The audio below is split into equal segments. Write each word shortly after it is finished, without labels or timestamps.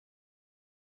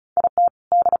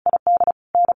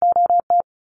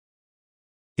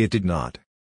It did not.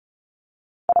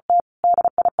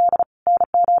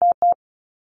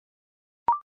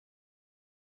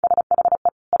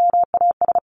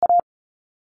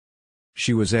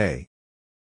 She was a.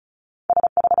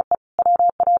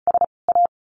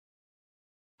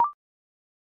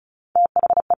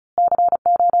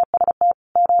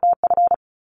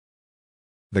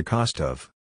 The cost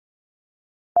of.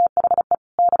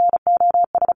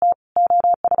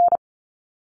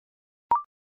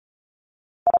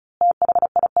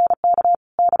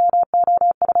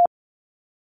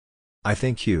 I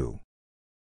think you.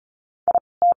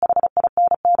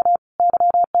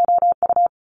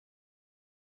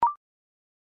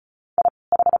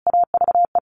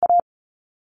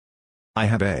 I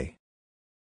have a.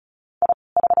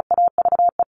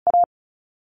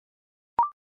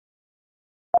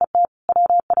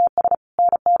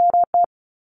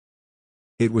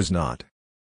 It was not.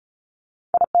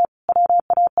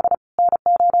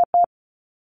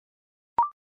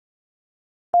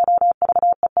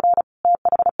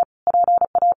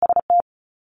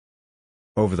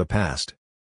 Over the past.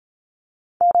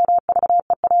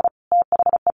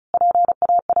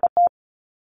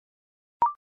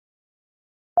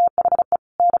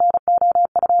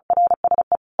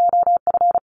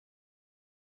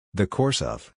 The course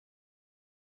of.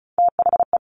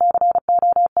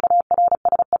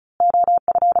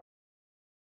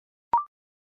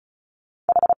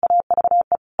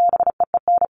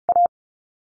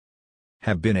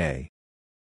 Have been a.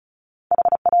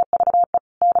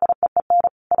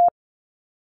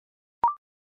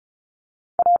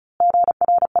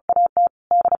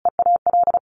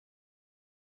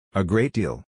 A great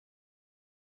deal.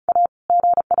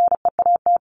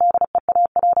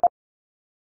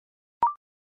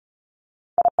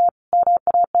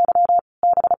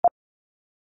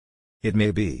 It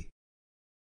may be.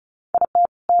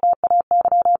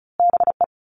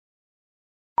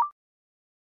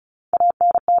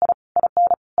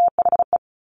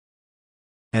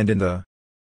 And in the.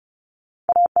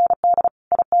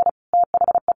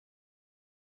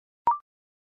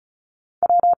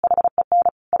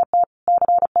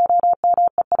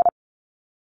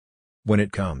 When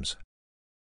it comes.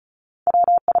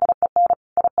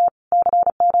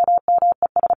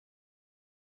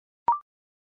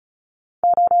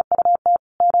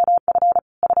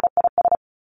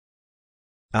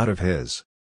 Out of his.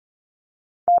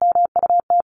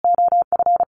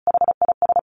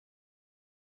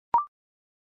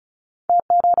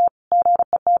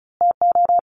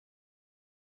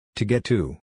 To get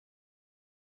to.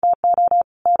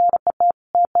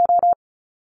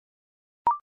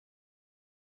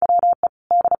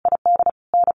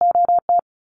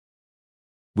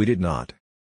 We did not.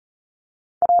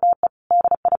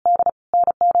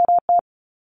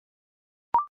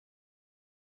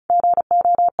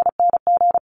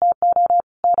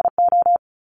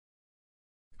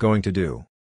 Going to do.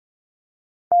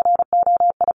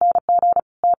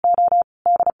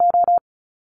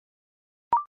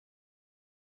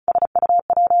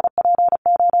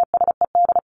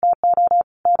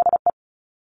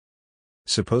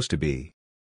 Supposed to be.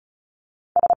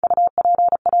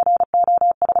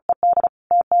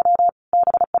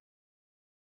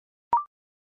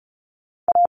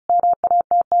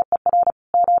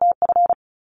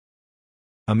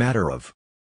 A matter of.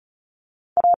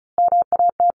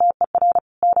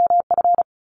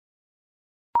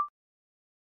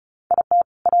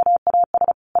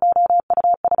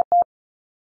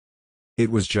 It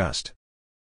was just.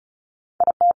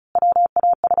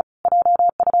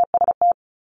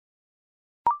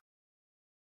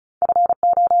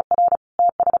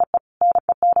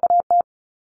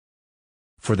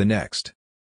 For the next.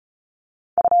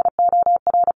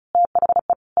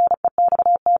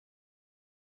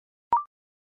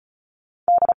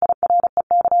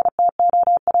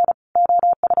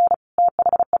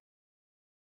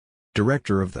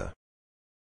 Director of the.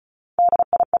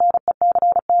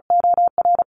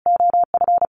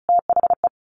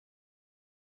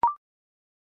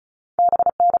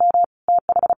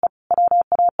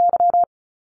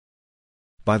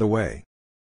 By the way.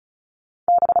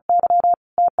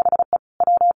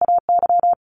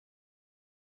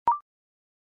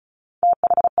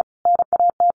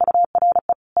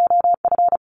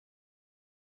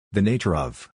 The nature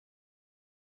of.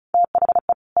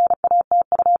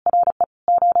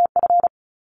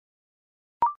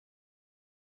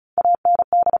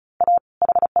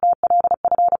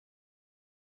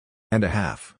 And a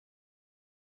half.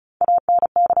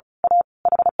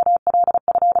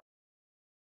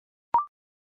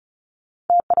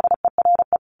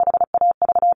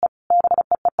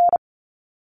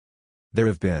 There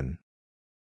have been.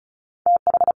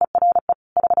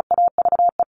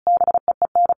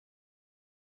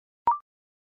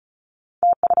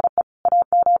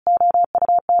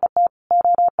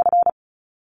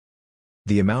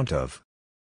 The amount of.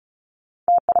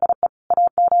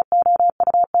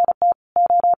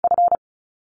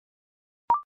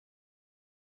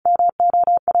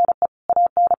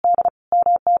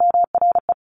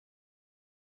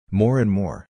 More and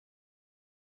more.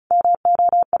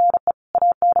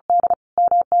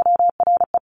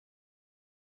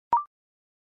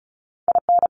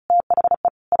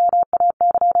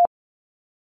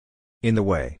 In the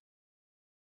way.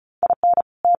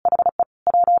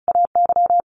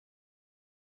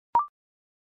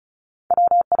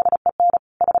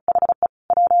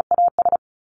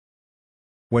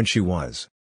 When she was.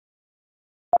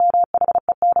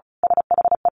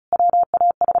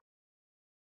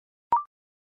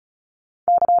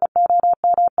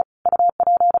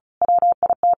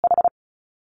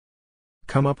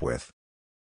 Come up with.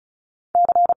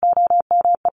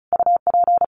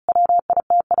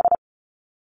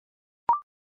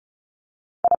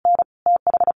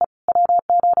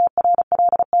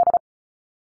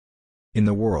 In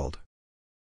the world.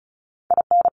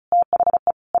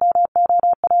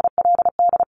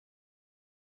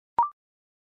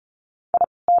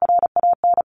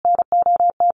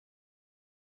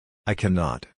 I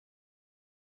cannot.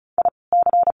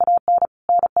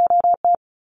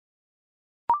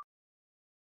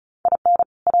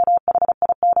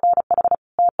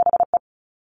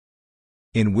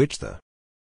 In which the.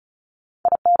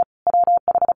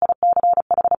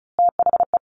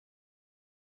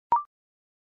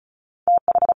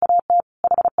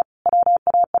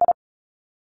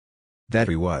 That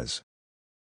he was.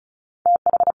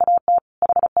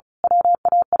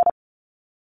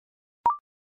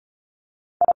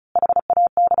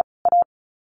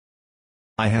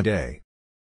 I had a.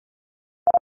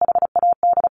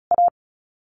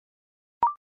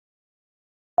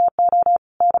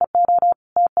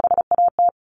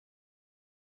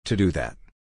 To do that.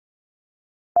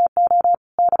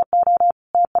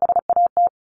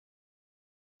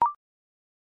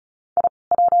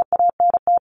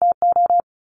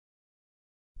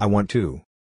 I want to.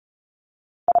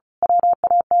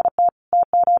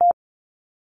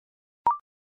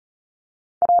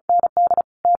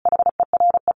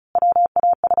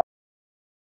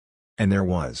 And there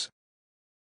was.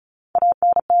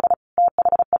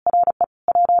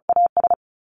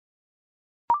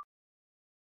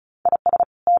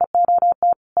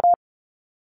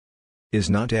 Is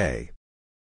not a.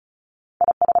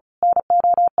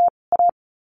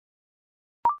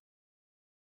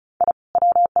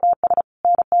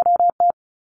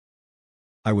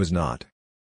 I was not.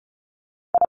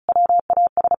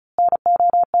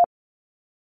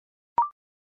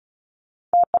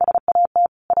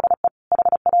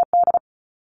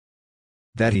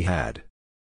 That he had.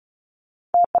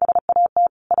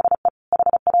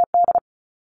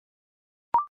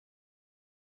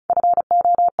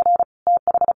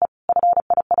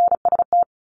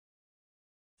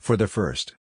 For the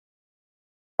first.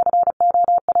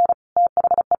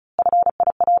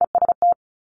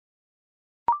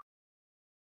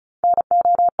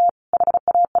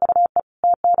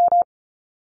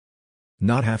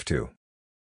 Not have to.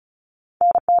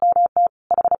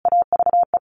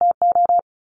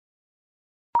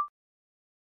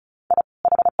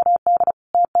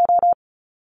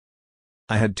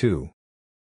 I had to.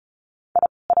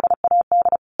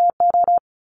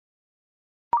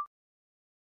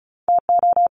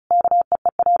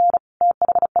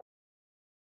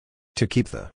 To keep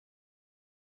the.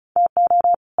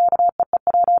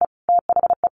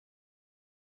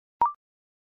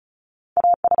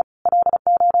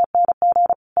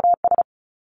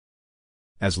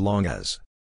 As long as.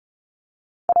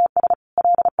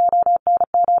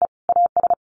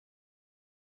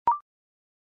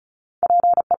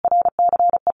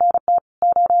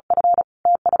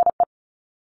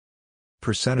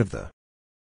 Percent of the.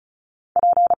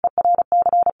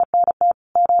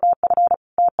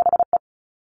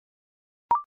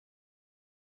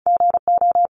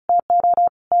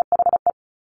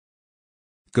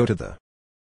 Go to the.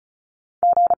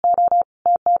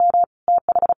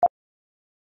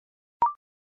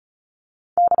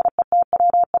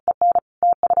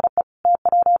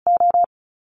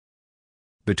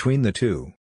 Between the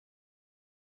two.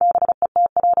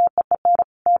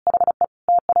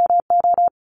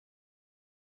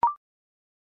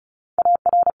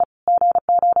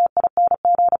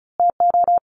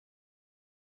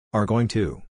 Are going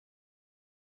to.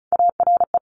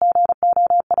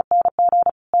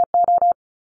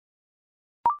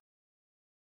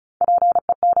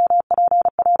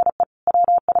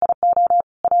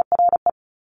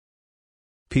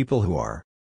 People who are.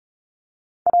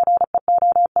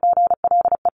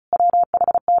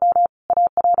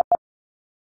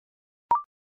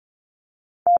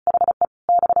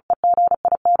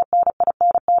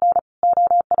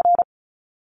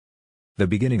 The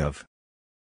beginning of.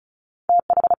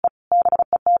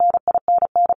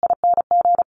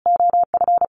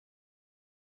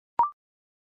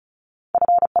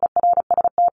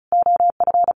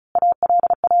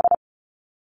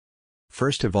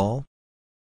 First of all.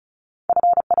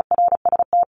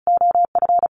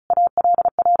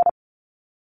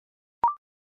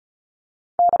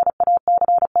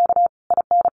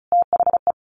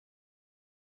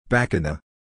 Back in the.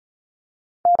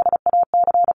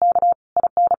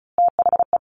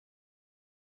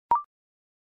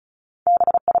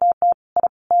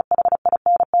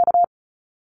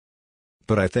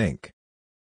 But I think.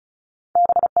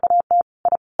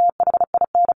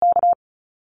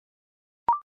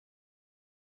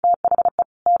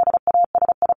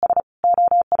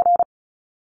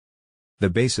 The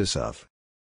basis of.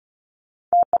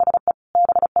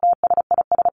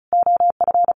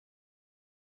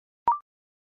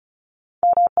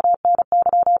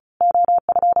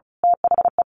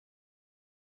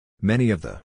 Many of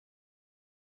the.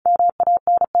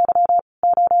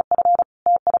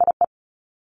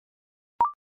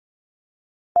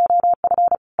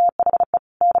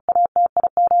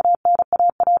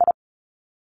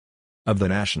 Of the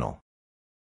national.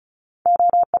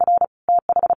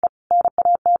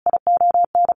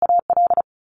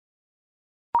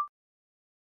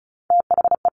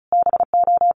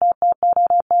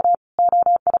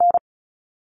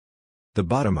 The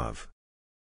bottom of.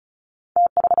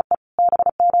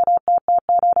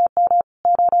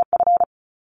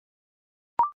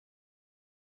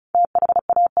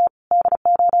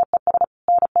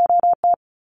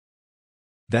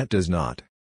 That does not.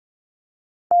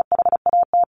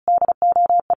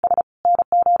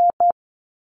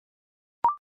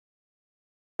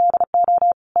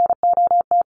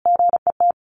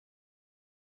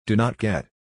 Do not get.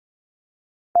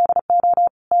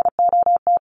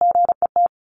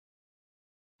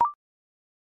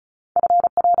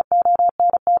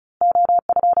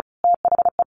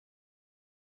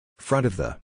 Front of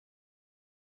the.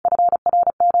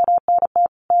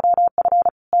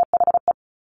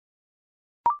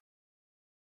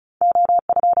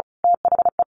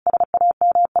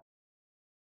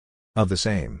 Of the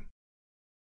same.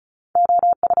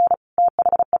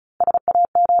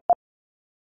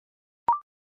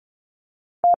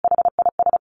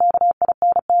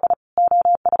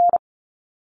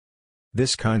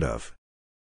 This kind of.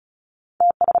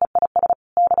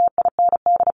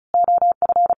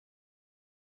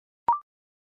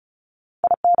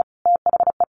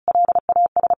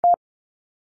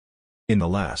 In the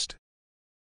last.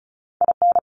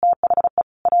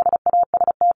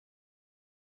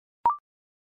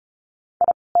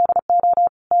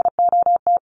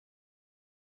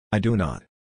 I do not.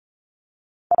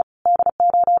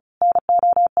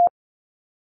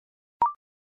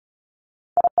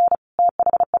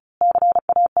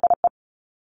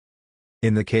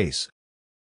 In the case.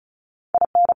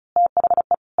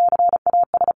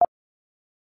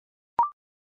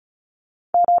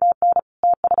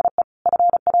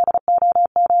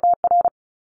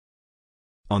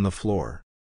 On the floor.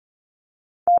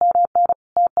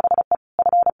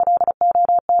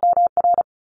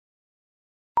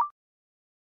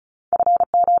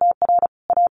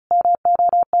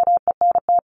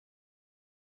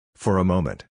 For a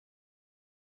moment.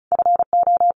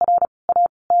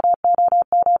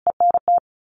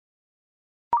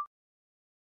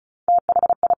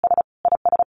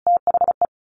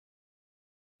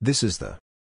 This is the.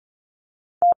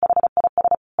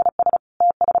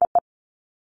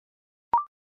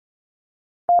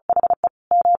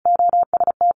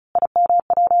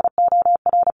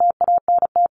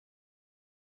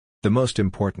 The most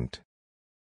important.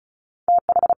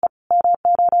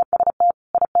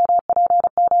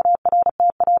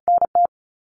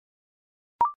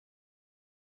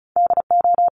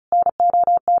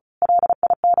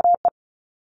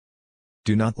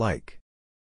 Do not like.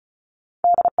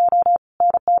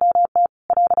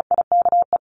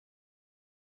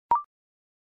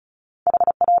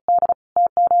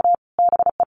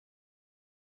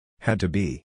 Had to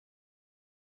be.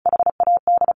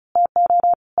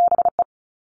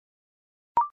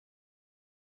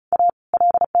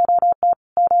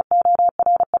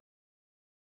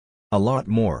 A lot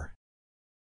more.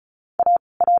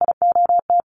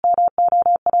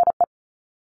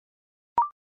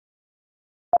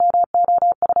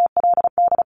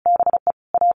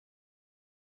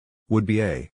 Would be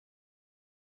a.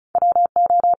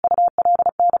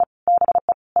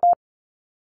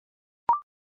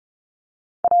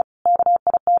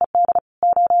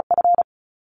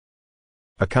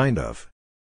 A kind of.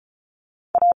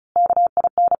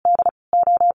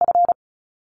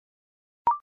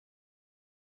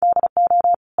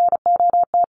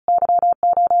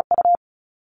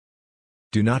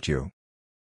 Do not you?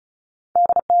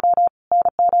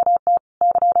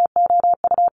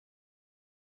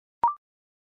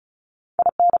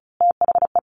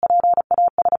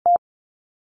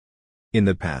 In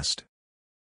the past.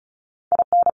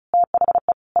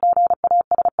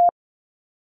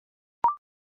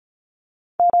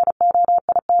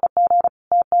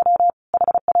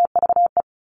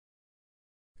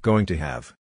 Going to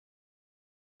have.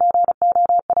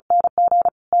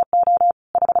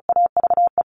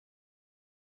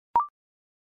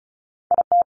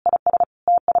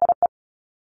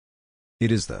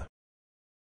 It is the.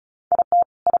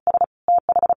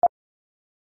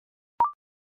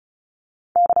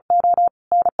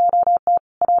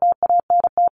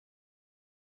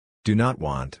 Do not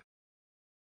want.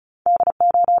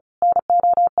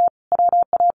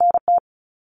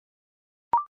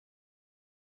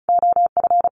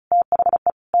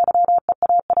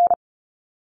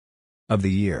 Of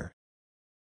the year.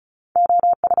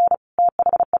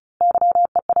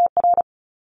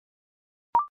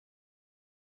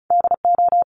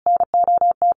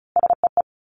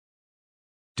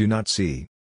 Do not see.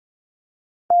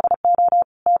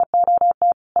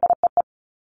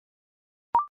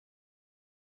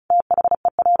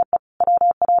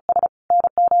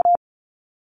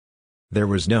 There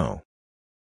was no.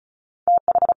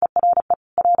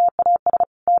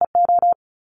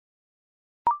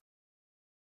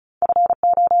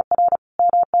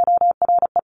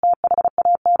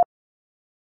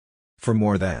 For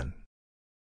more than.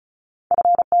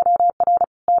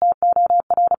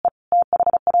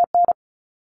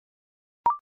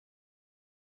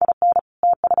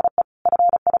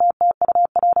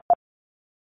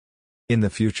 In the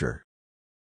future.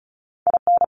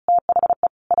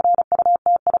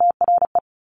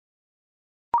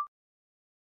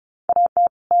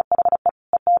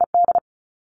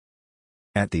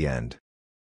 At the end.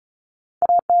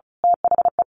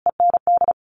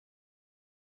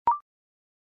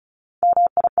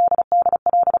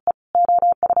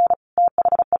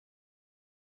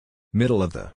 Middle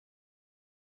of the.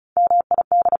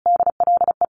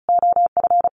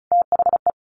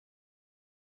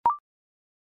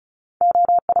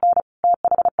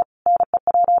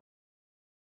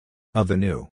 Of the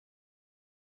new.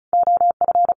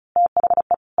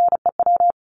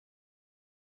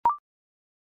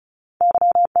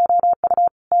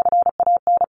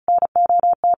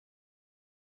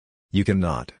 You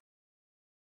cannot.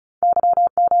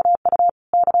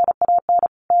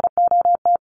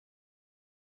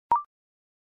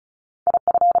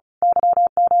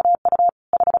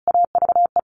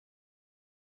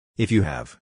 If you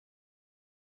have.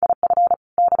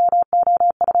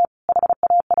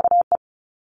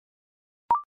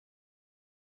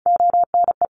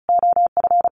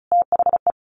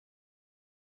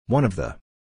 One of the.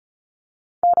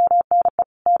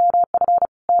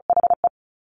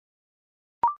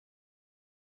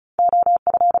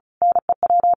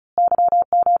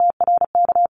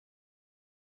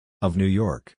 Of New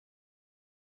York.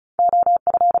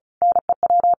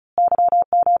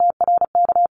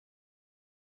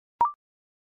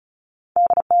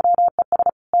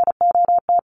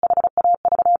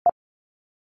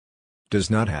 Does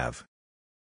not have.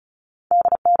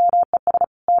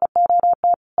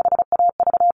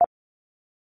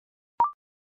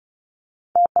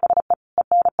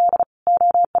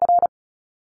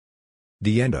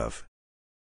 The end of.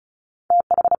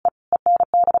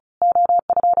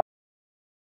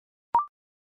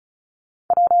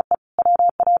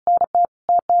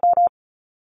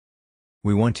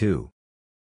 We want to.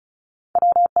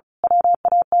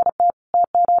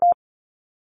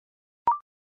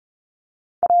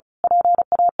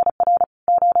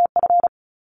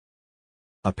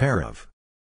 A pair of.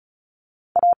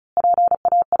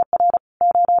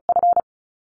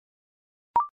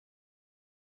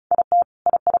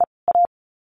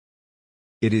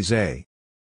 It is a.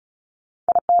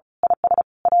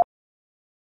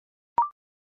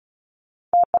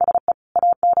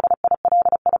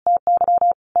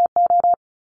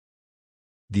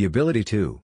 The ability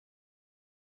to.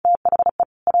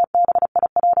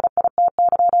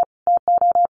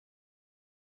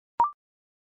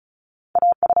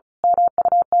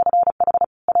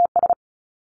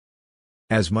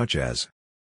 As much as.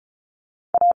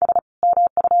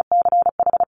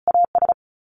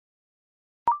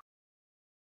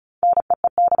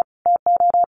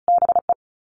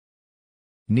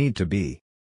 Need to be.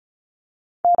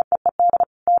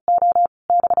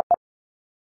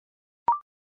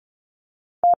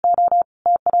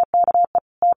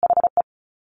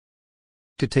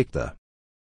 To take the.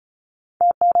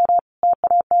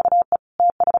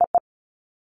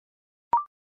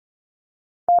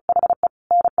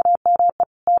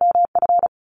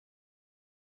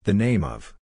 The name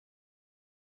of.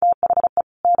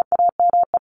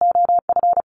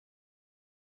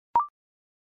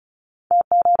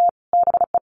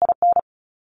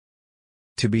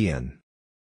 To be in.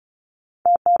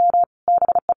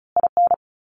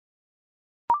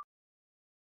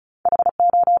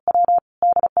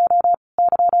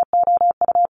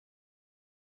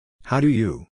 How do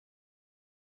you?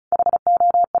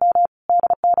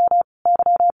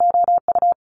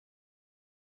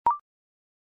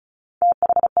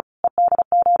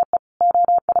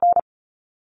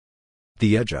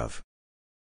 The edge of.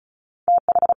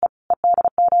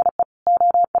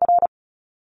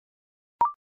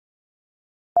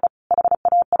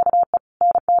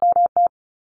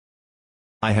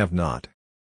 I have not.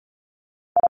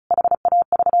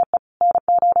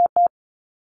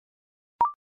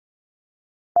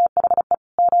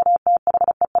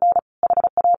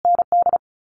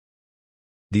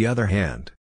 The other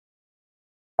hand.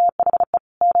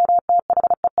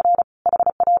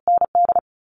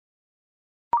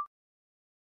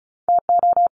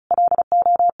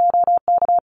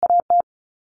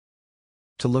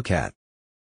 To look at.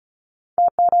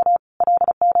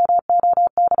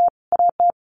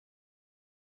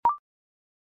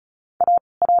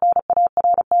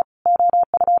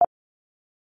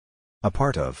 A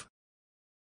part of.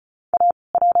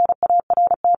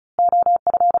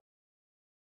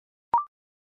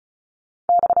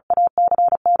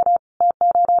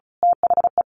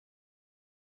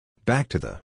 Back to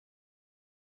the.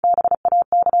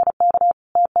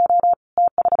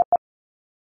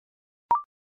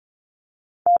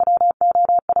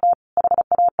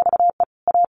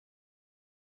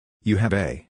 You have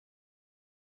a.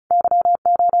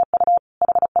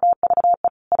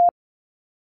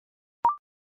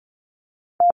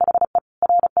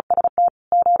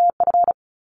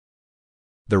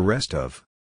 The rest of.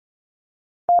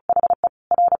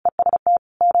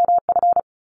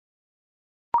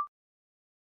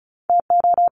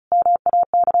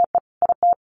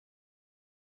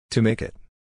 To make it.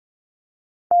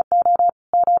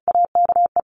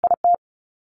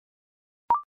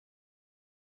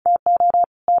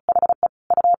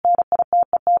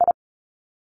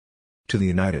 To the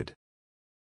United.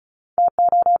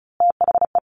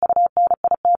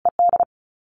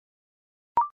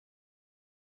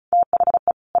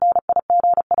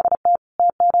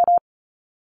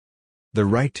 The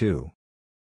right to.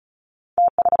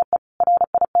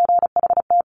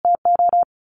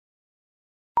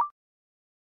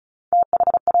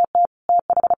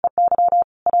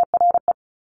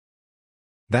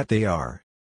 That they are.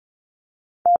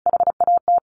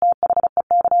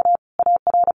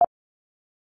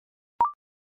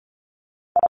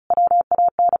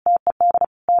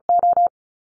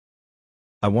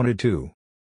 I wanted to.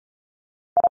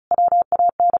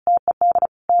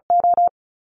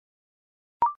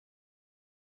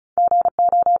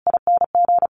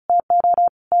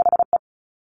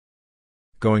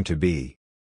 Going to be.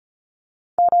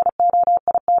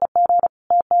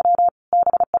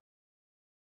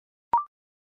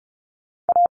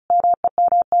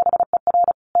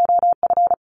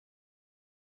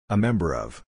 A member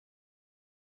of.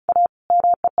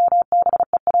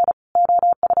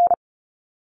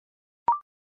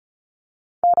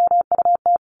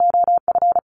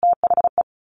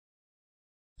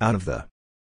 Out of the.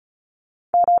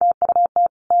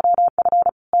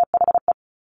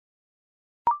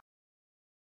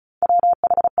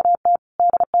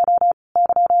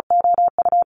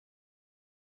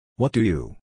 What do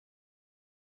you?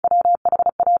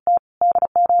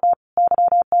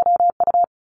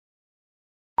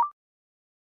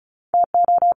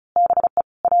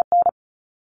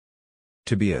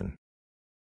 To be in.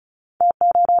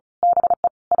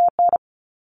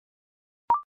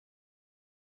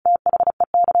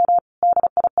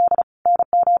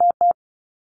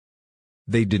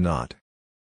 They did not.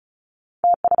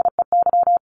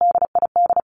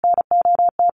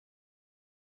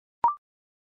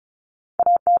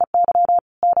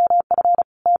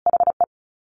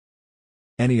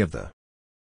 Any of the.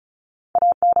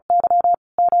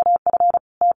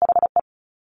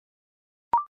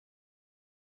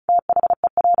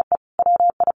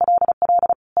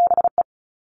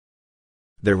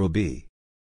 There will be.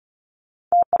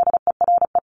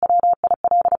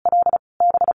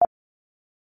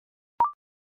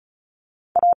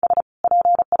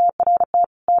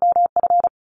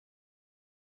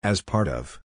 As part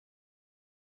of.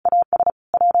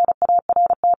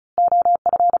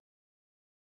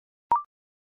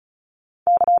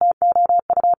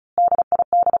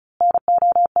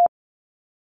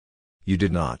 You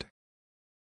did not.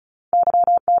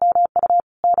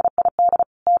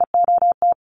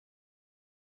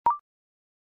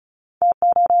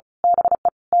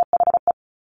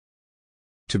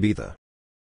 To be the.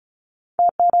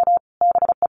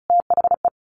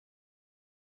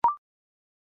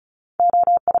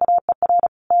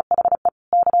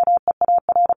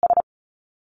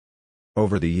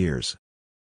 Over the years.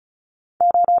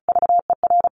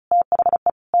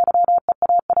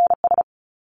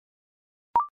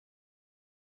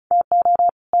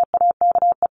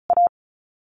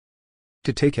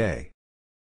 To take a.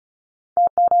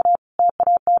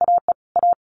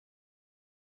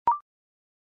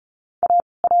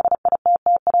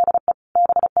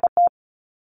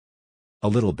 A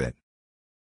little bit.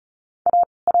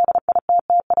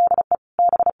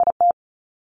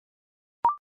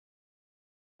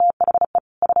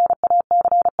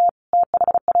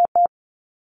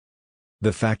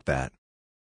 The fact that.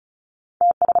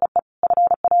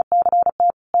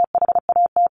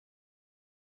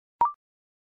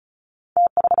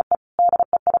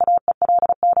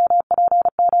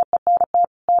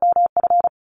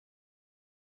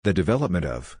 The development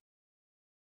of.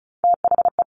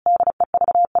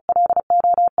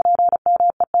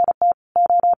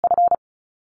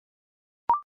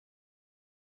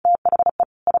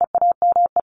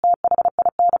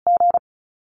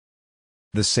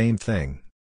 The same thing.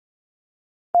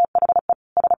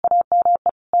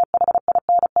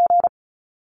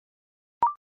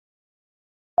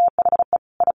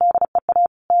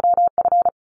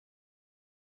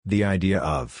 The idea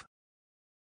of.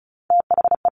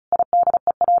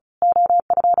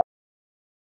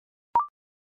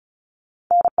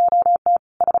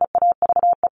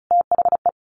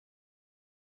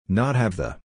 Not have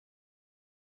the.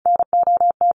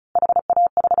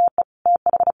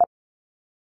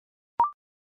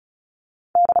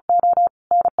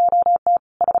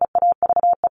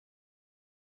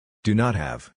 Do not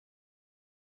have.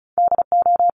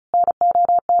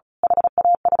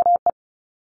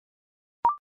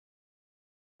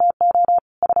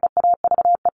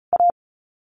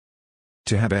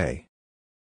 To have a.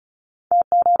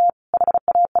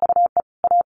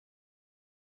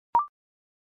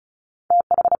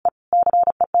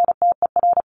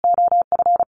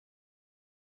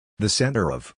 The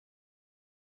center of.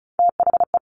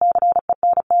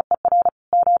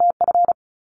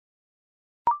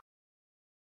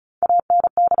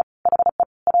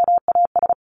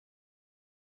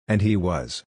 And he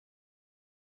was.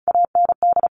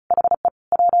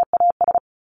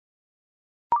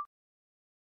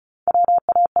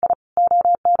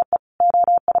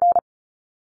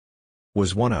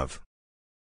 Was one of.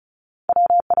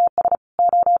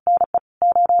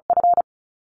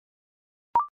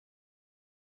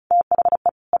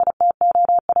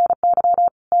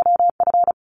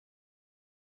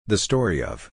 The story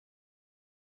of.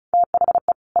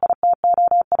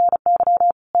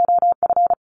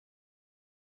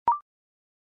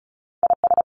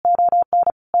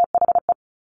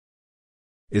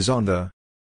 Is on the.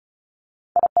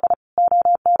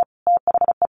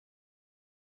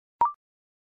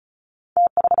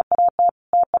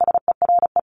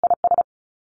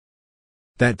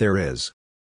 That there is.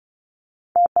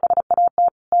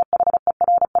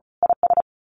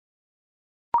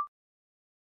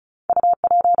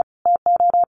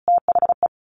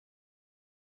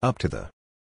 Up to the.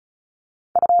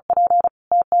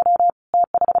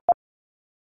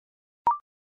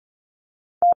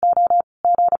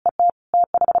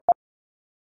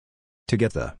 To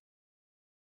get the.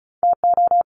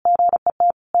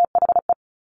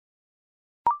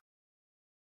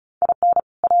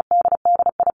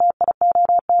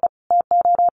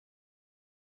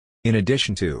 In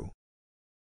addition to.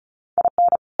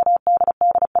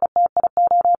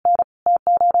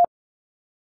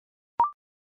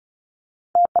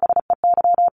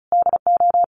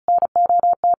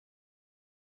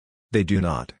 They do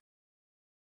not.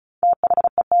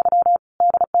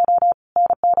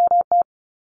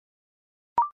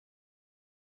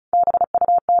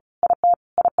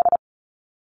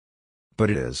 But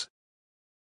it is.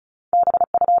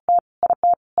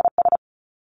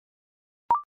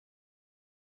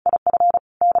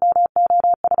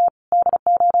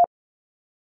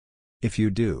 If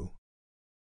you do.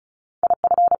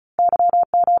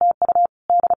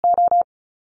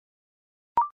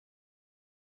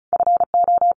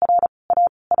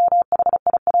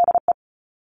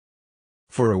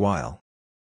 For a while.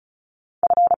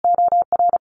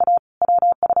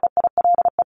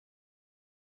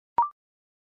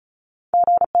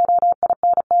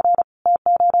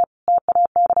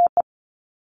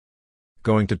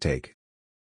 Going to take.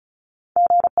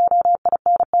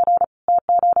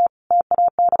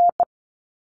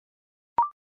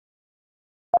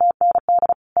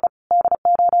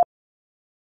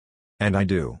 And I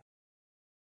do.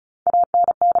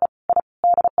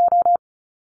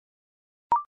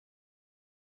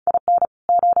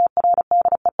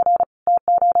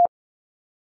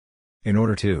 In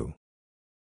order to.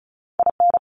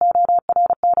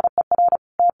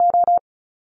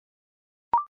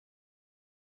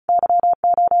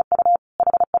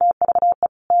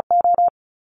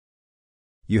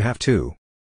 You have to.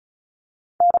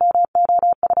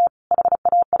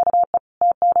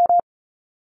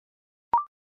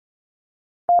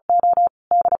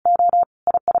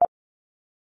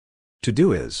 To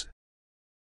do is.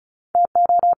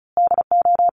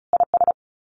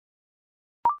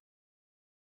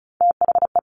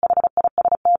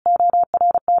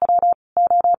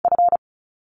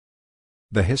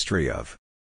 The history of.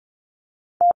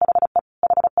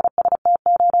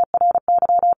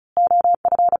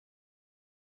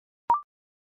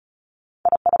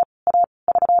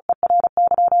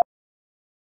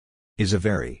 Is a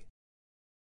very.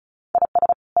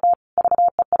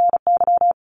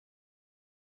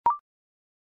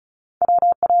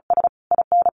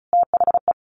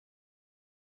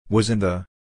 Was in the.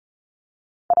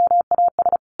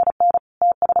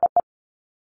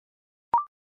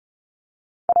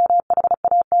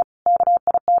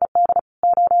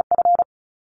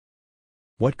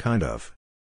 What kind of?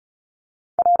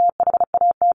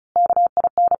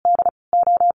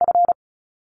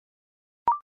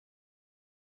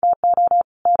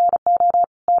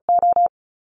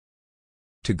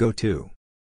 To go to.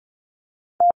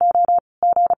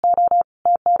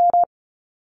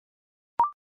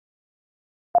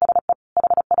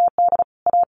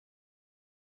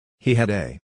 He had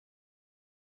a.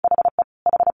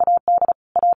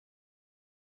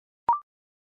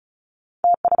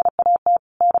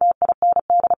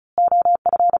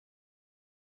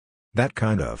 That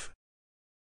kind of.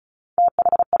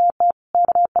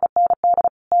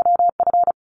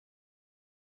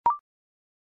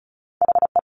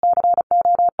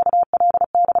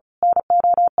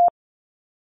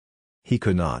 He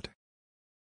could not.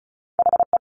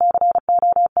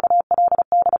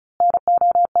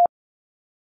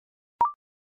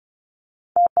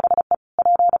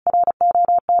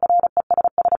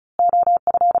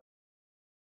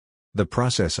 The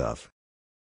process of.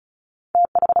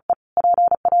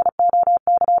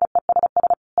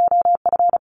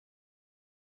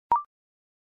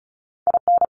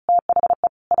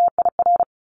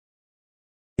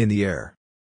 In the air.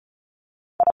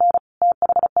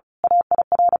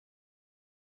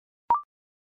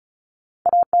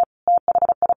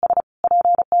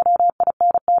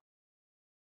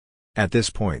 At this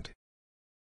point.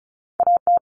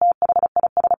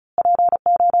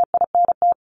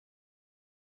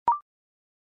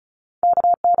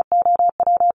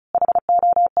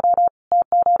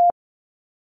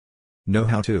 Know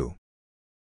how to.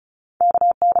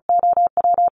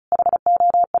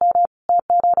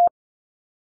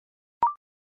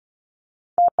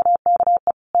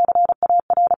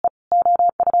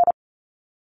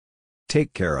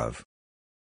 Take care of.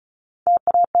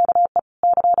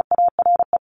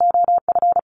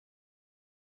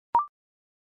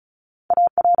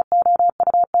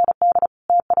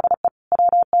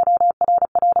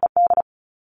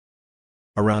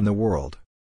 Around the world.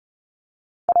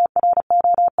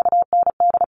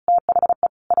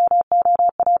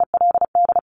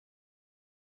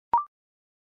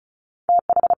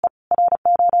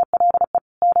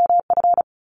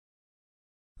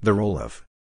 The role of.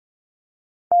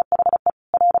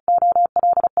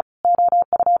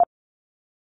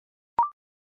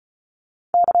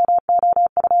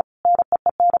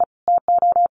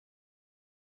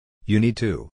 You need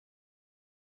to.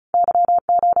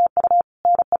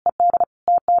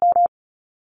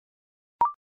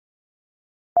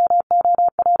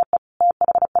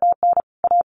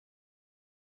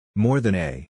 More than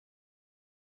a.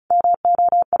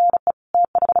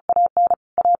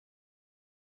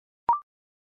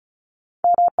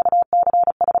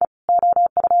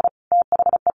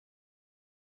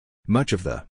 Much of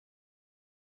the.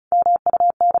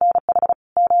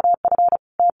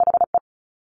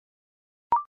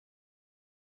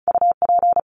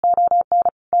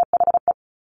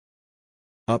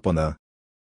 Up on the.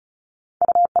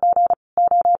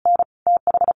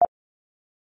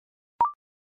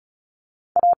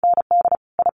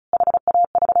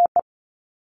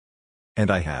 And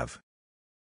I have.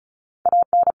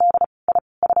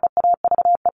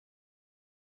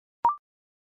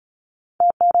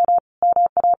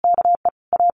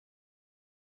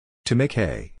 To make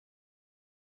hay.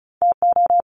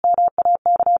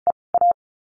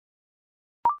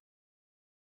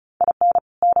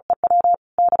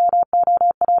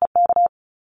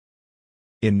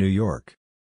 In New York.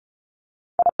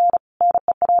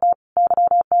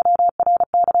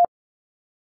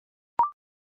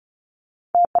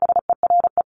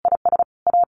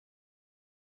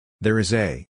 There is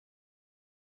a.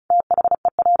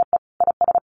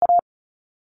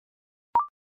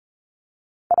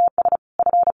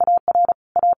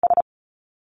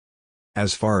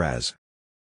 As far as.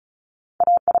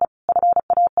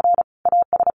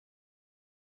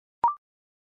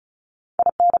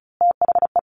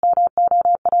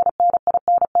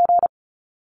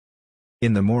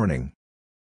 In the morning.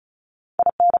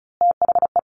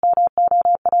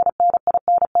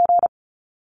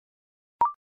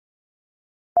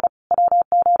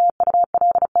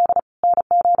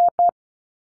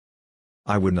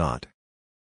 I would not.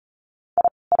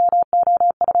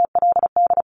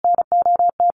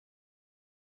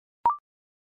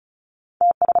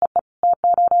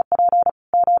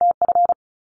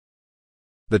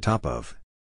 The top of.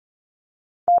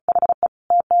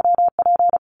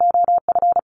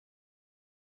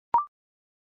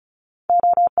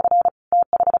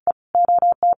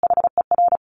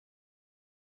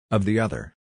 Of the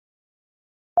other.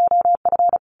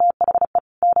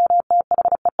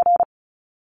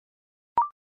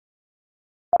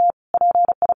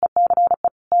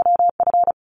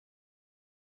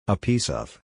 A piece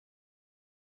of.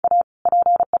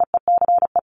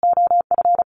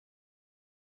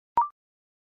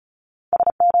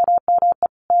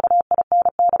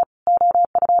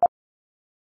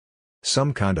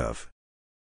 Some kind of.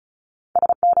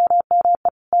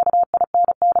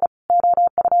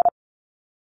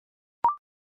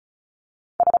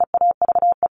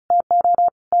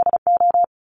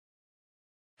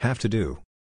 Have to do.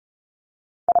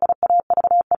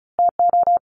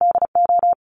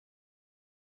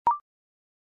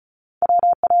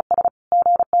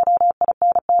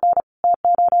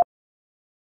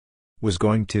 Was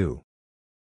going to.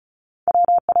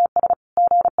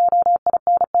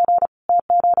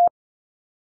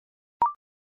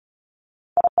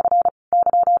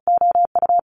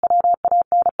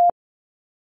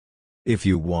 If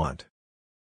you want.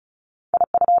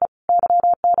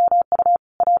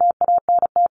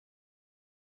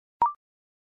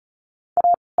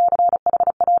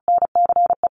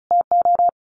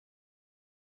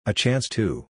 A chance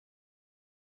to.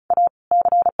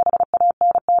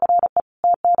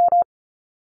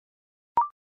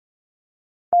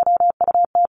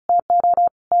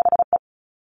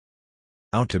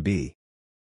 Out to be.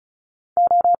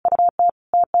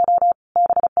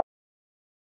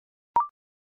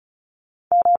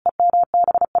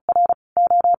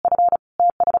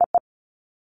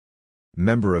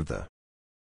 Member of the.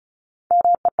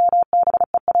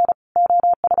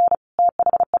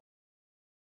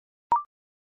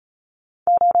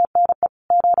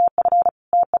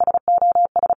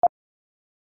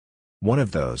 One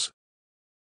of those.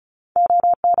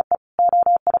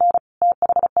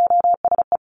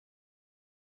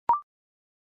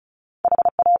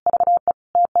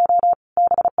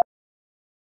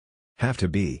 Have to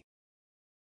be.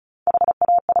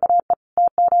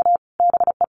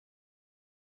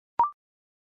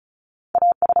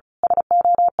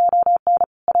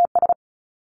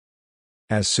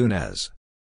 As soon as.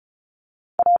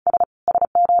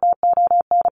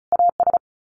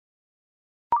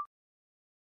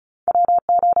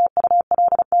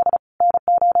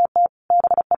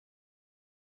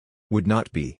 Would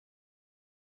not be.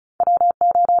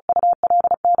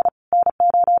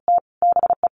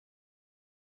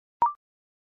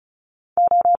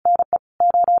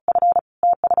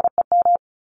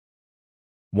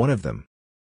 One of them.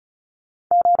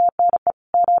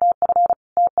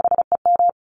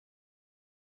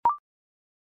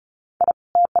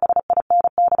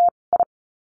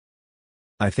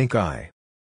 I think I.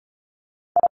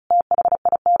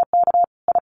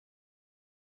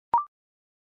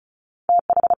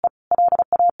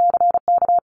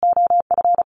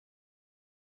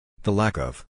 The lack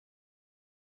of.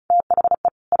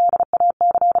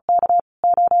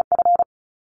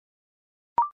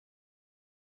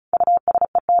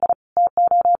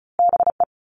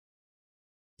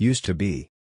 Used to be.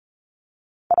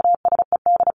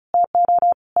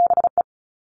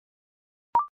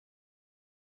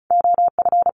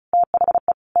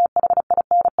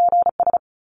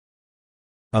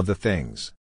 Of the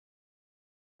things.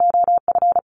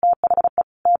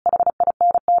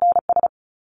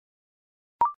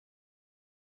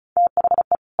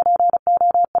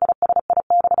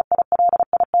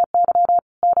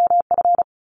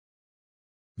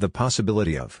 The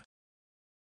possibility of.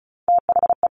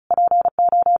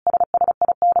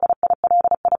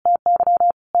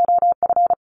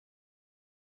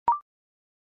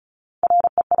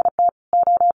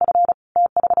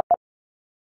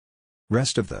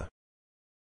 Rest of the.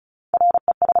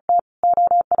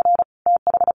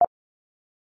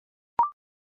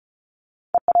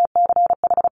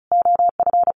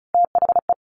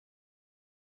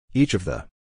 Each of the.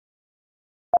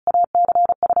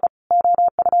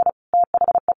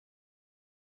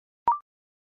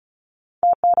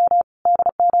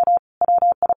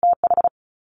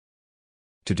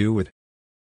 To do with.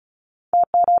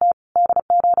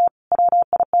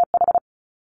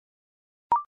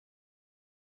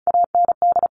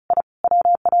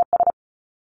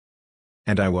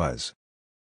 And I was.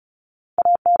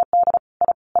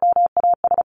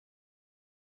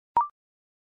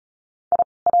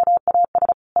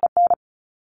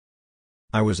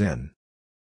 I was in.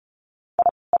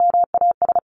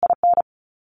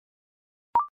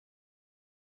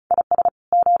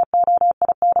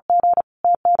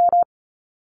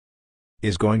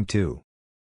 Is going to.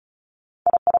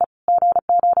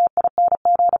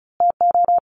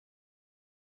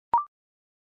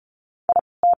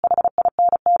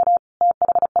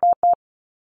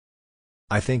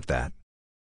 I think that.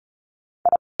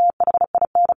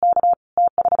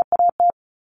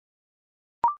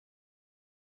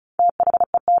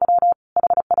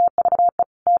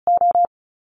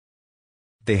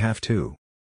 They have to.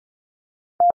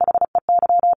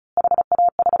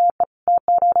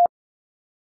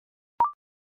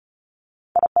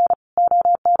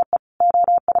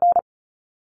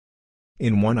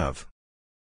 In one of.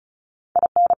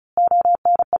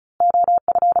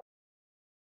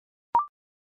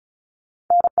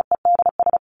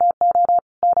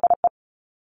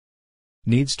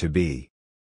 Needs to be.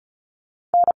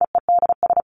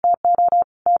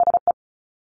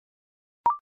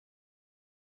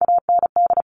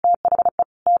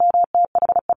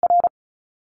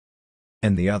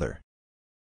 And the other.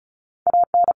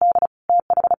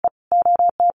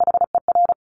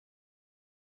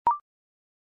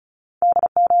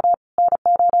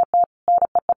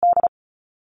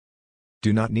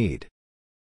 Do not need.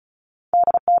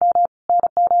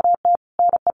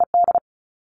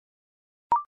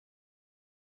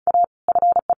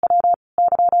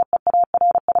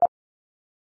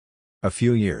 A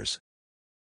few years.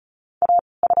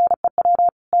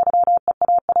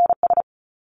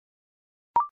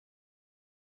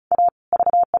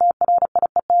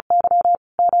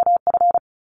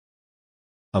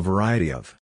 A variety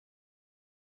of.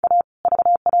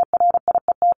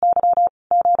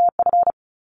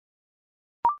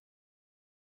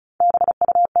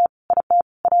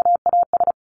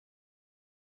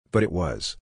 But it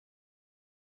was.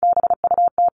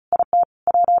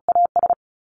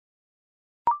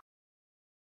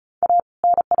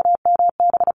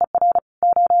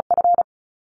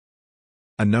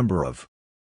 A number of.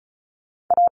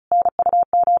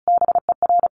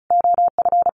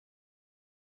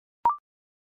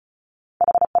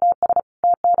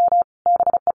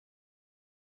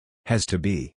 Has to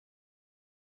be.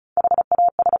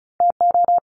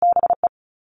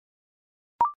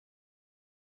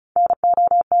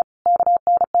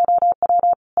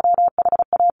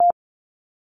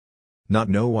 Not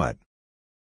know what.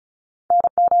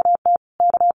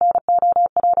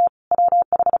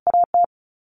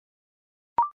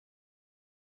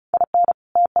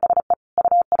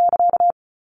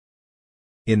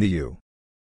 In the U.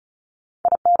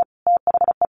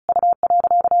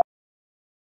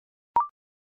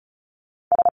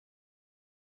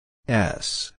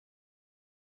 S.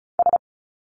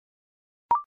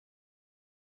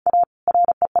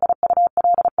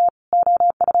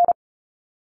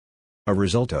 A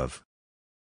result of.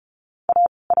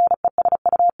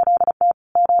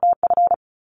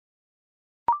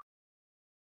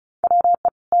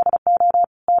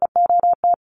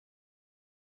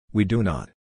 We do not.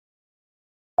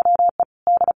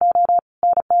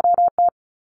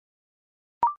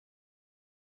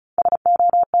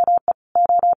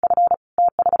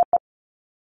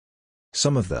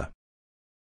 Some of the.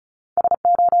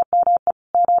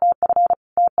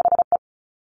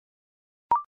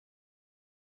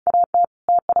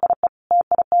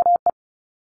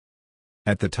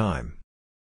 At the time.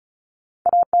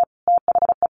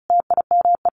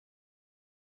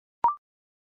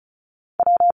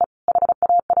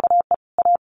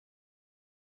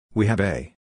 We have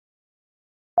a.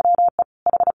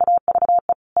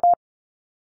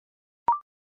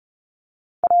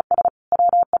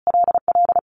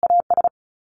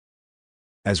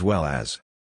 As well as.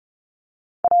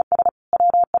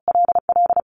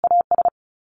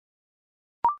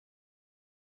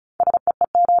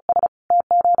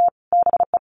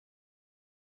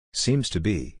 Seems to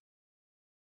be.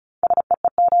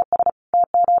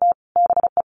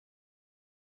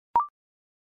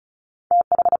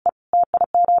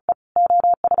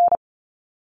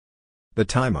 The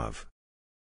time of.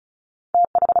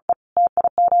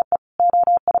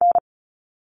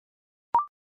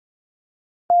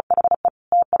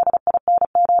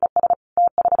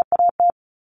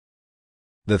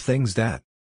 The things that.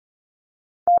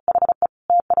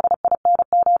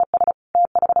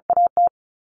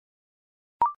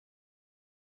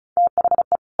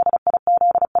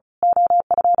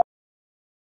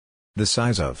 The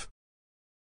size of.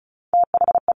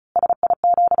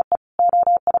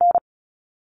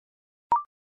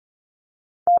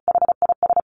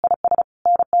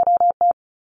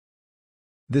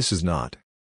 This is not.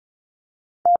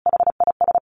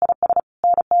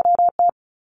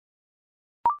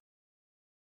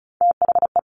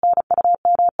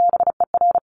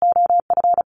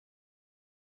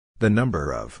 The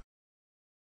number of.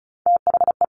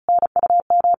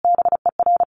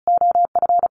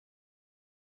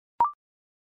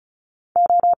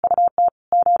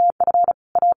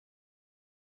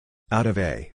 Out of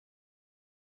a.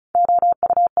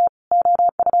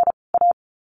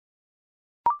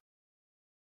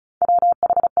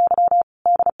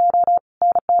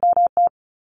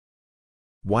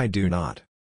 Why do not?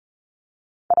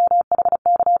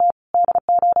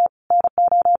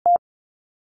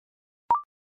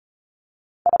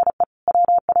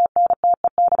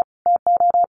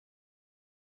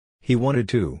 He wanted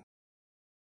to.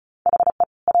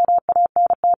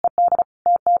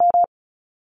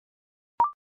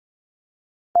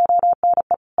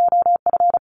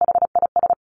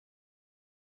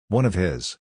 One of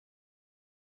his.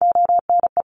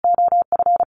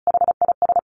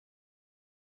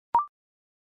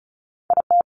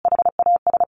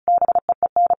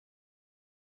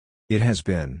 It has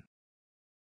been.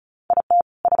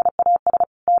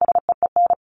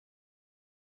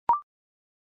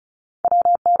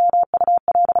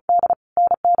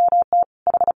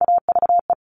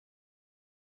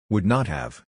 Would not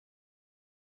have.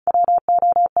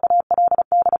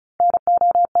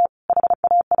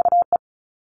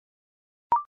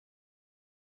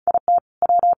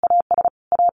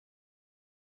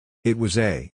 It was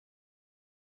a.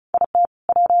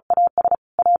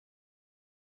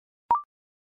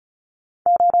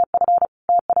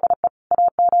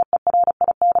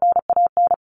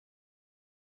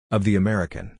 Of the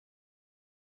American.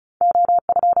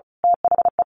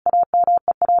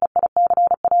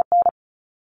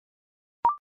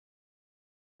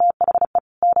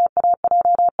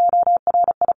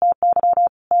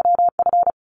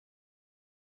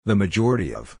 The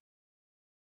majority of.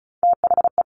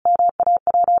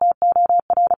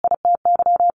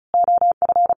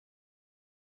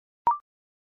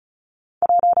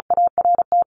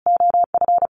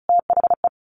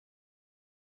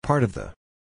 Part of the.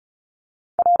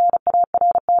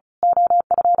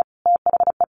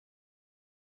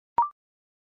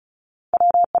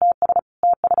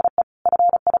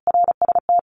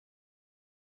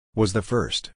 Was the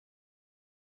first.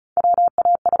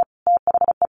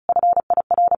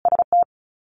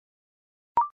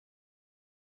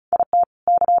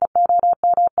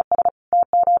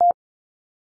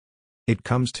 It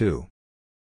comes to.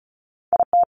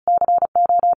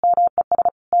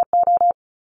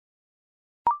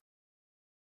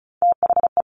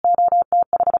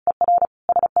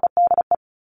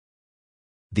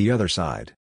 The other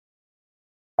side.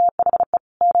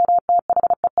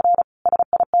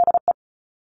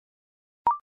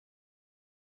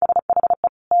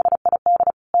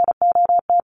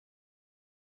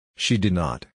 She did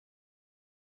not.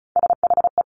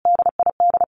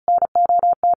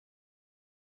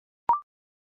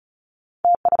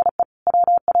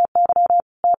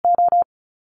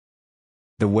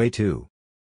 The way to.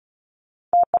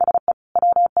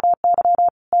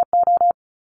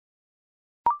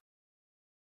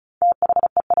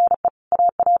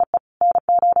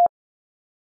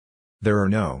 There are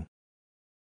no.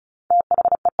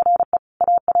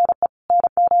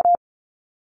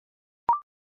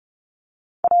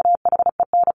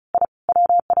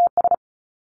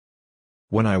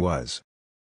 When I was.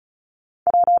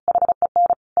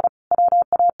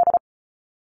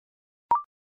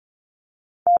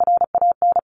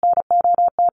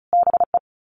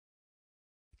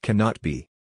 Cannot be.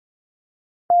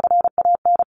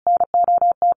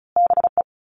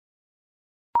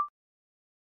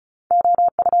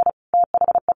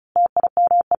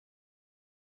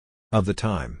 Of the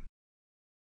time.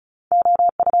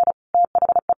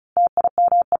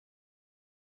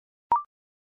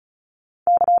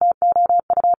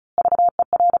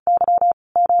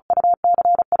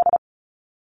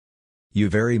 You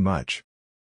very much.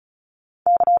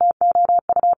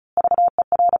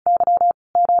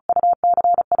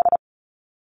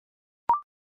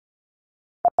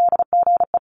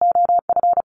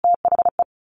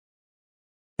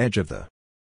 Edge of the.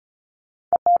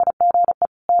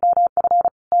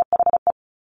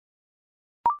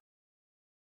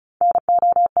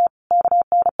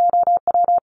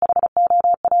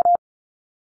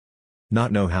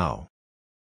 Not know how.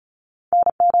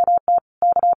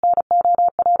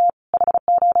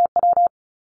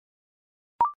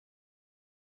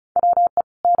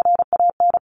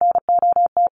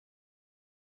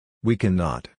 We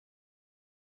cannot.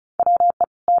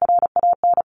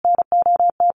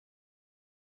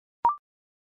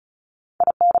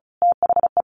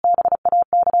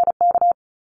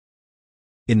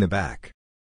 In the back.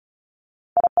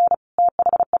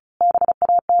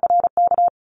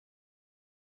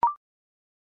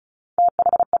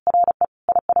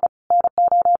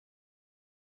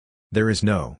 There is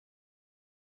no.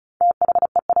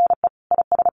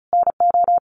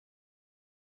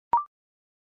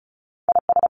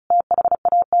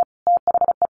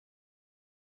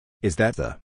 Is that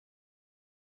the?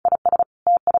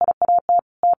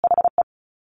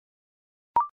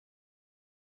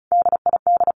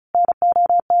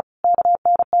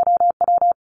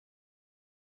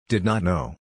 Did not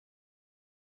know.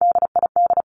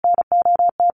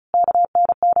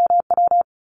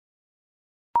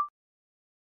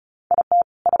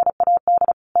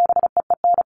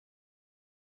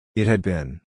 It had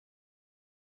been.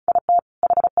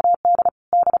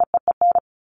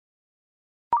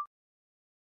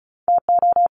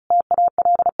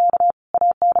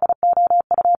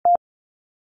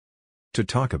 To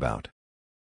talk about.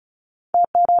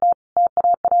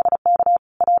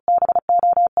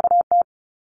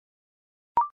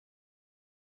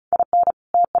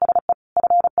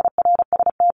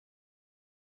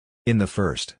 In the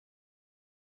first.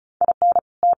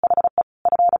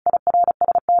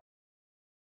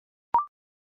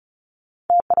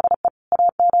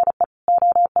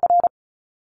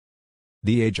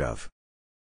 The age of.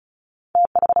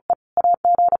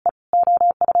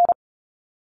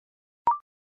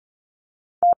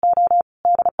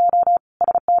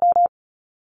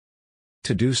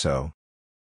 To do so.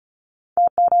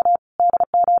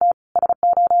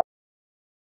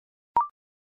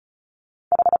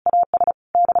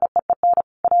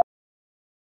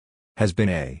 Has been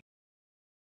a.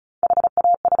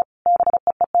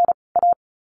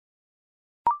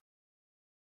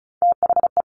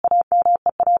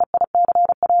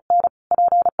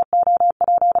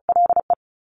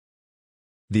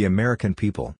 The American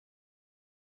people.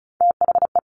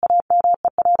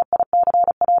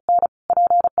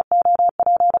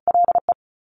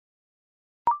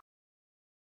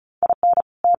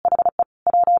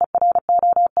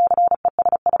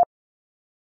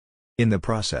 In the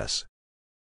process.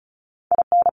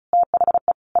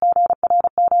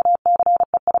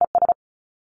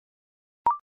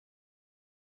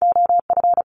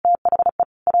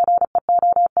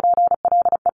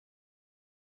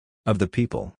 Of the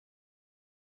people.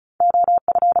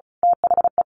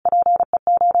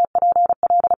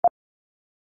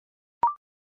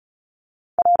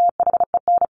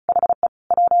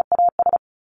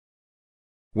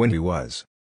 When he was.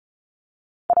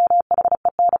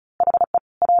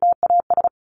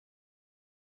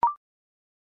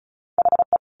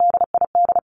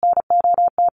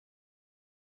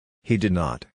 He did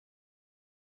not.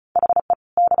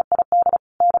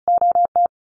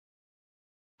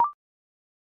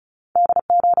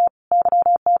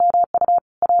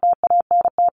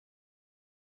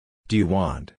 Do you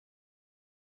want?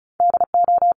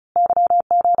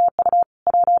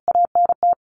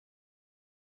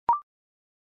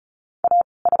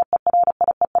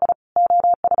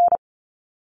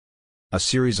 A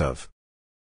series of.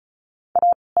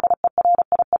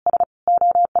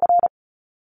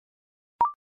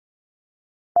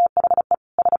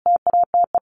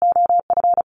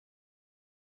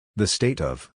 The state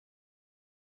of.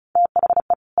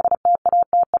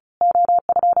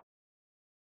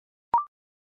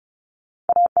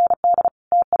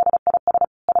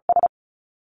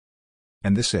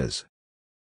 And this is.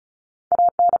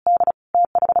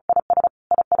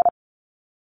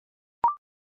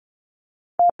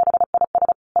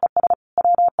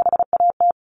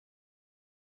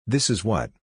 This is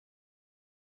what?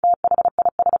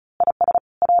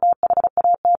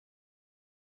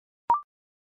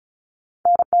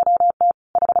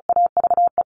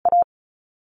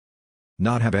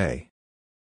 Not have a.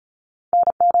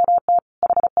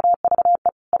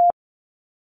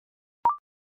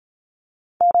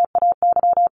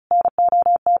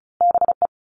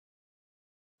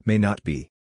 May not be.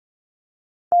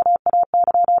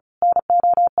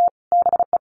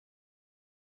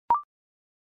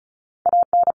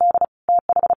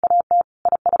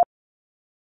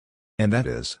 And that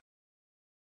is.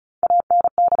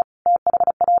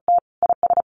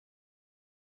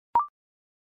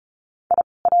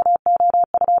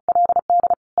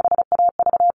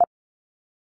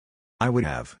 I would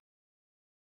have.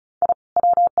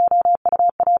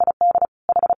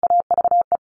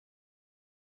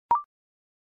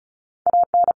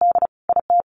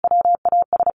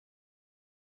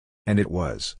 And it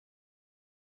was.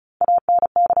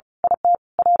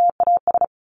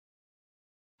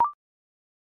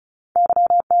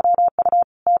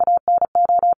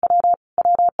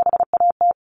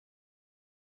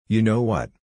 You know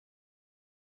what?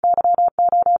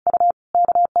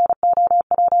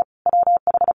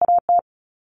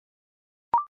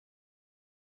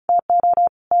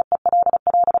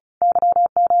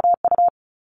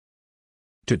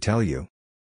 To tell you.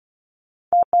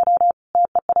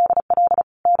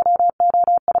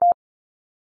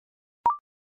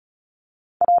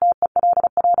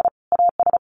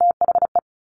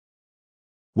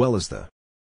 Well as the.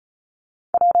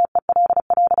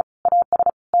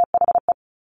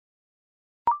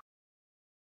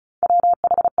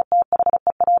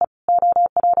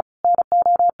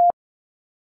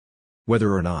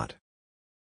 Whether or not.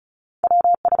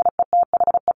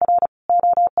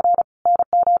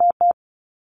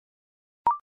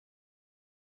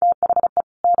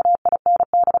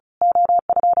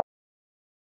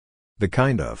 The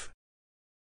kind of.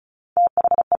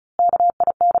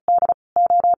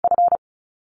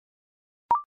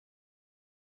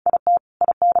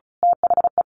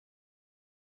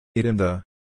 It and the.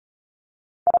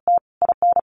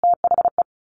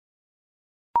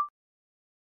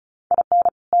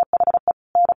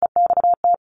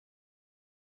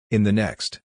 In the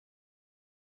next.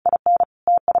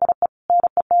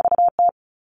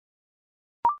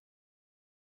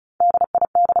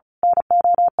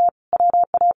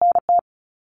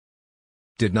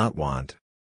 Did not want.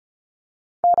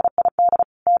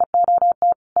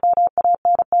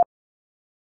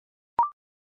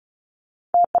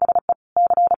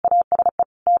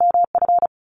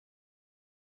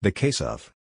 The case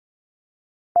of.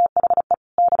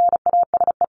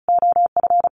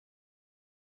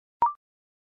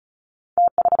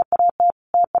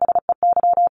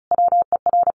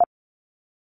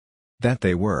 That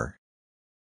they were.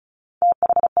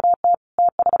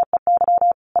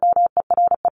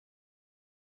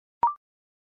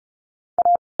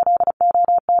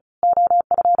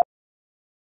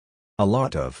 A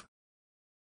lot of.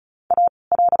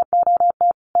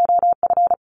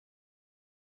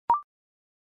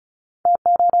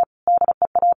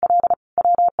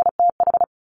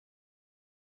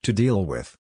 To deal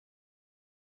with.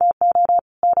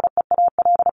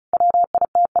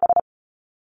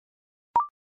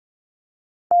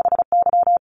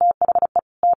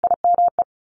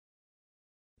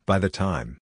 By the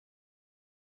time.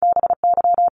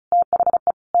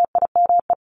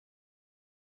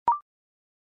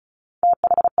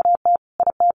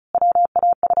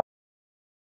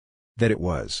 That it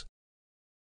was.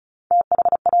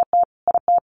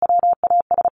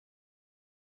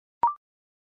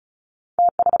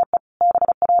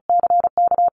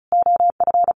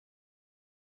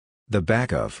 The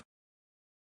back of.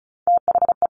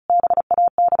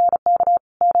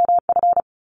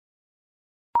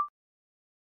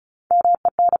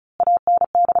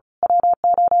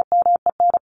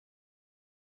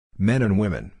 Men and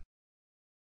women.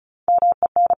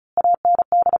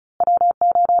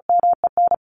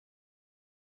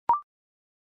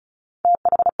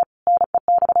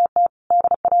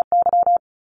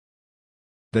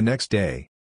 The next day.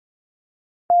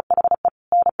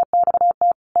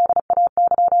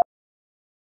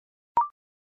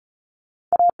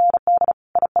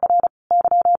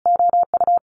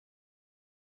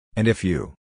 And if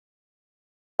you.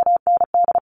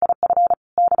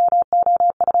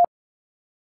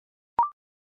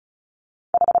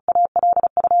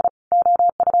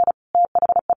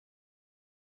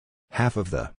 Half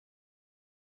of the.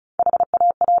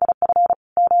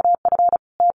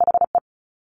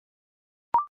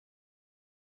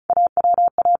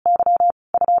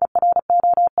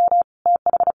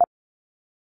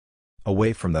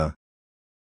 Away from the.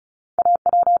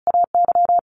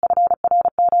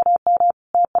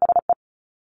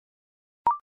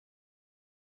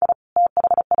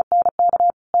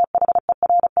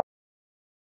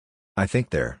 I think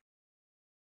there.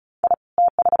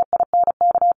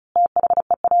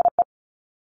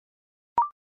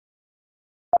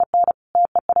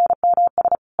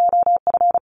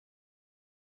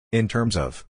 In terms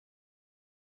of.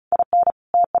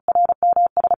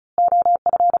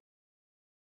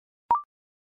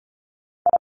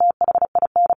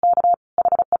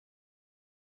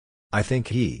 I think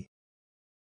he.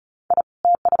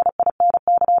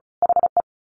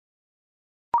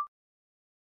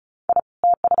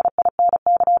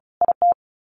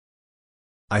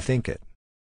 I think it.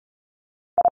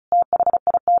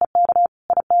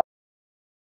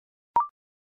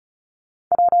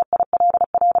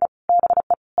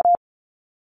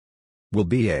 Will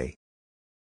be a.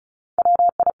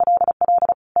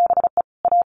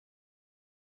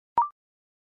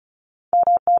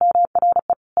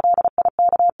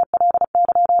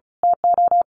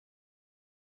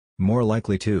 More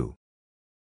likely to.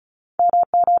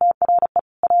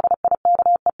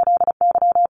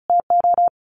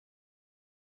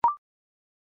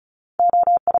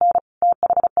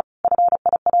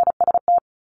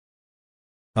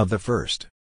 Of the first.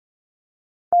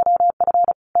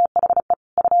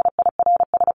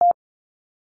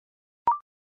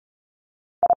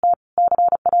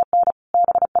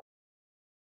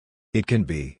 It can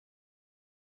be.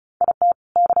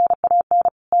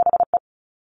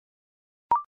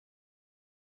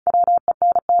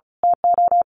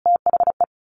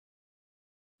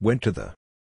 Went to the.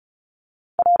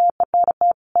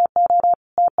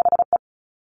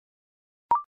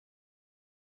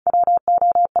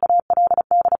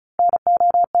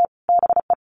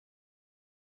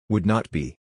 Would not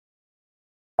be.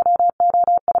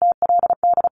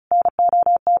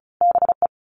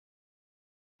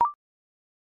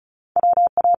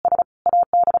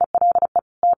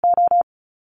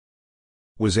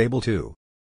 Was able to.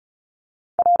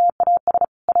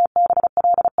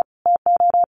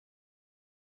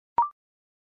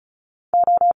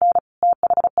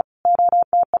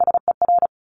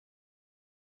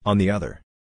 On the other.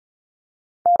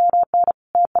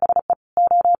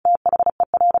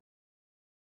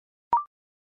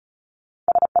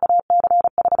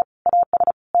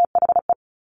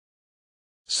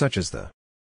 Such as the.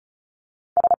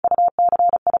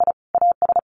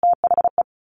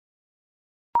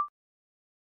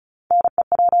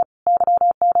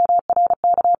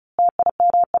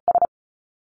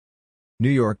 New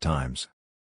York Times.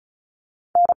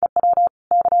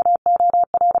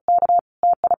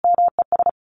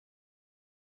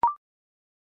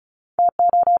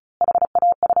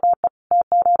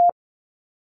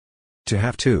 To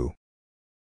have to.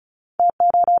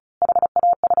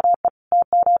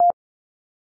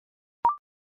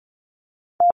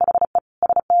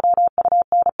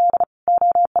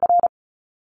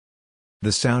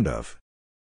 The sound of.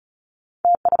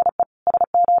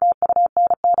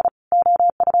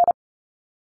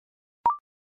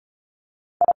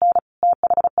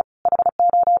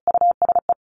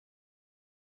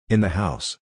 In the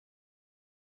house.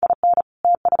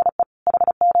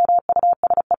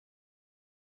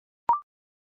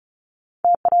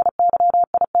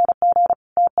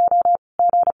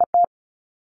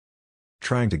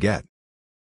 Trying to get.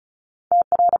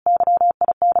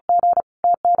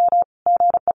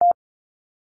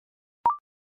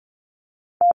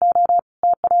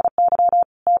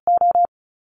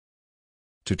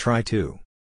 To try to.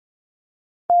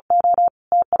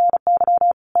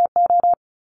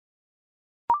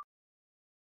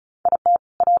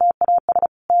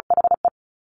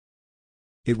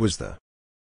 It was the.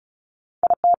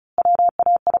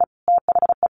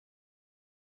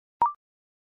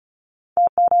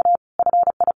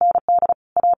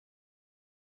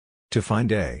 To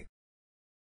find a.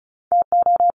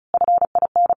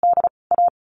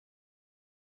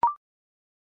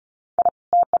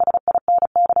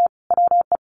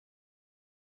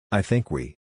 I think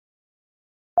we.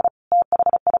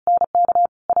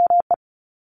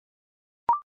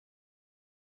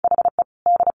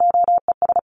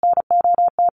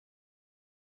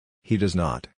 He does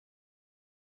not.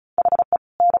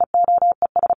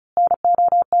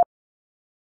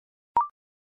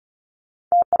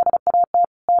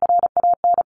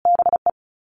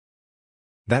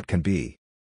 That can be.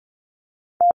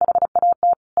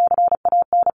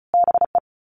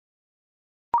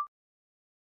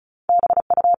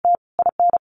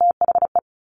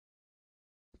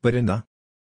 But in the.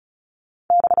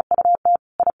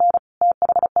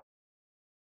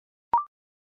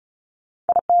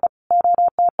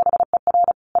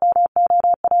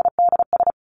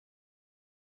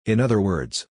 In other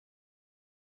words.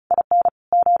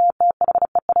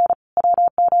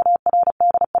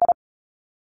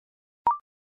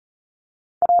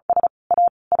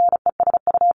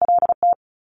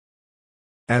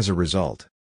 As a result.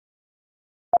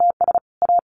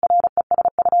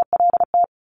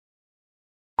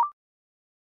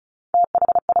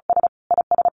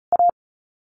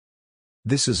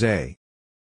 This is a.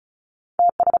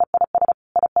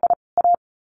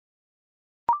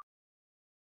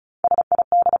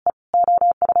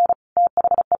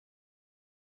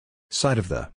 Side of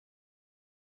the.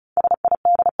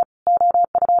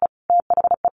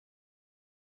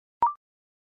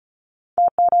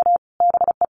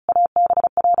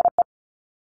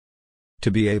 To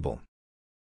be able.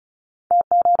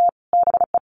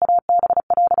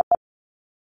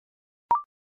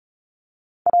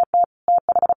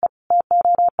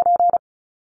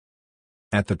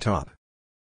 At the top.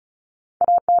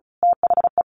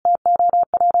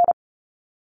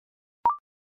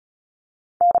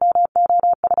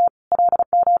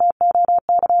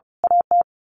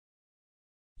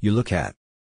 You look at.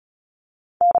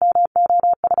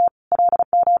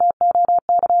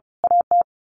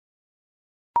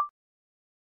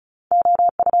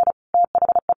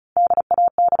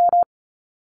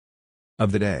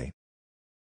 Of the day.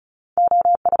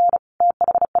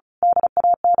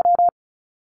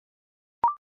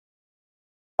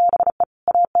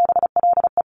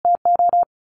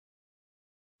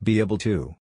 Be able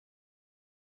to.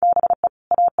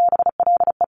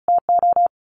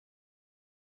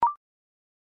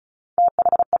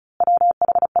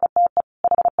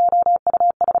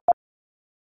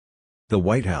 The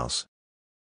White House.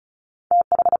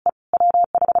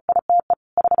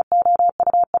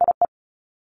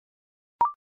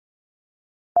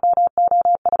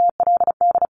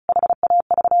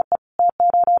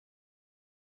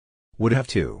 Would have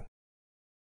to.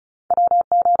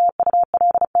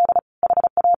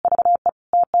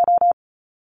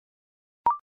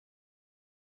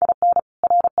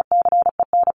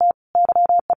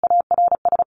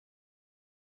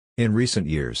 In recent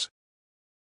years.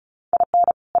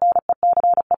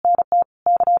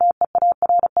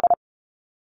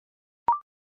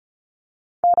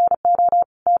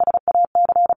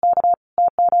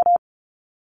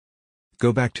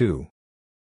 Go back to.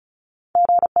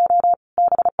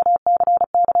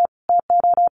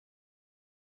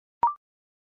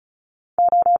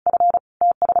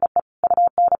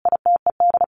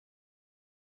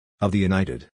 Of the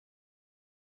United.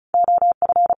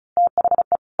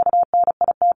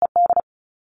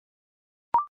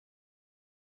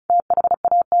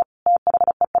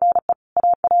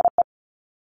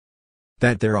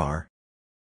 That there are.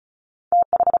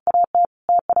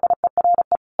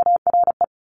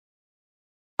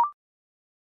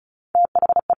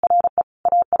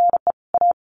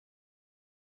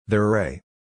 Their array.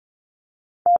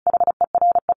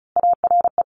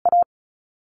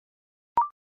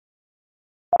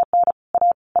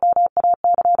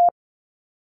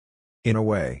 In a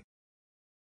way.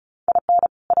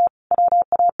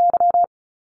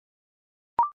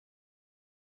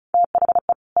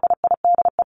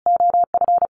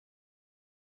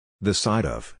 The side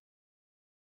of.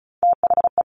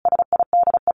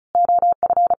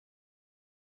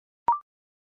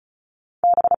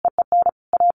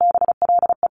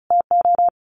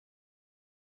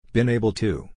 Been able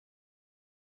to.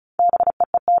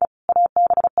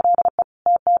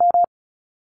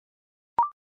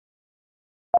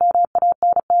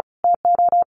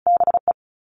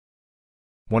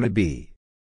 Want to be.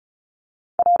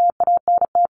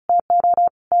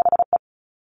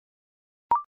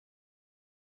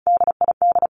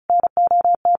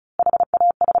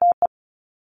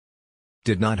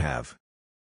 Did not have.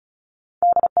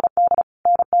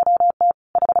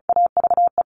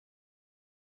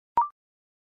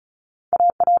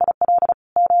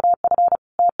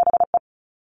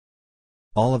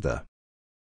 All of the.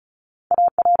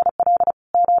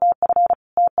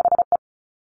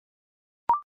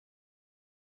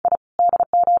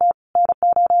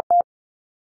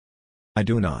 I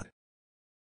do not.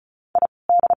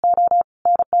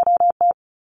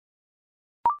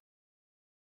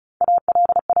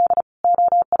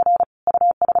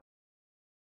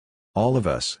 All of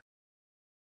us.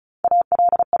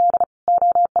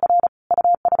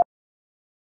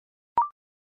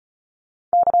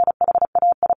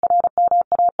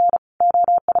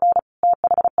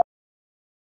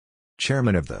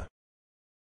 Chairman of the.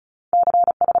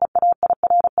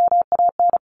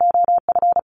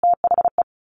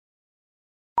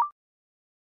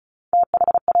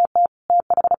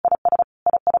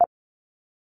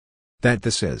 That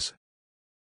this is.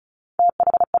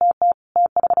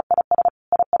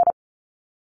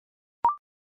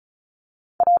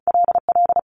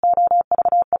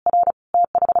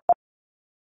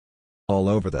 All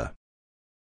over the.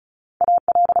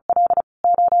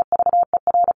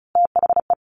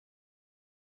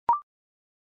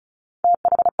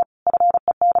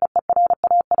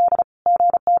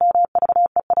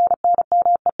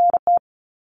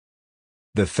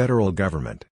 The federal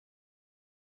government.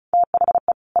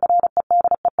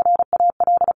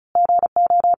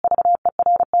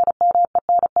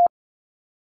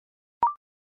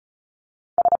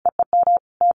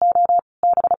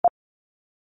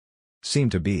 Seem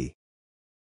to be.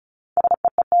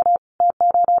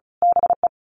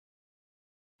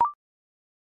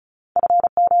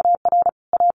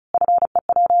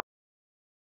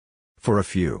 For a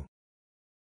few.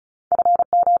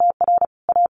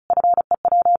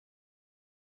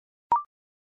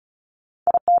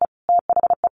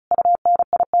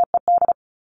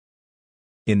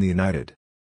 In the United.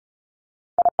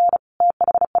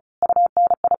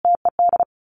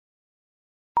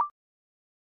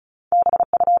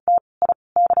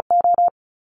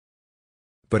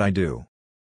 But I do.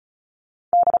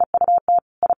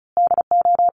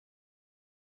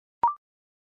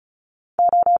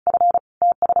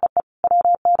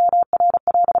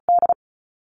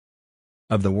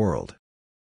 Of the world.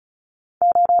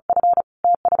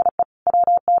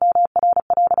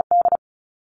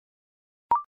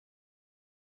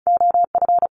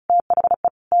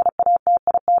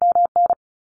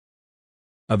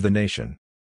 Of the nation.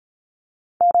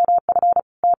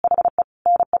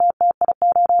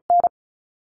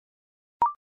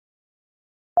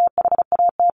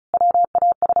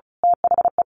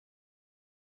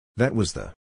 That was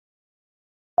the.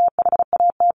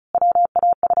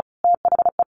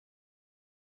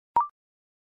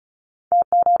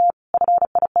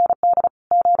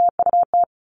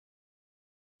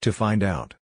 To find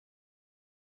out.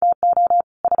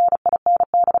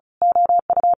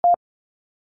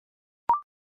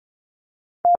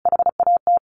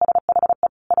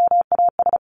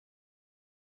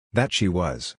 That she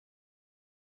was.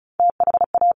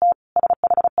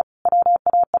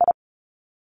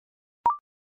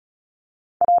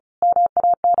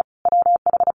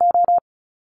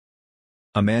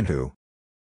 A man who.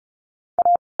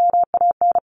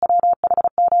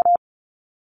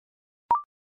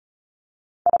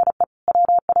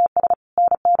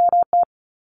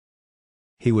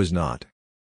 He was not.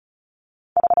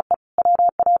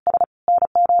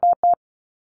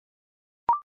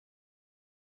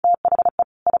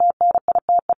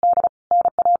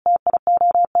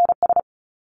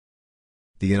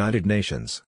 The United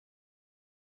Nations.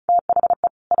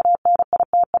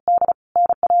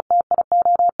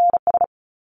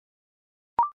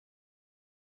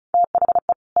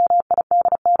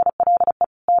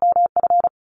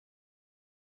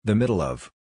 The middle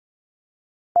of.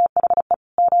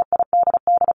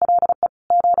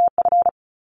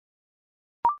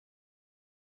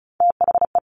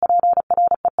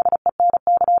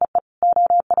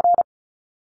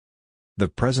 The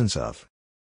presence of.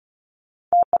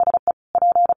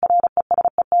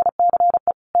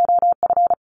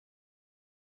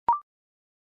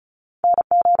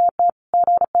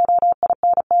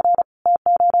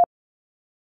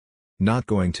 Not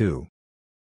going to.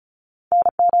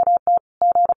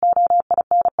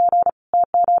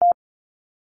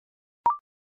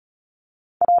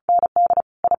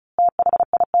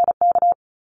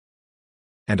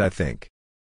 And I think.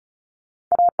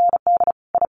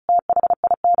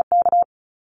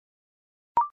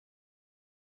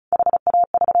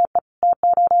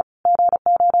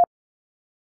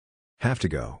 Have to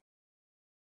go.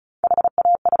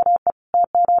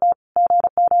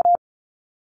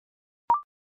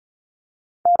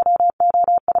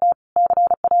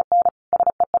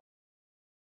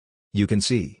 You can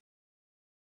see.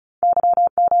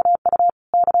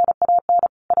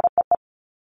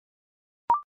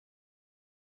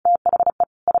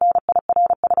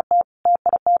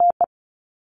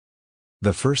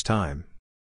 The first time.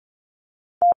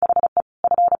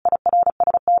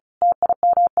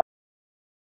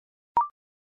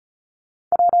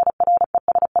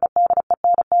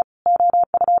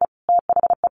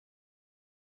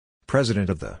 President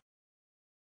of the.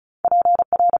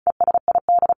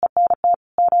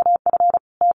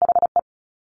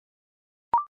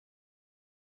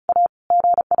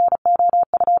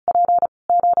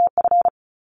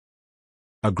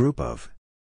 A group of.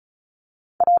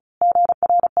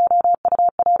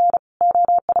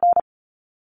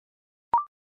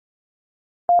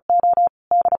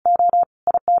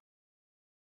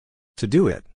 To do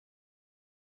it.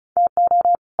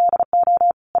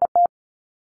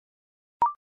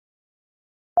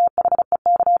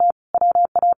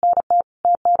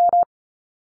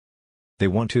 They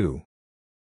want to.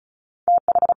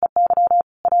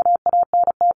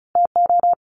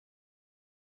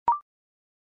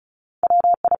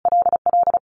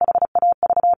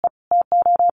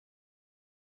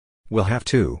 We'll have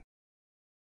to.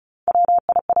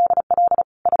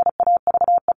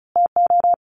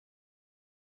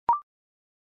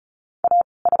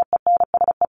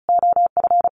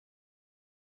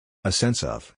 A sense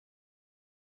of.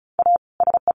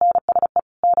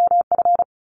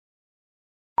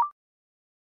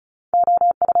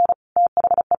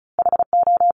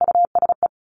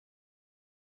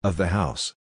 Of the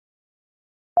house.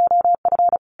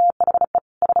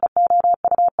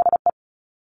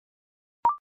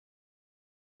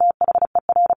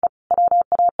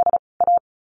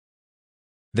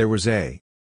 There was a.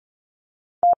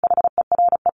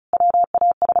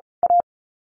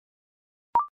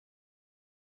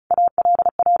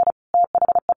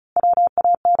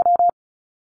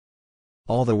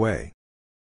 All the way.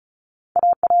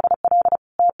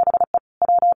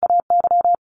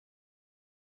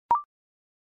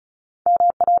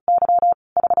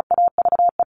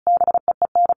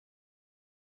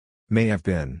 May have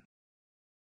been.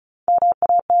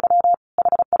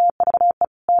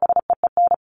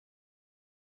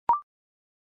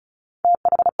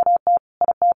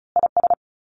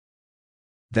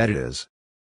 That is.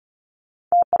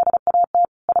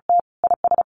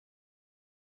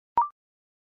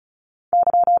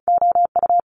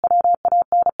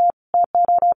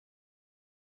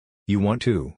 You want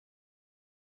to.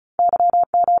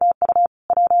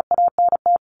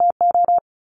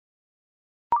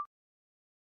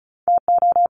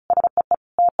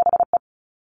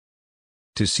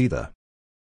 To see the.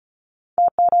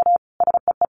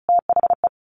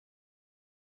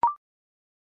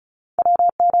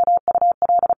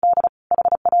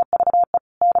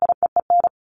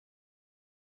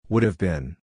 Would have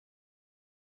been.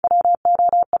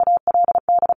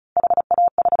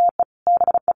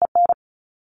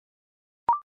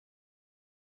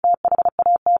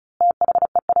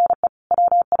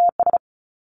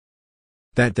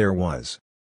 That there was.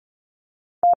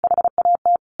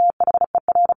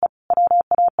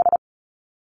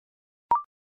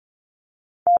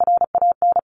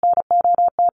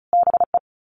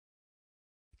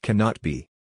 Cannot be.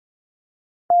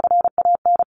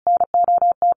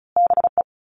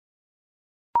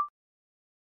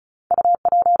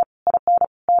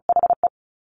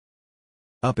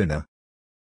 Up in a.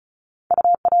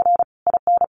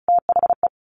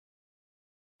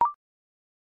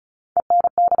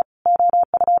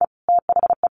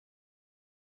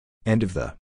 End of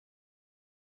the.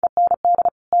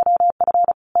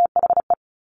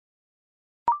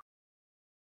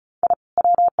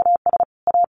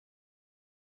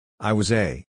 I was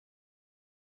a.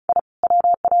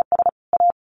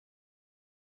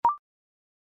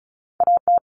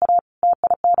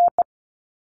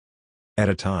 At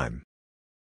a time.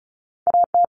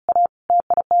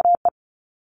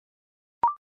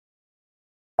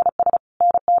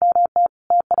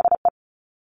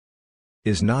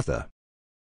 Is not the.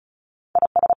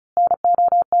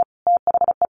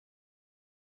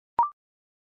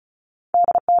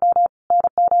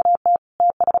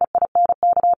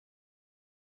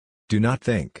 Do not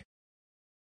think.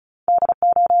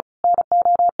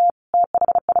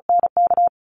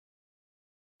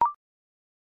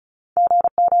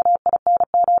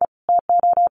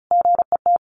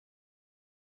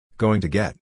 Going to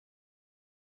get.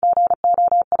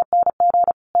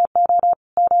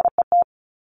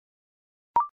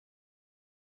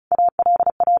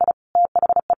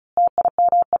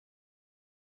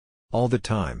 All the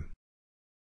time.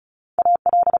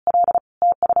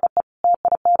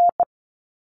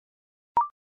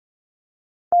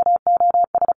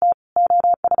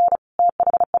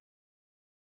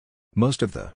 Most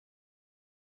of the.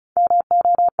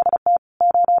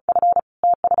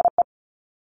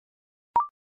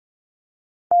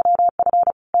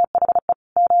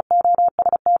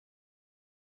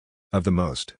 Of the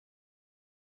most.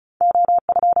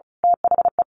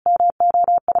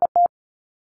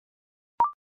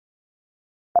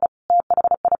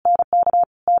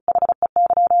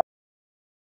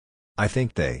 I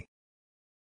think they.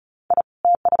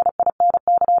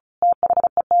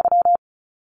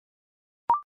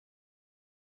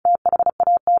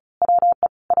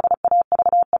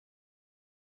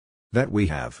 That we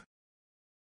have.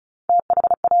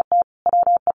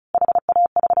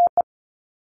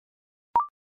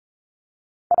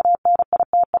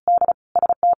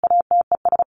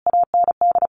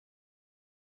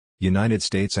 United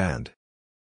States and.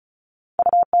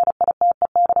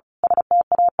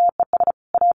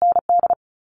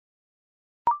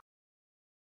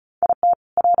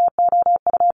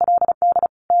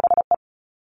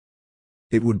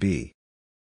 It would be.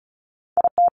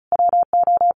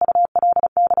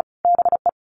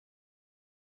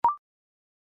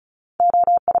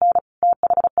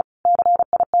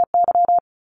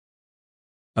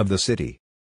 Of the city.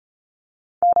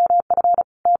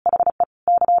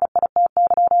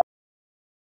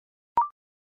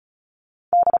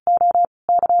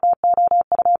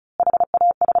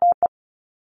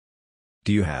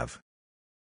 Do you have?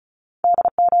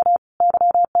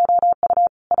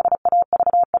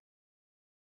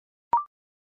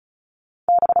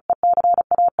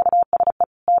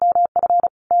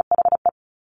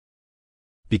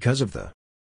 Because of the.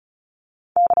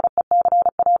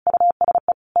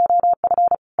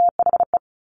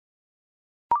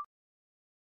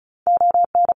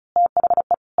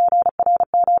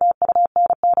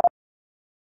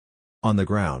 On the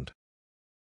ground.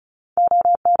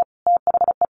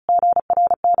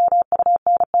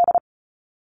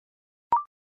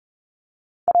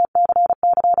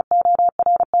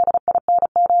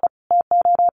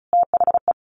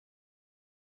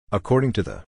 According to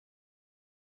the.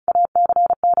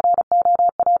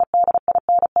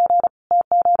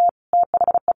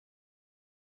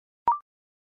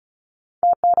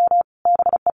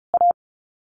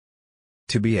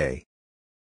 To be a.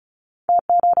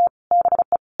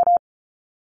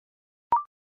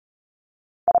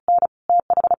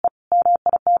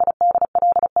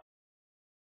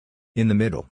 In the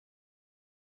middle.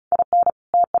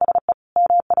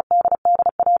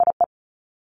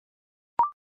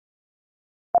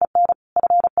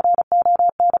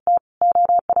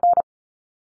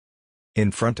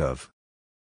 In front of.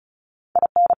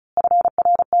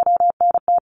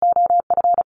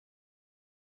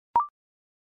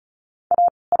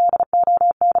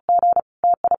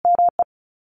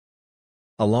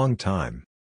 A long time.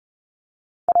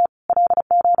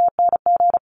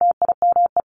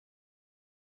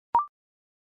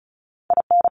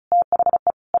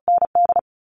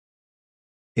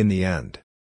 In the end.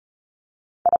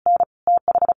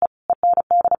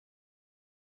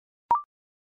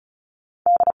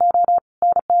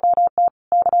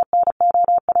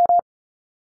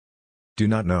 Do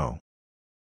not know.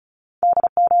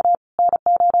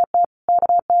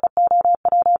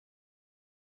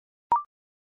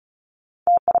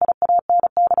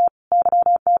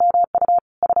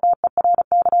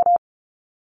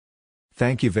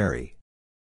 Thank you very.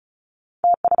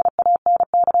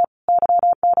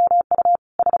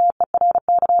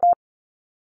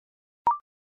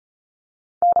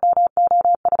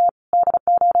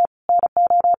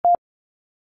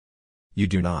 You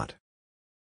do not.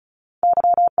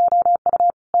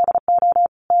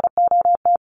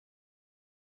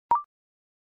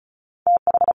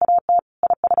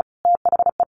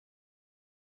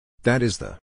 That is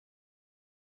the.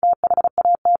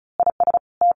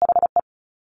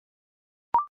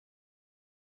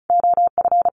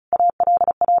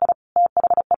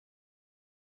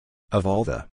 Of all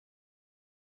the.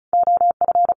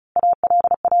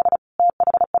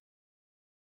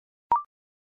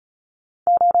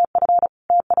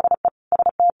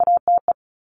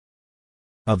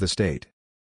 Of the state.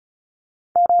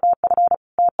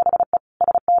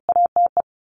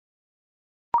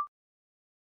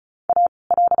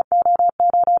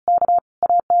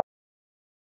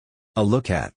 A look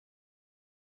at.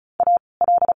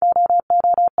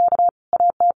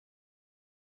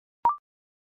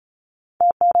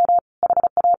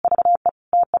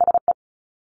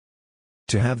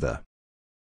 To have the.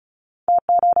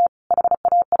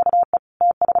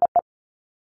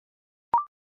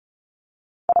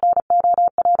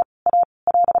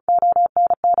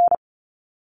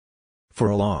 For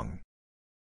a long.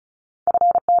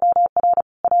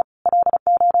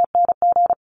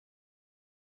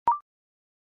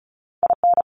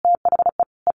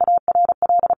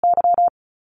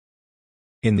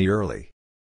 In the early.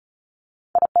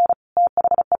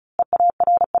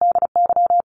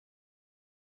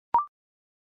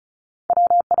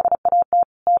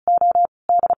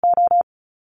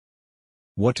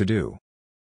 What to do?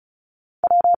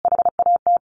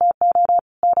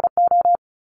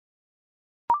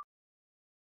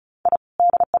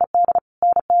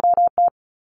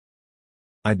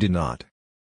 I did not.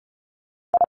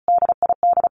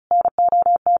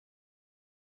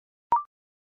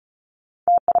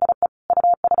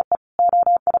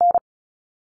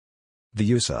 The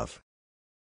use of.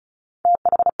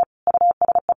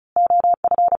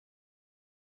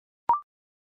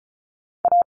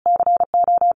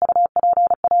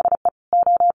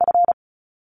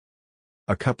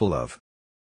 A couple of.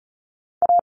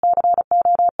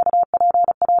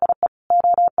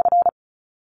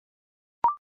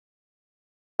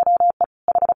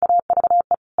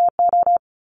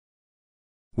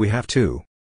 We have two.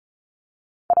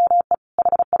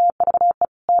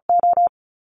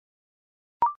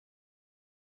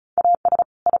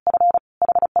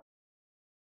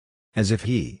 As if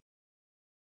he.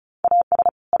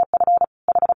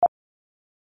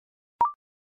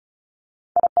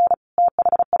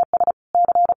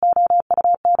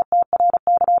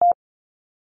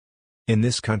 In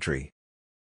this country.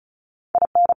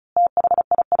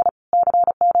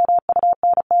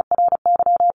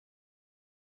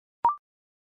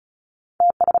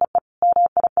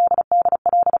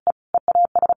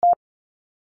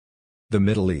 The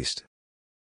Middle East.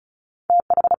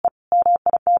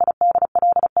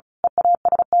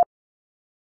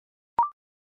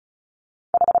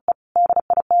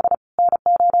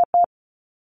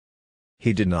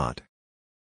 He did not.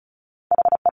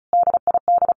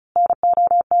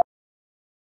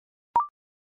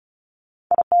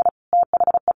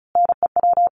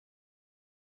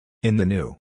 In the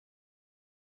new.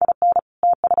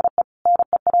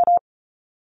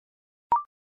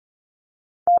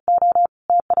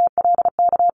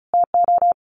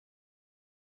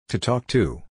 To talk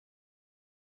to.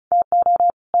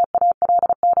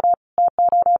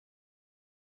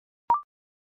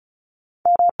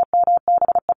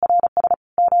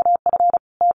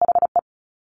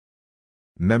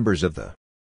 Members of the.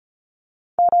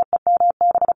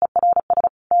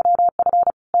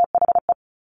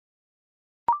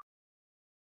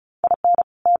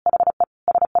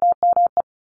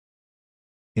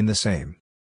 In the same.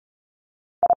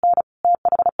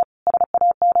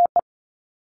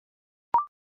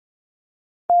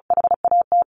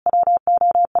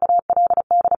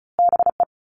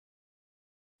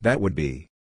 That would be.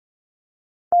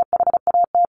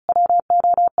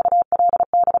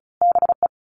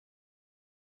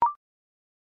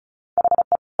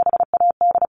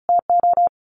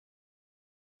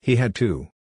 He had two.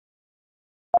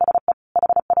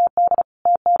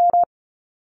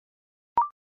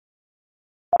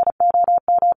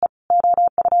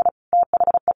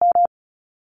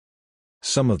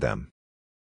 Some of them.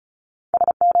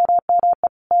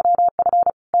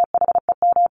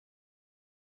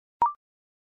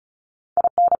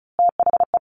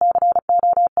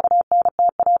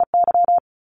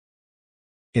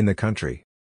 In the country.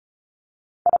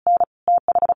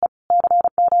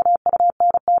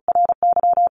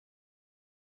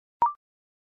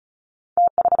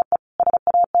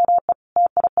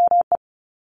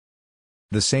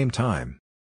 The same time.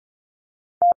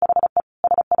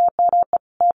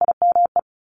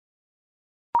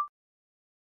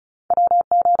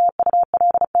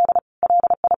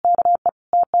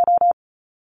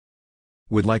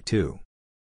 Would like to.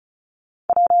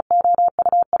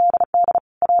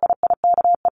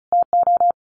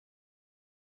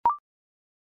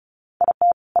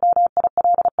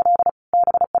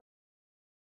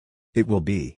 It will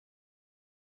be.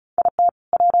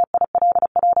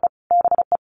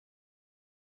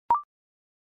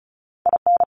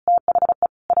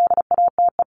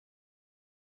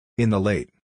 In the late.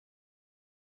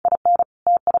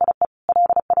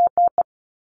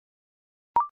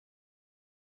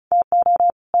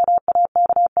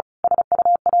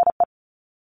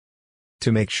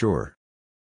 To make sure.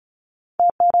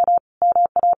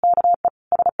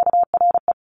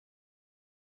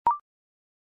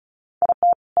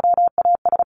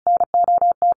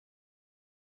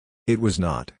 It was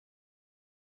not.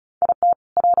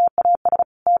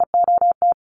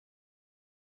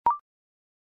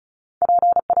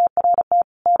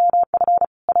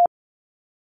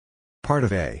 Part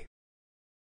of A.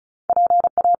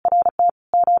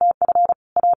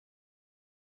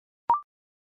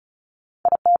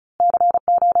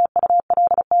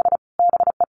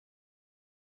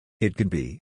 It could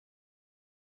be.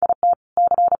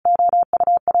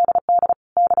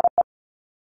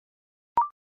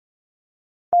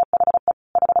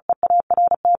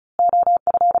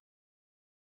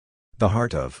 The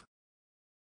heart of.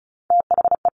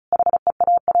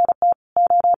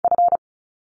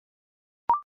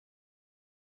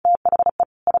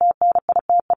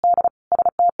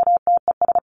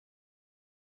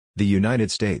 The United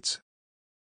States.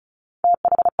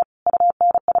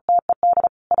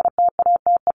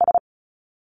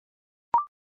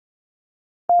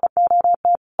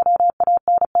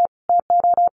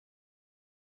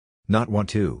 Not want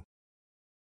to.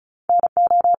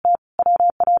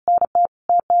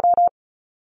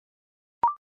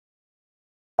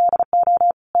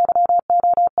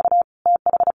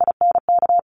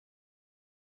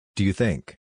 Do you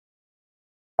think?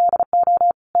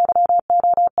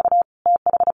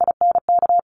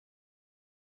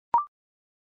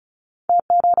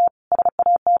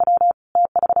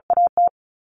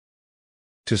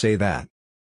 To say that.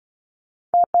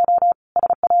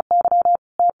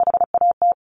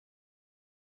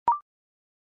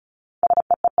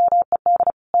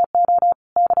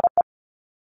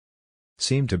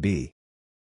 Seem to be.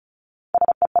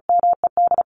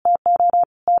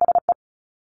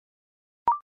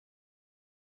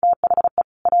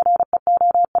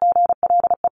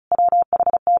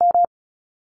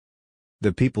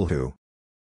 The people who.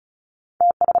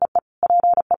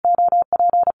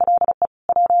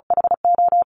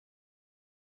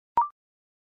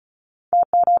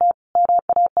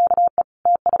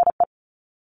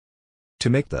 To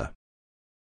make the.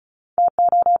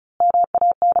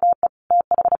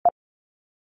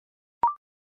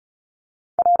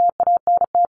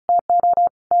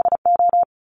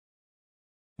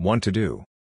 Want to do.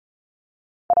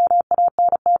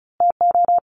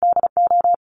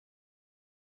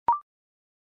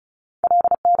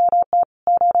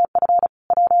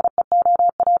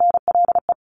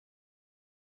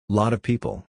 Lot of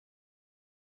people.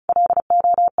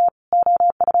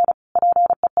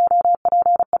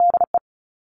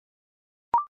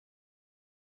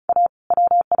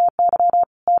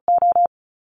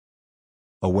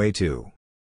 Away to.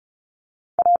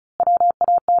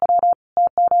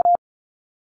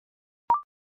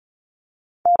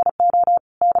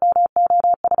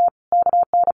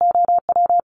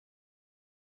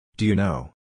 Do you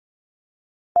know?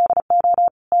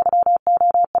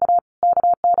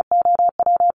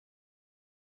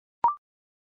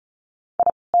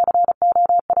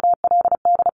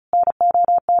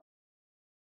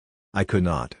 I could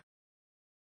not.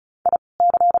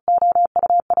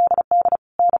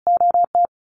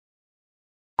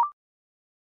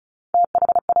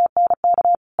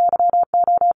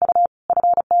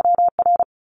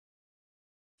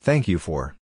 Thank you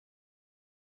for.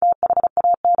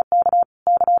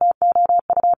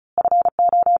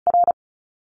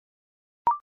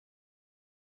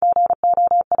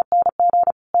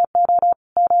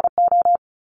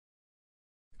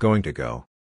 Going to go.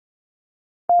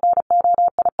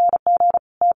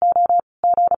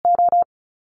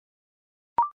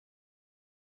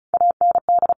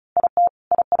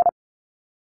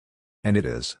 And it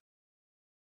is.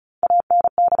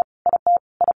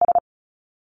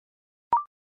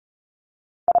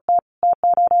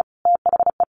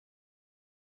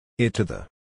 It to the.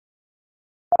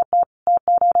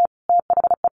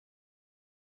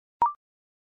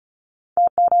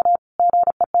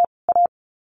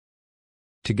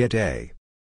 To get a.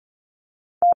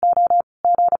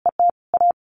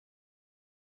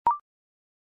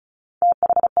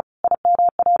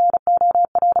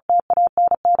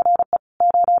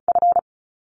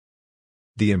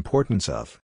 The importance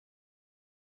of.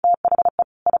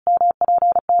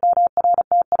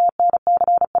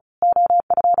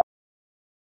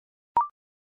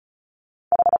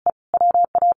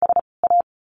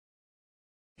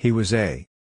 He was a.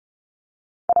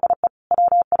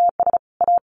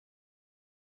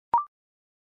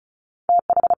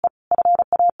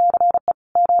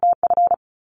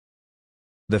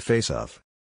 The face of.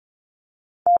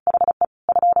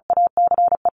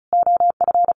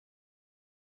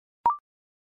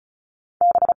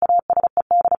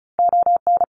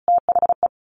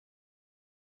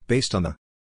 Based on the.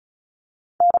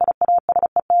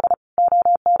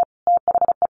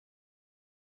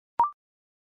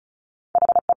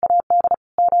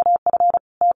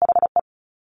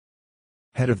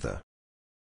 Head of the.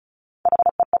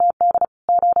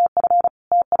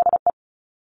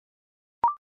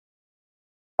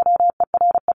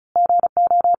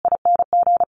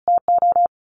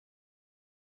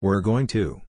 We're going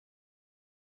to.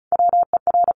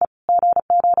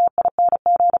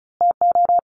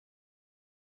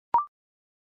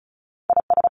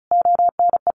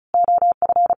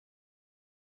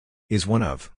 Is one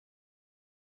of.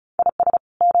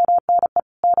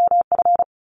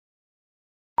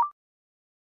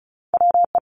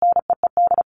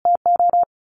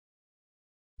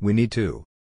 We need to.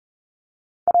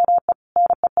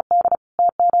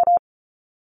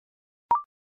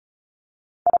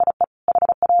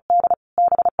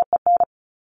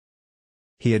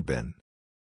 He had been.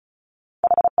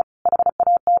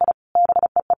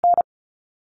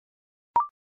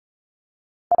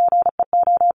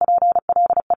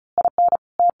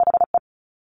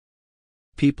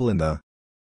 People in the.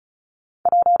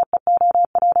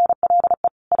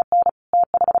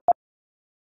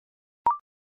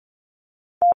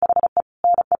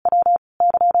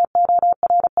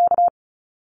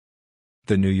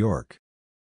 The New York.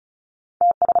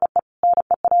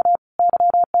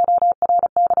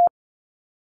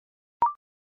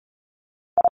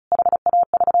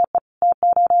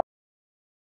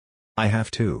 I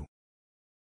have to.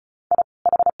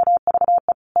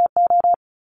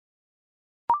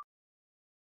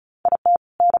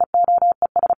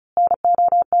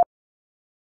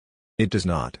 It does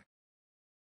not.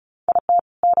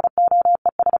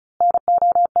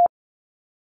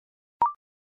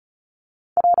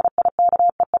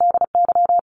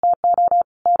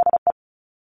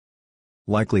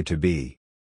 Likely to be.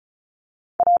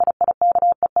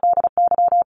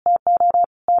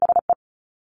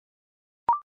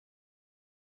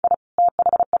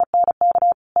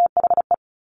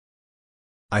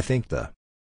 I think the.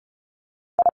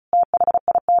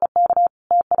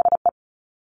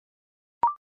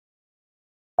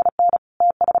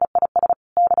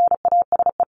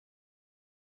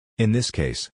 In this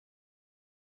case.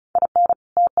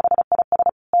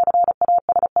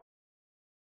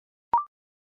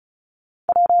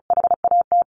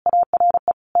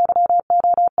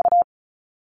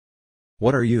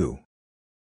 What are you?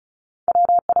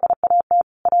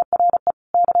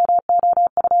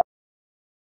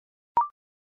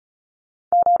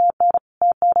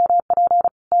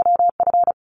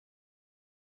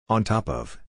 On top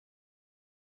of.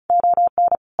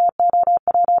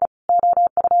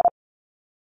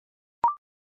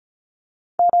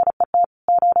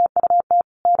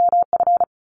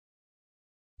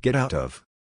 Get out of.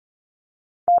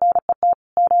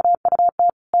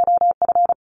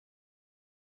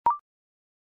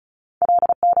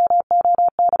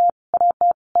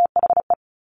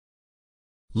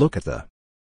 Look at the.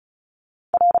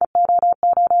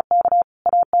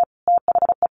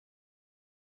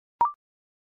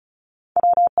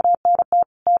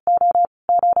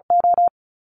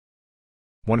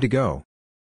 Want to go?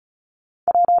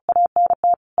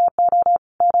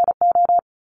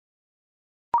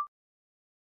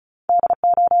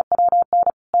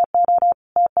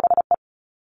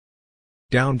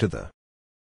 Down to the.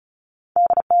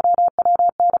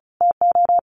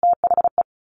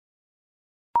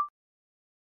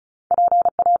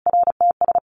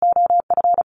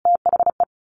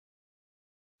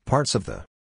 Parts of the.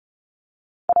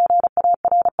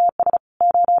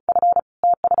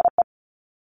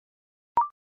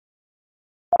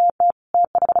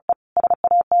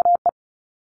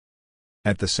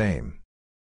 At the same.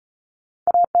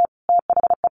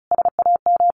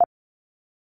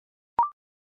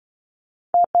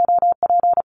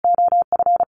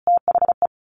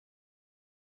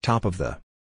 Top of the.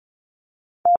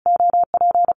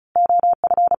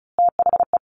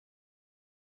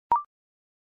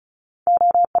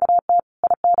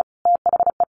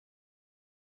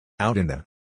 Out in the.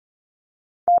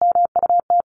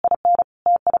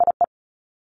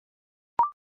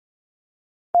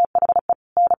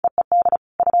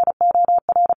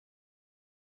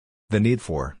 The need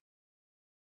for.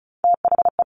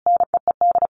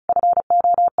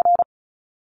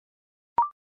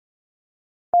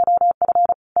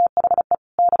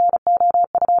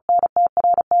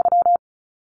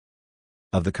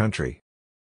 Of the country.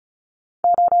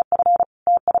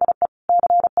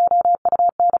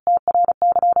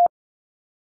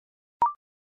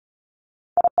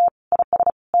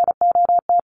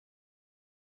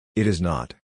 It is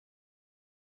not.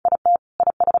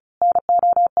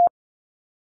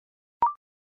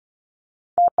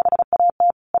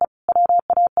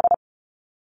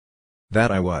 That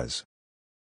I was.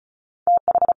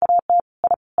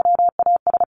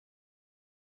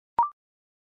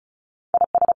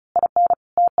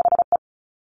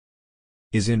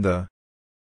 Is in the.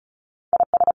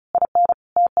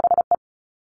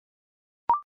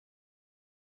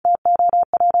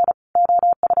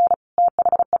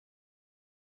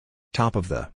 Top of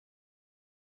the.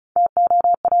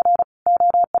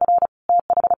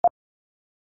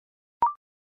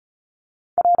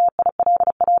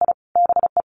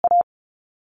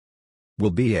 Will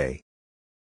be a.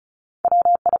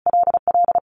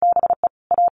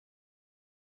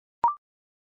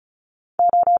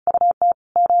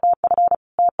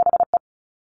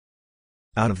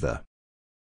 Out of the.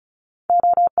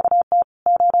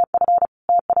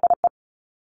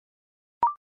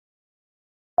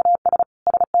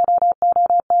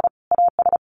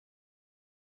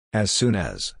 As soon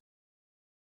as.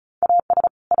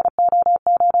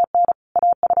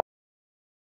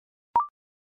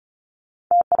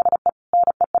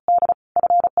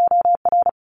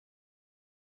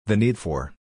 The need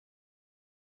for.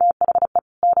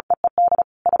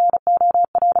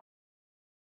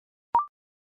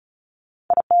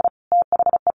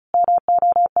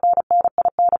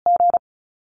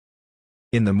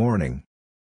 In the morning.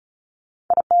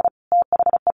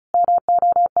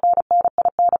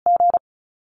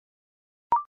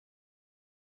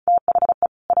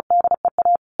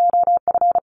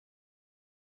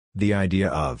 The idea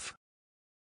of.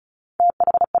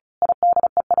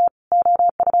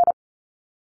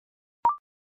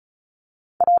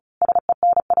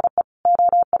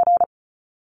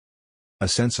 A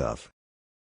sense of.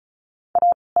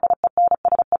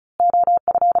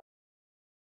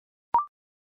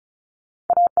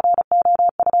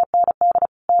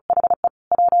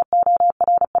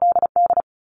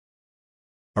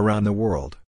 Around the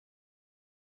world.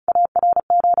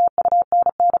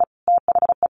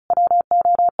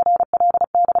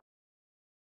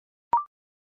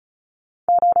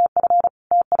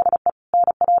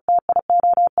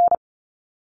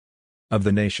 Of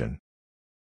the nation.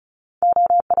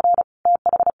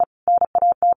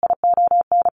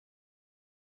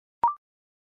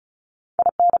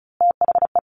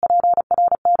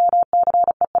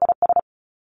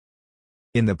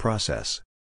 In the process.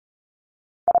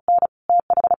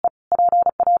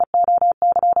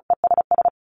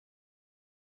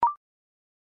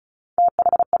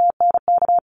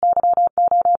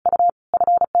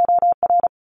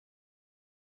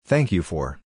 Thank you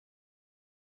for.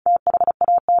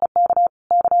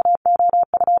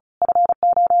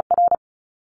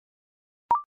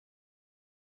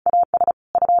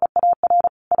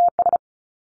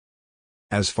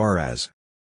 As far as.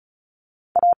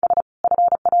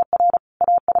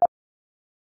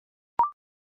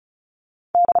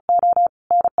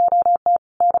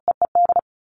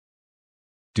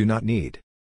 Do not need.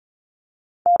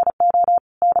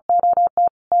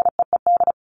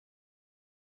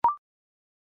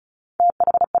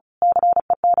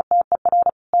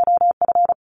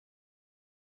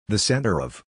 The center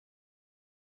of.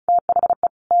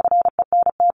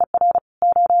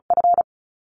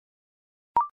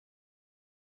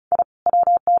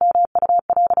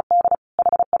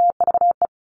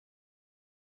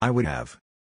 I would have.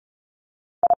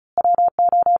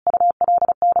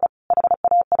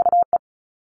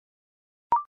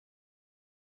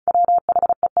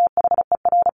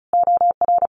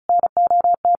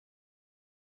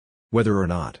 Whether or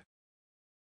not.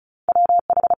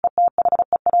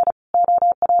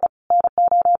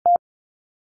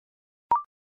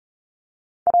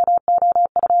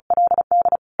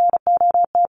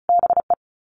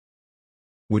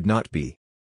 Would not be.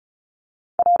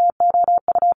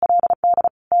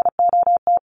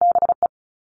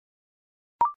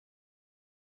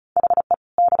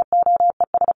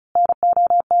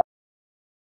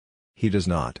 He does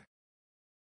not.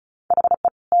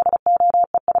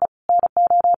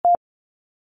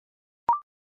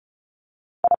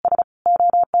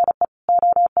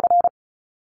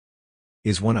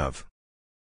 Is one of.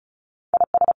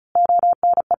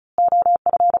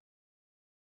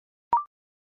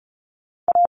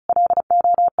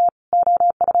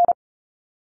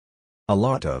 A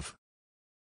lot of.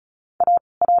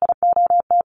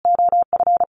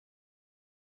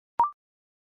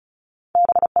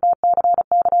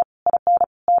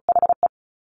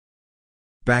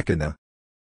 Back in the.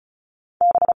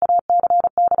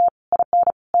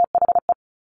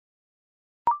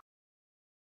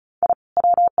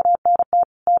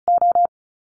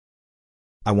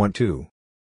 I want to.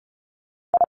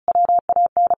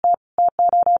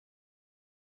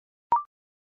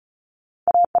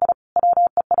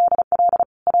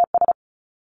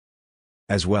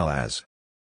 As well as.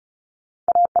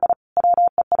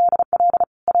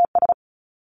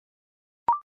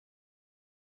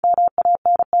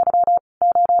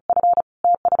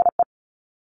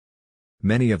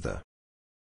 Many of the.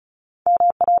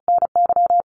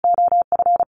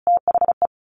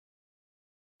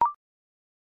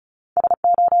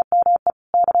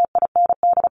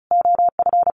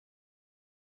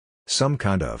 Some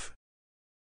kind of.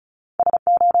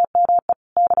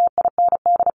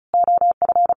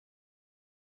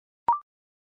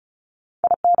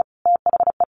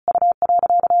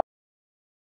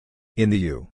 In the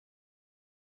U.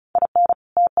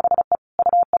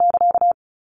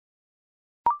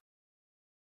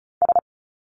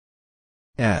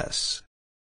 S.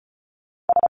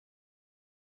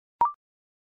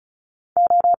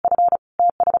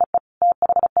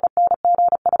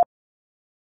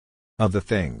 Of the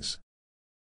things.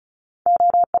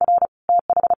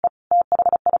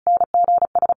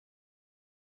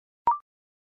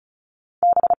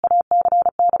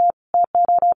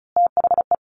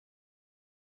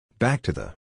 Back to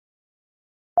the.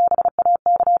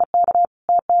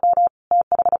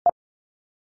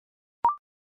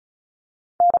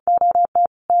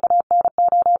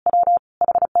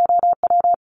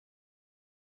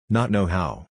 Not know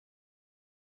how.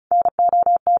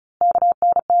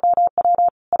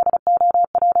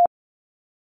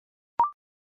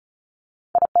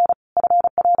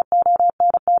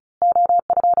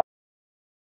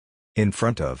 In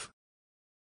front of.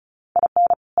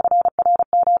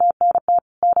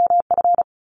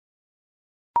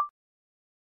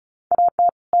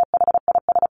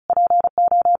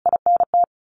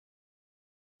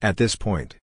 At this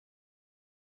point.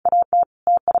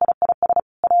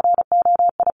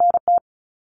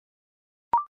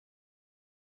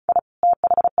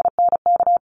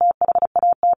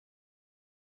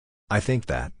 I think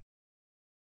that.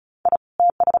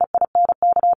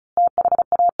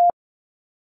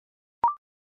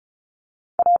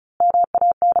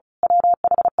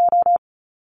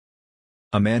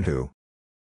 A man who.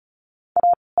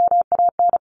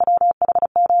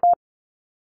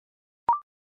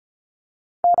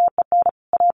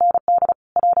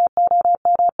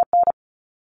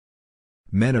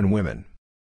 Men and women.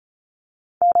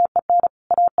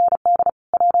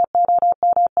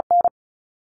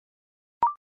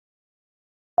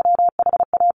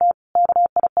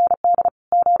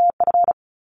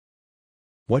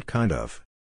 What kind of?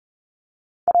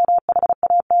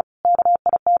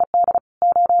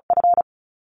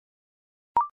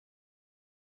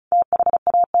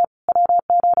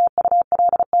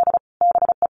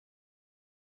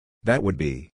 That would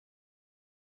be.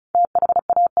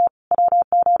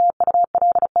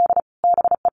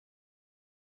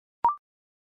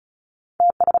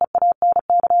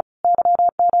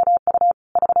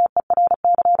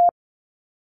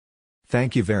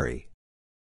 Thank you very.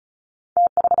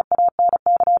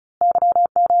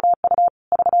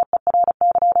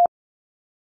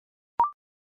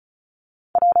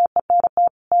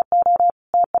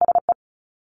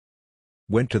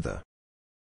 Went to the.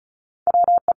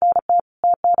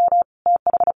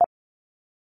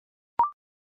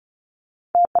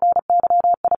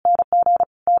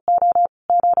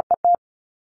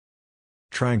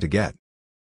 Trying to get.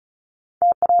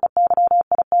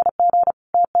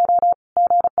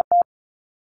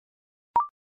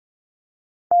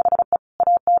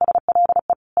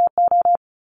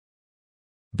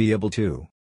 Be able to.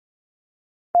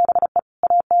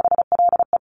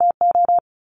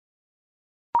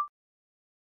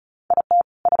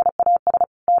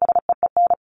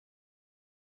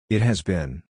 It has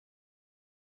been.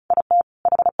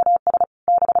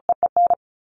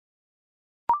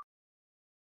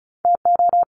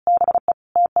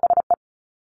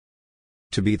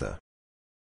 To be the.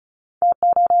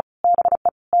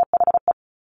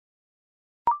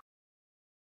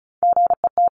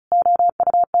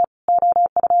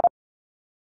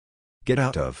 Get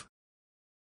out of.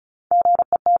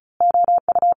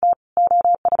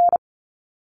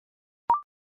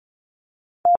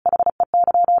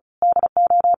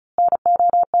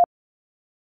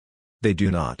 They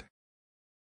do not.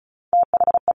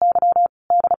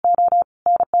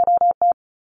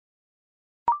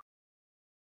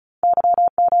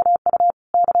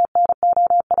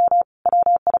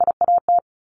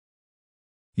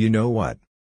 You know what?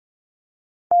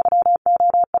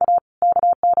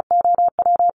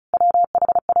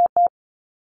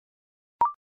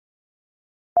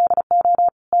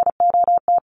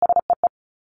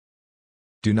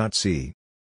 Do not see.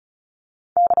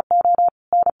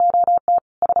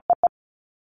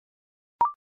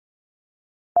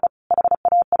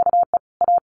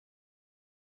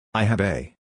 I have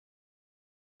a.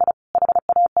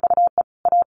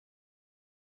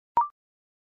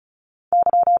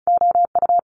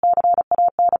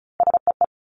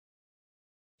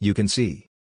 You can see.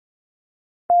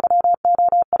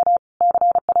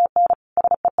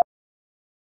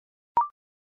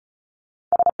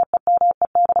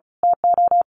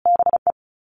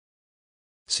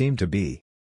 Seem to be.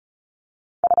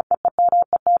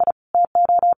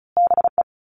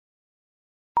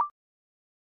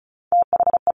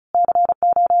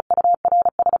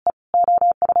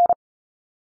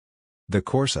 The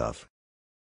course of.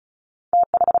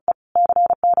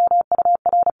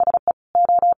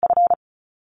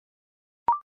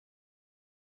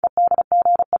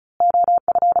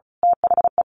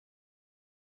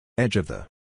 Edge of the.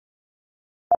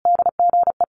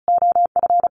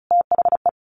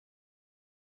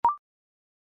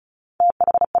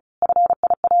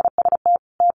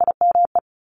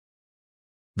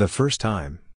 The first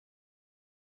time.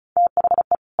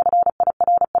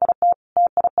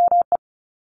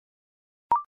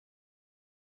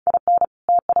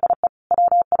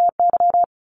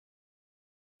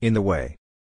 In the way.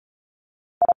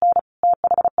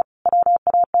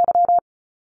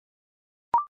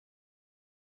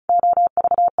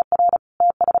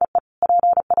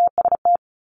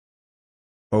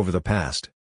 Over the past.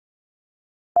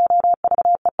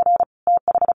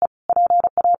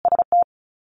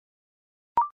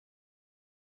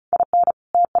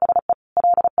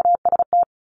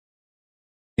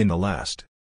 In the last.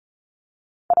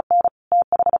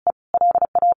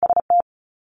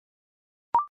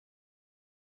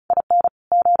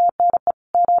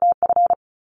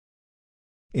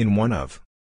 In one of.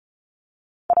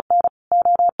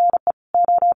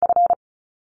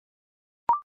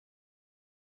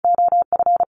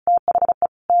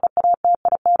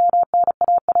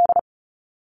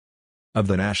 Of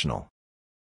the national.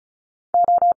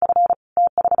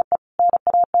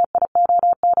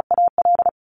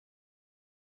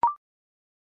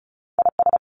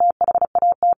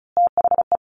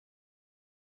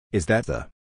 Is that the?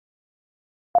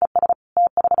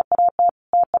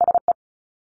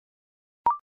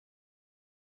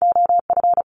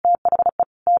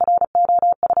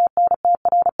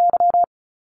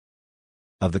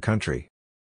 Of the country.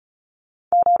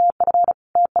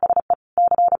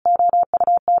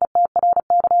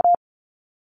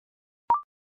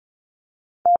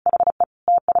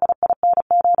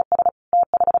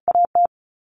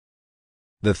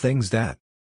 The things that.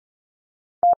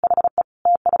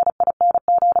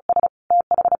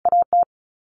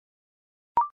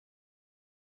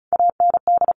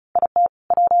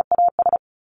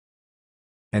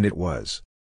 And it was.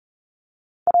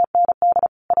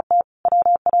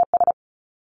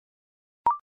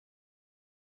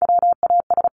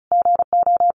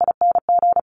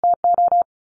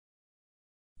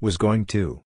 Was going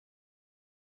to.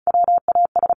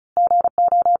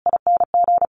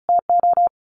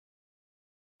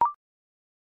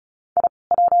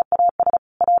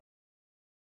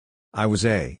 I was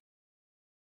a.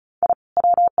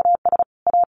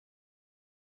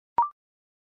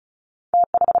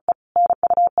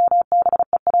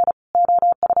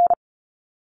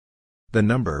 The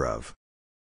number of.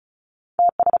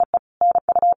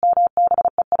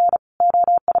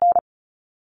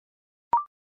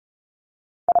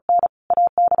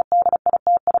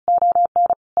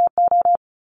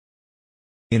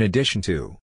 In addition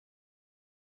to.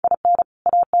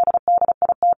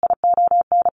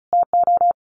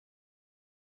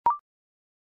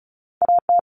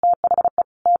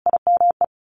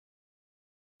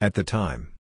 At the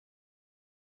time.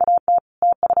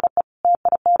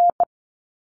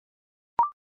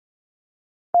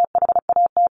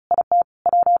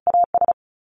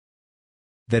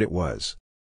 That it was.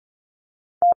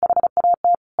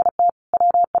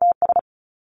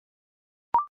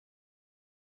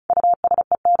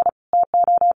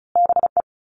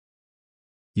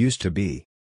 Used to be.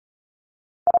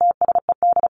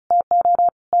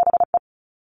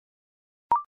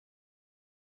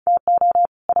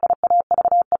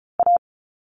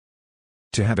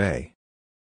 To have a.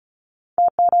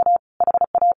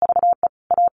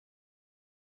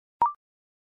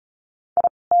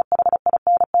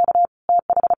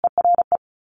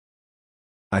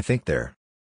 I think there.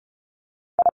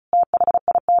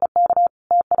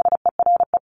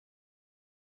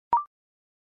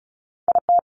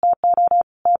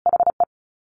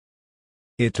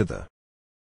 It to the.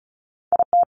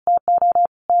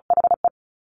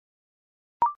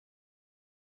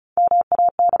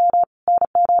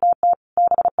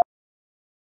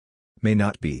 May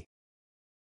not be.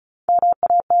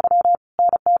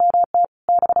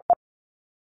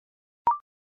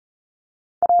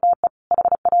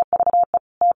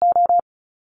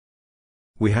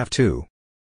 We have to.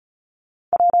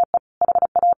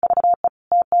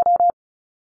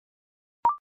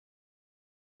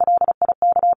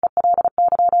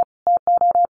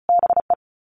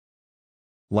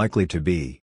 Likely to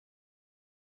be.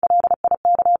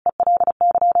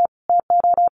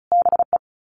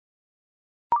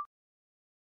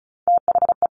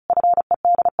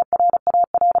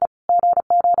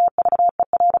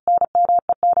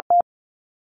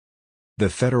 The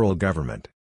federal government.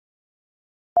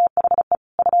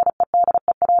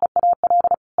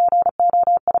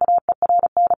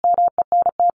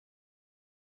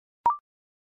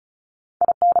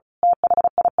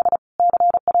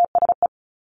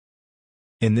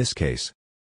 In this case.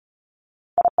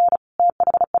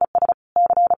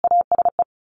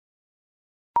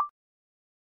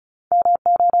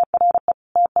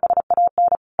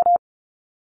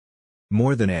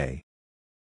 More than a.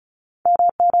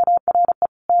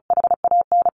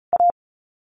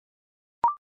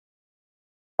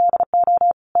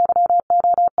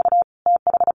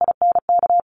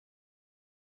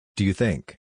 Do you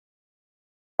think?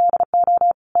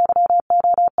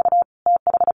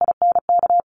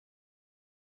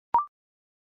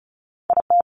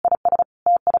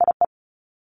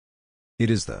 It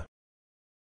is the.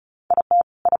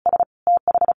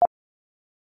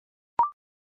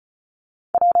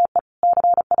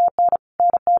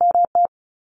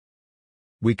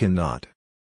 We cannot.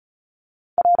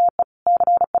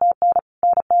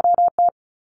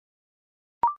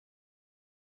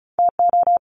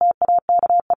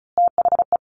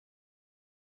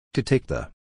 To take the.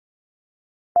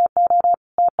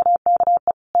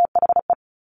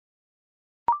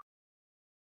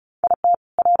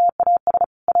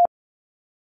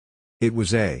 It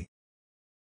was a.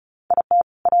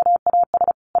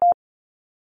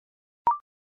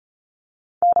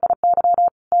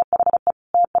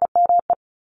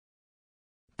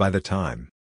 By the time.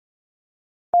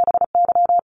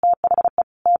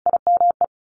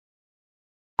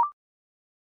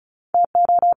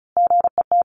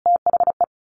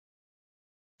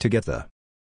 To get the.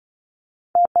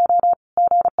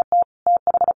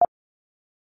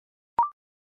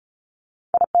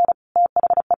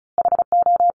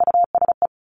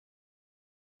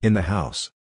 In the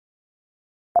house.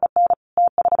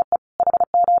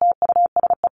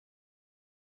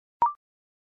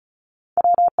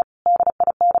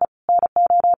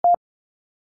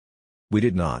 We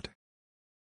did not.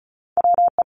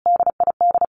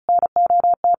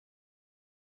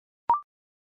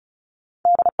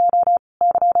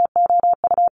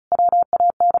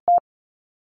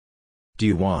 Do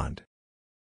you want?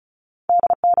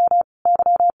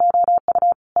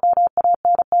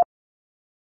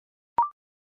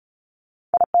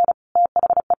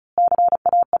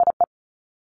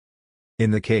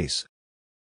 In the case.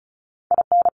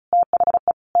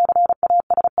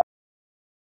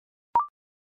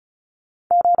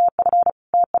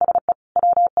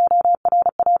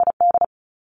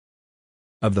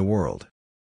 Of the world.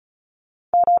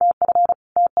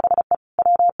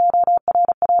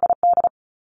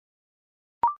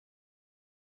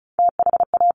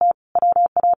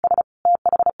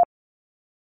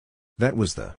 That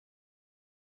was the.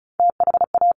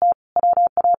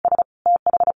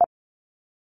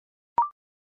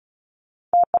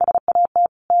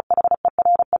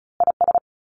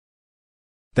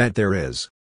 That there is.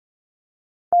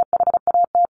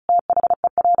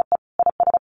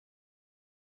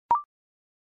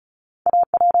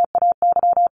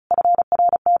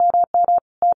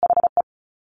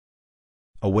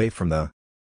 Away from the.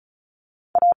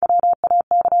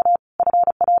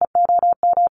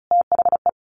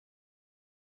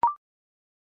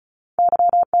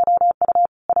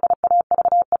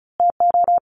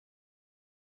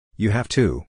 You have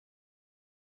to.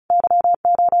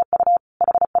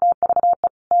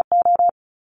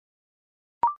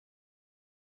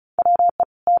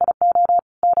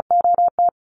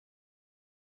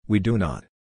 We do not.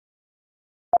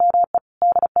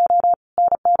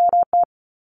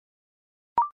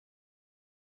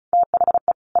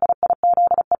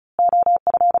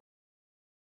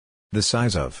 The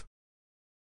size of.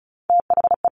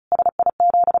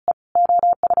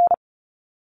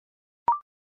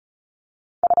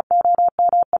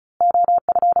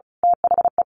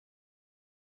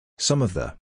 Some of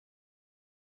the.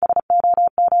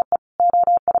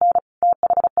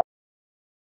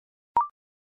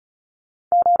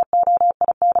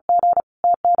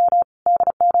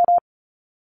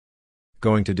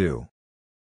 Going to do.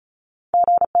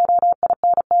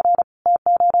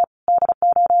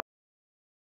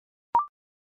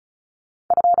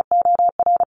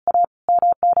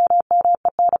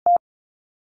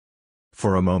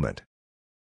 For a moment.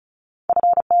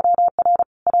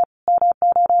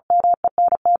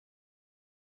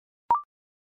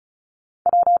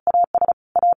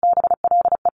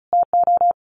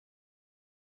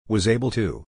 Was able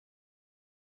to.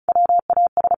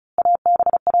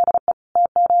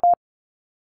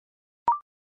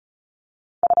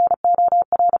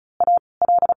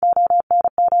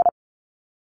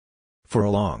 For a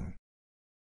long.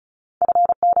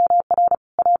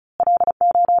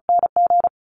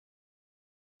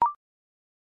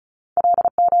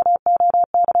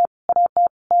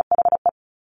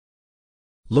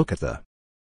 Look at the.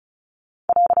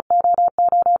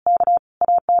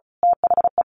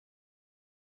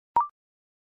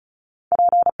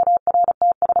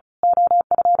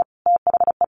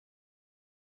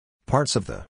 Parts of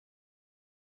the.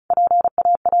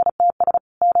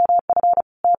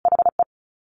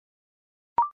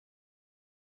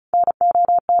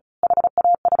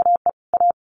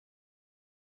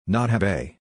 Not have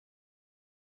a.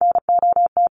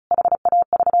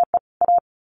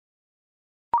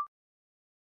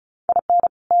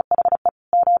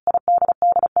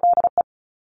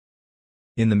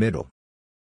 In the middle.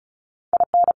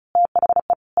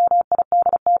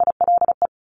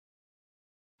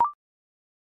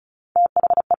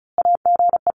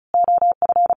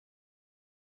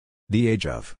 The age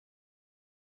of.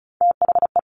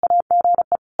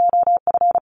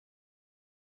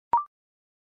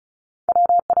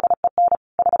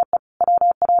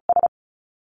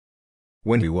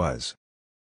 When he was.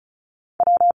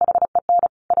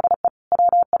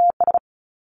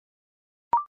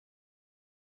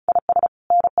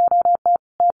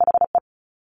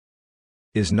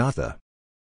 Is not the.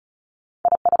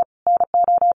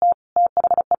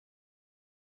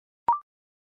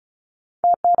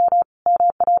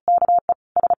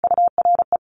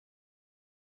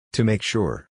 To make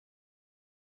sure.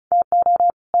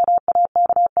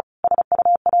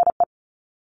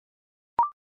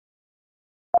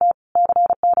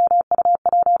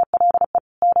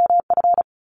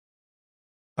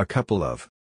 A couple of.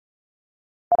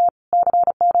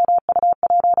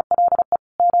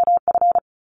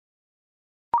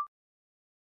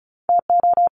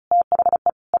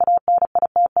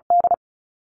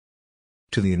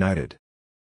 To the United.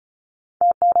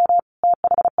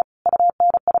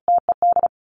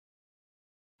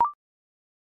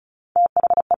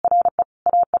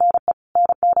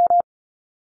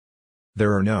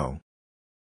 There are no.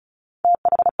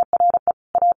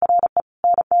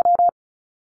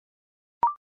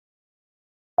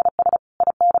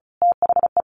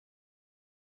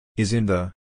 Is in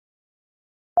the.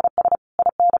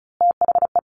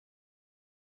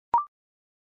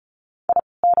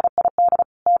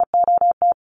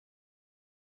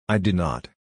 I did not.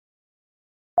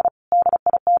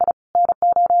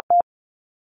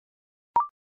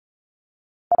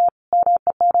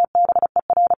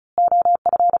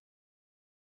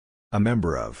 A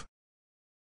member of.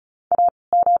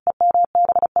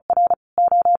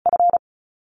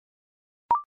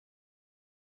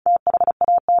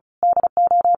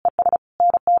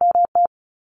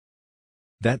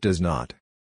 That does not.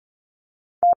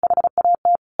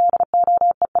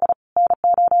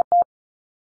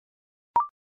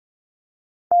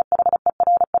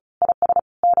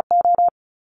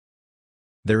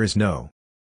 There is no.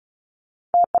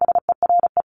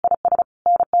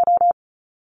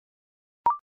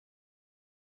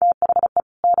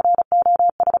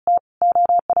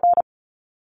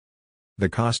 The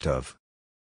cost of.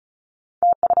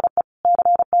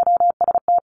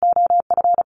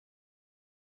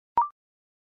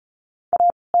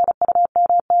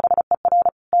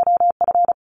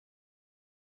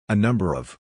 A number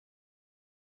of.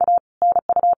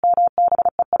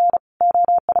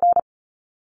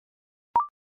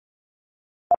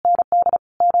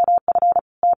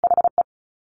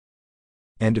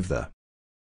 End of the.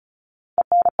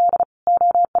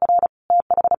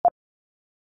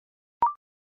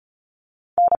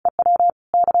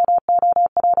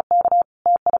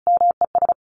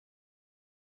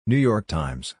 New York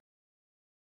Times.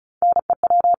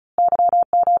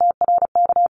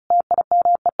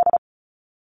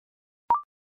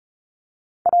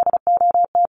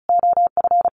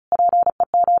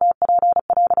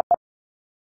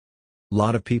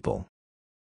 Lot of people.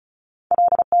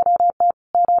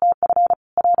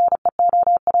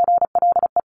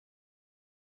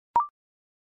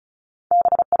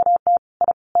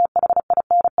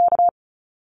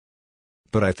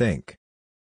 But I think.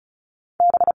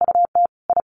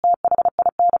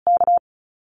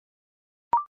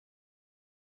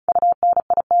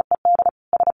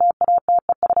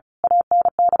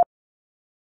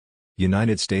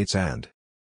 United States and.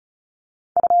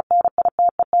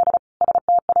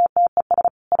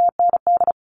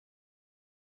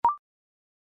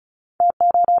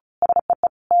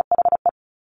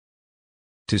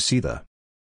 To see the.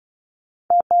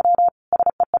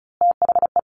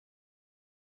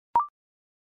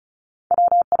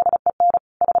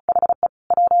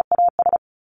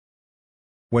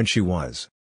 When she was.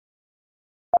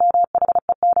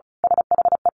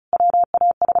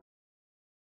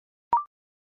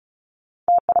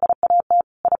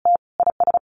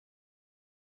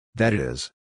 That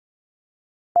is.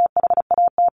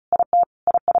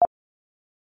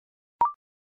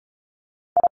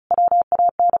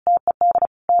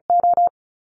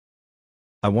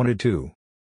 I wanted to.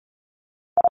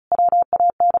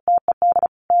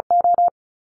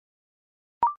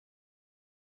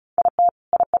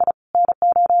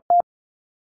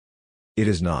 It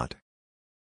is not.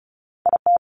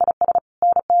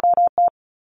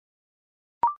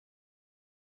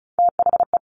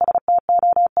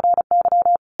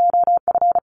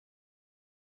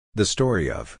 The story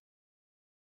of.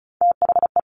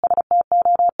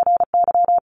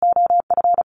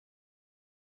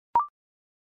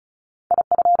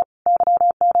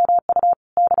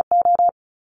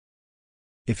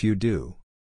 If you do.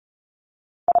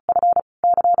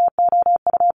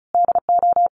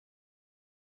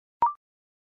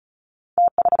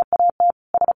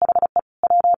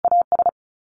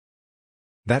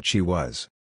 That she was.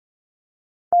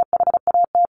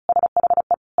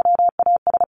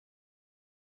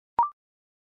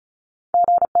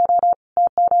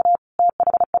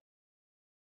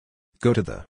 Go to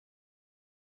the.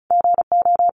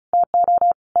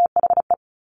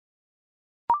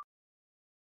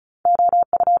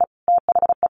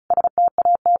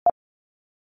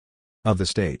 Of the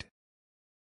state.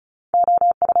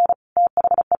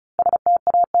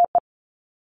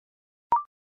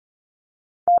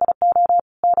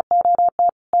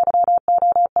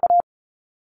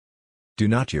 Do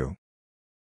not you?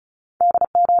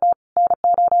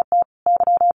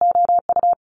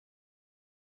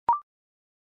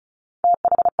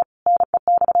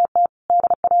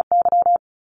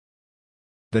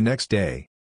 The next day.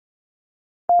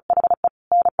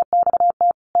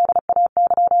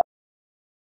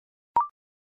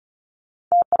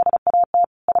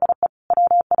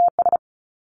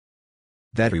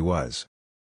 That he was.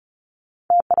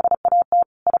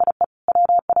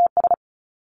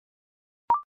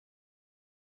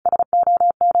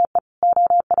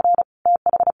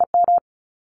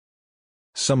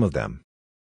 Some of them.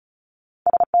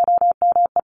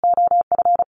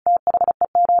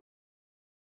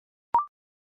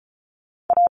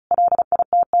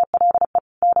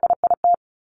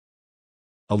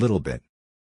 A little bit.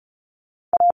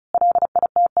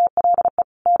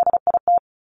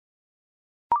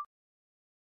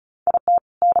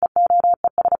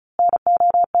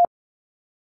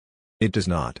 It does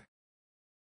not.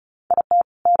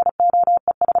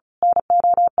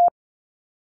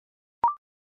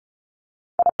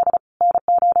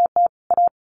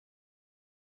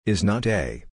 Is not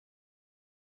a.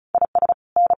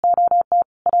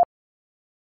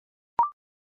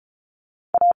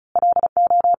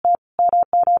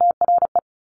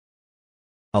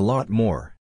 A lot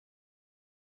more.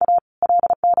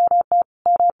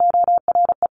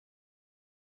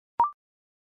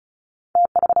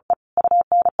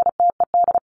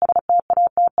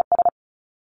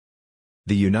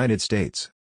 The United States.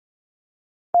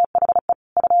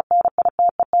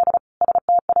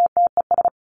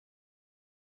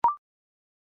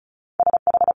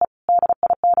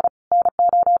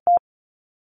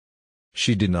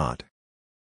 She did not.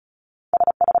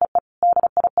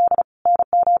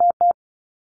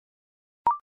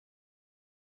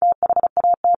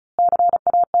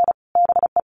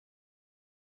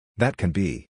 That can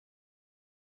be.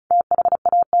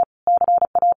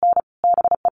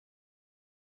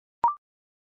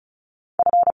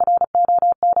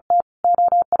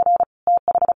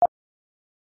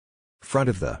 Front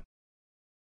of the.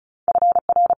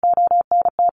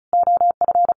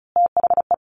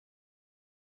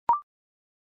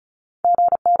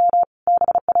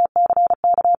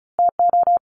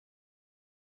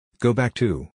 Go back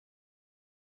to.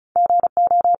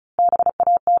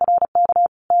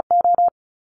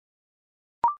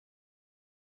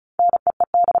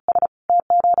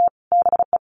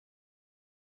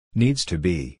 Needs to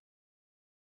be.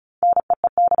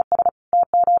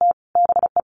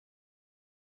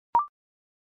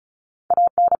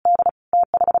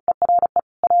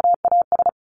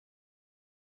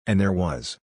 And there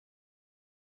was.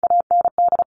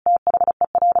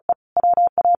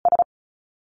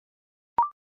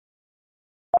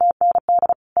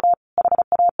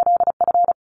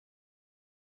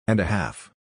 And a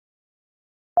half.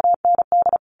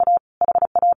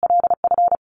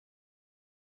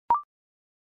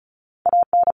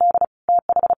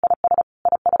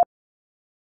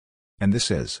 And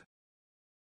this is.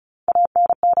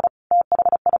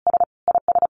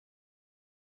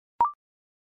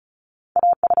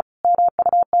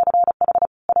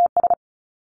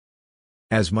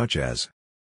 As much as.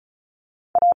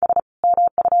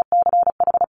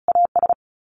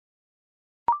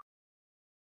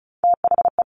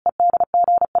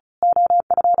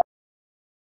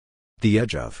 The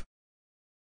edge of.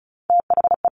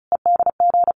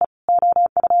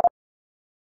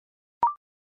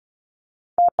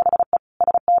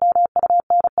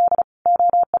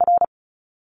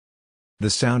 The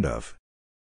sound of.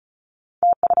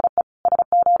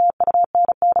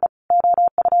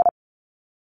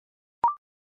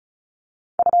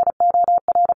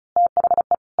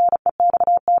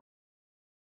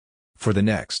 For the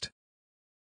next.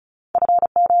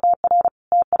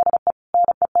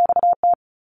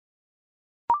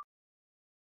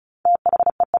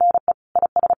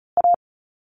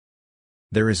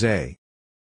 There is a.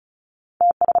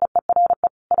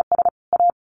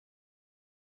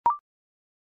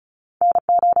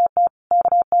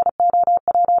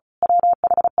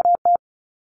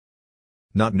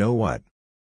 Not know what.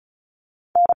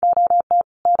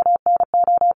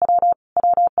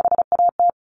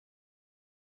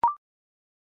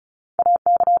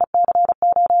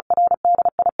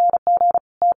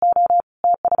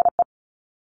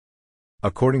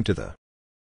 According to the.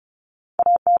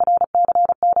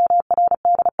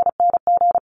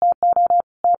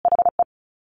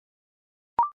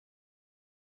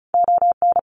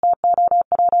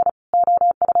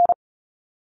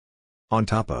 On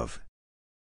top of.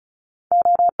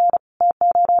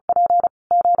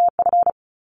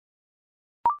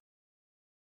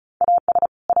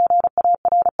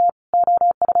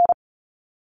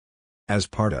 As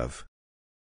part of.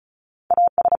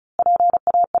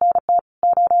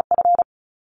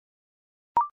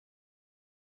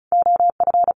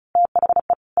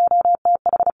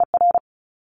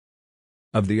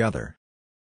 Of the other.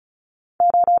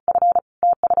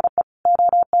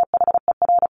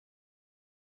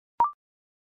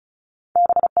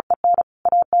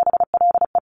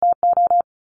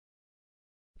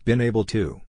 Been able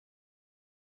to.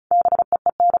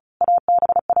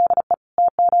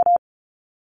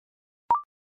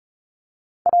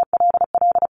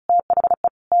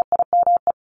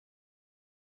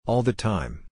 All the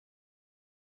time.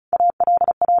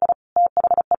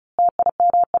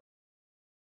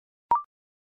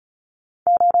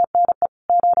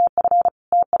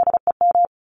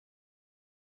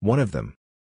 One of them.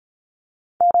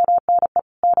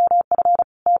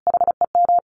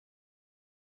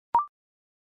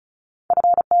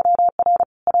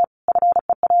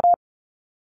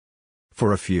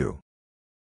 For a few.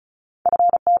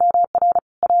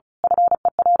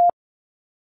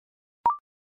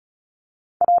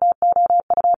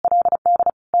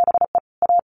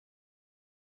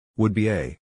 Would be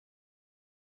a.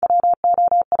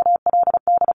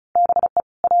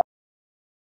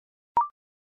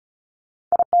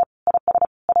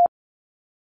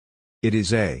 It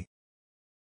is a.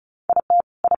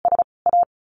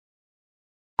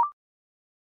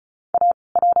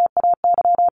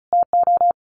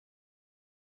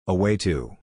 A way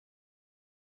to.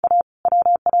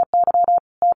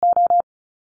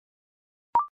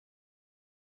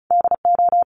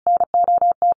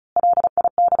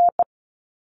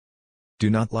 Do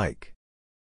not like.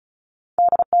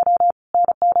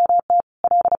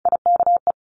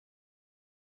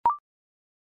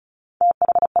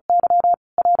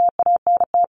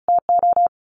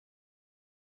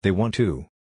 They want to.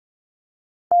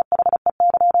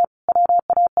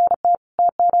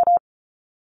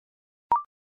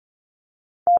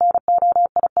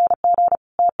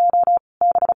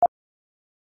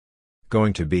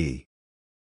 Going to be.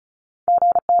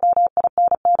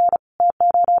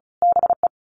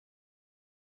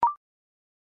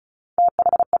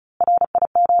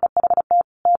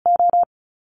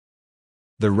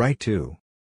 The right to.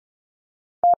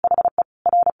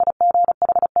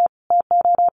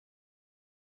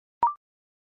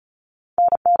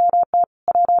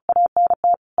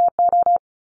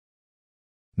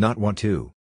 Not want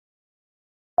to.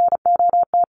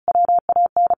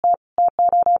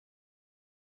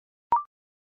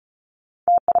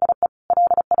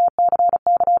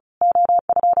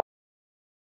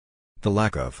 The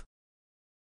lack of.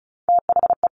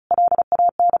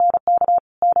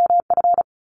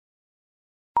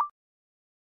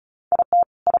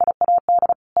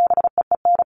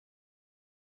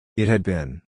 It had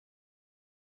been.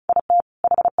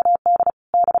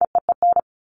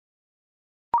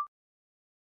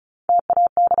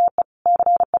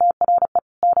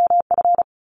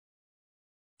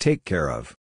 Take care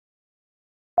of.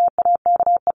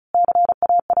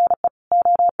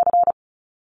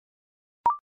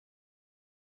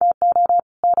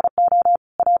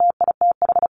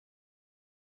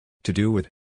 To do with.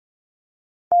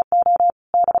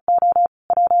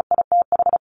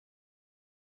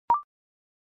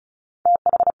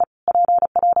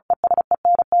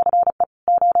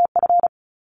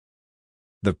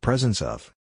 The presence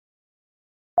of.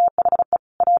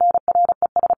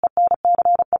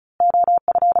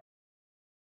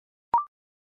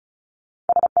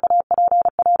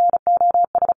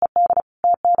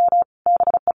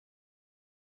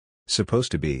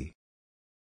 Supposed to be.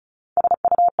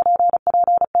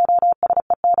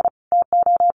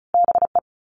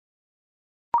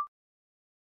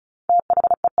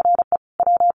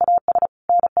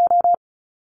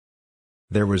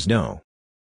 There was no.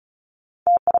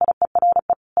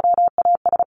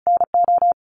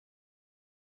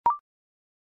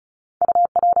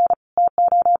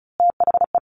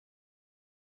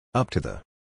 Up to the.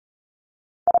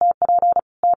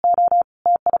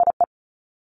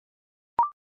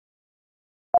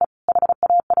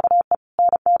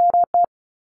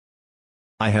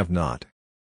 I have not.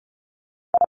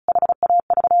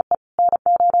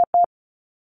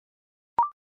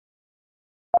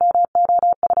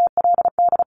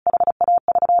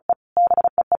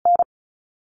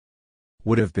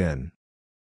 Would have been.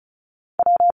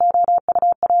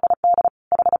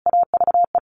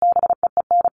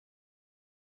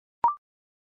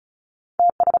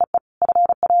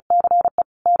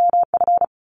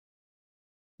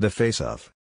 The face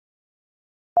of.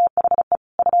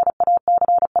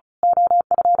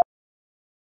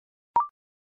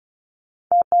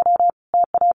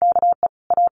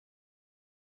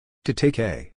 To take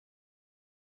a.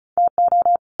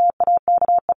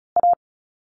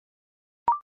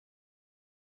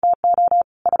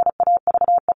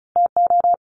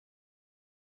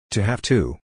 To have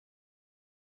to.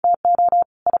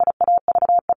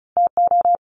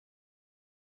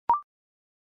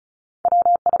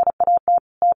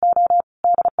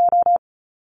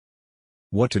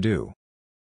 What to do.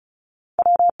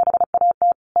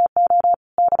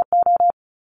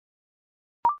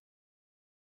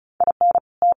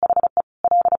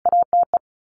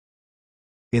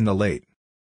 In the late.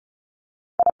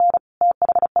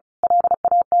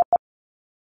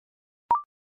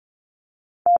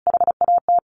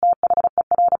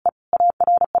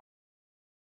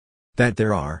 That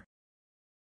there are.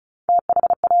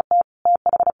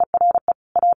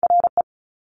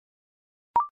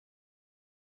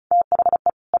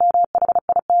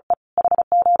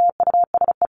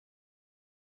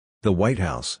 The White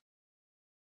House.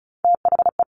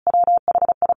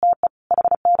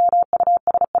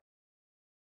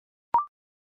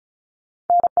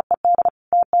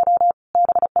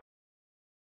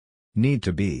 Need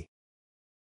to be.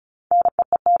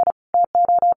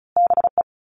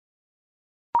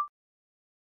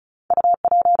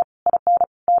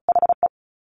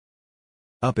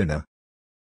 Up in a.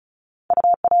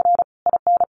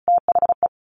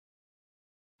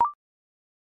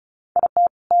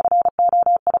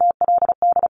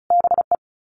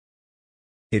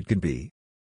 It could be.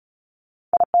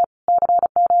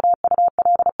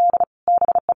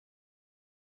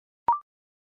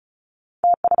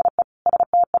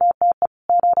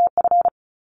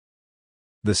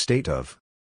 The state of.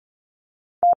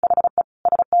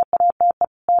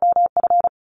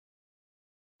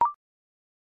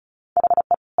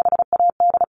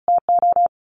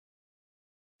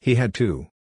 He had to.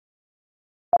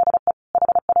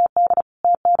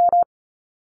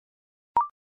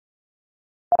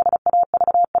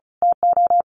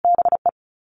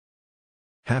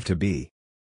 Have to be.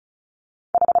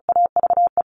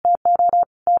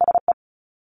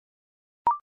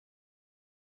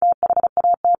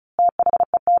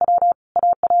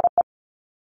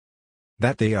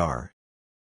 That they are.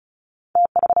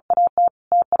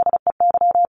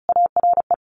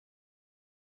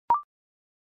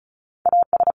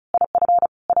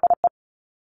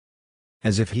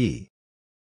 As if he.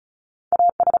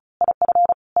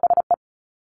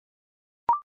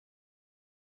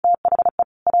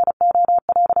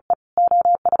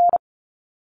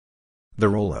 The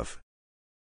role of.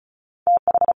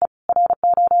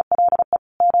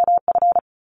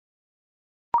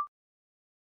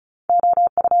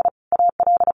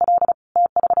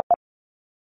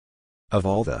 Of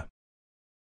all the.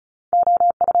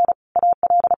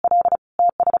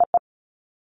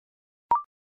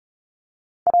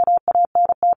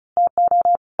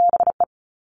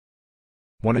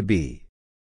 Wanna be.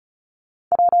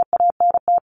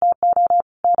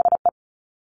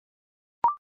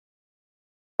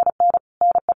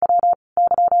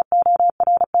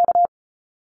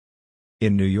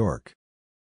 In New York.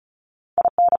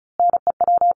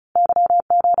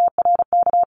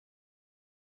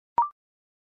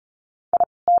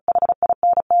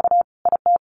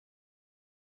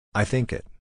 I think it.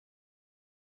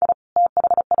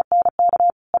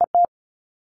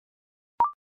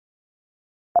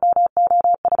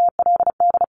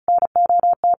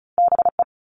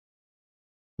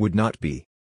 Would not be.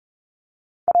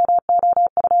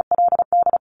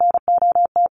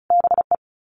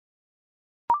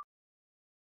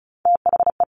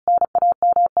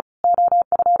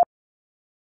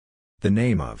 The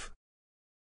name of.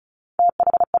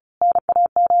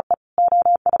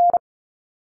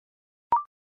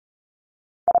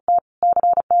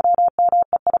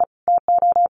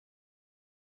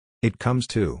 It comes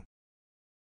to.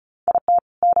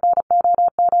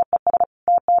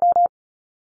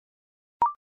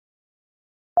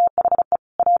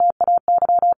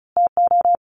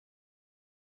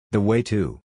 The way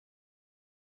to.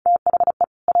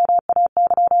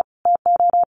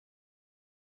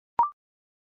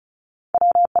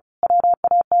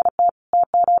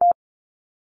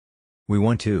 We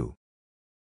want to.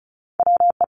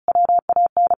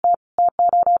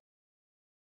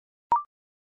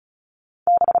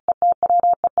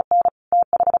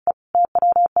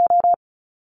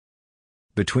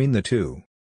 Between the two.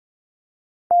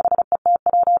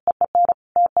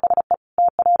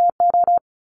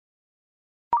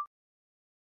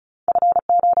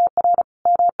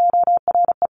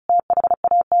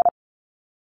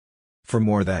 For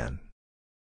more than.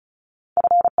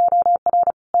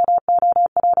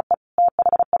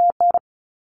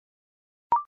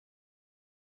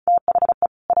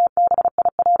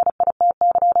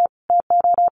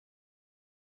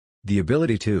 The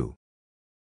ability to.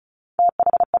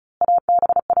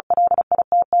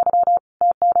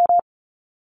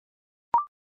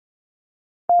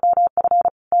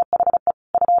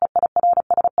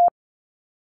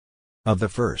 Of the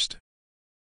first.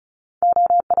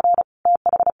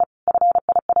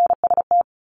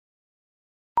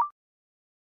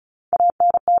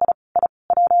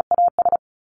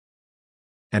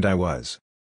 And I was.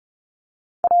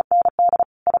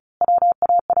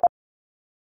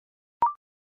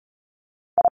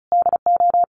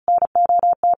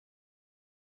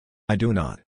 I do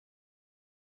not.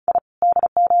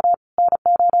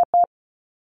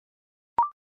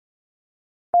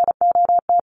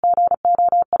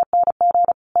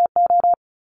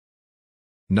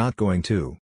 Not going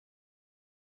to.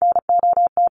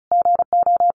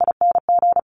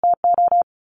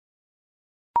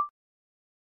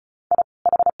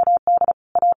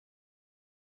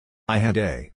 I had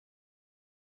a.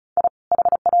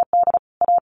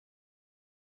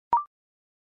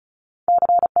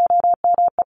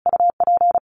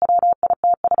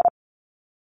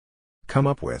 Come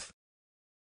up with.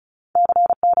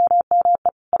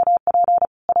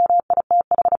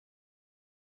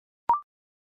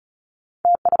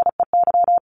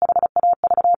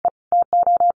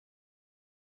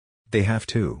 They have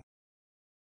to.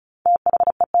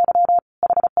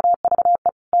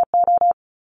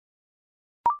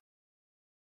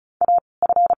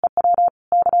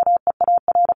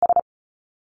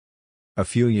 A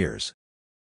few years.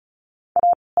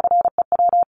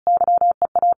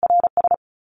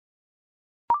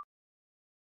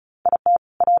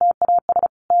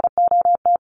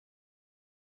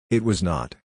 It was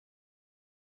not.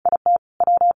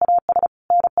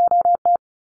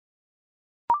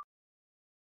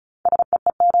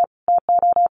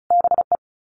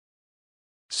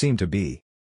 Seem to be.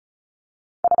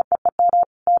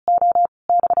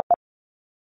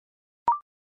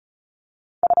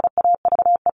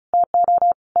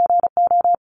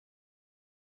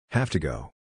 Have to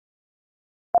go.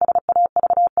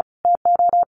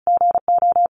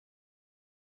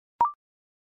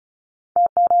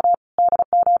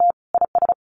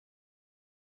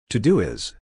 To do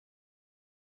is.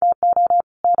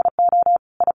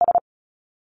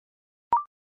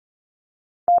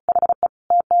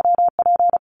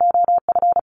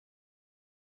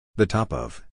 The top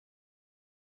of.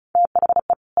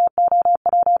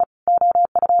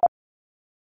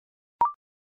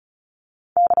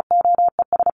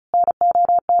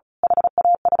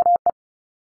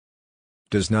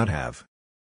 Does not have.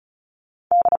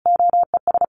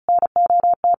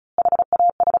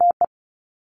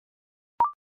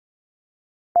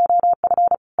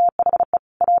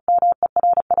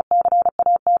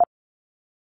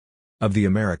 Of the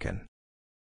American.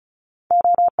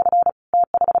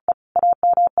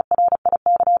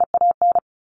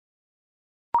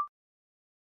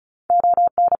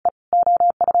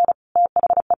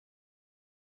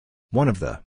 One of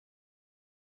the.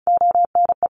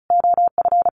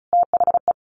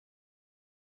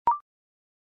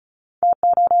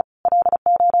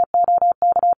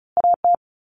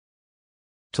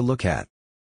 To look at.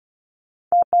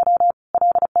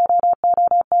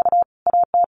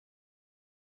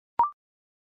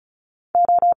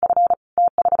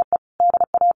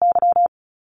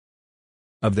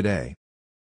 Of the day.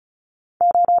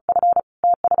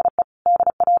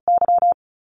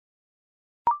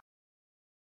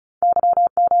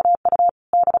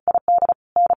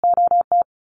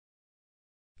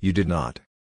 You did not.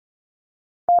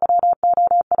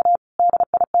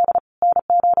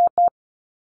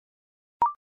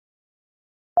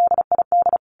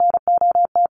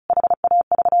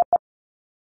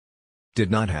 Did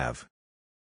not have.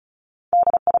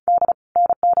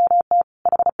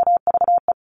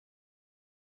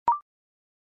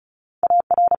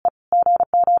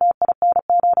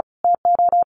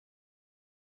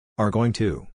 Are going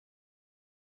to.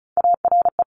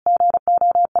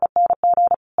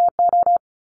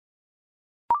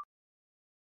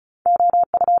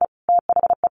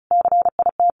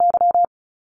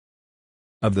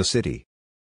 Of the city.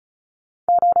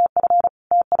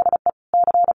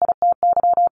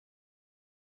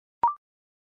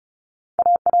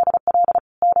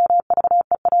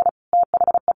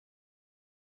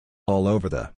 All over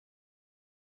the.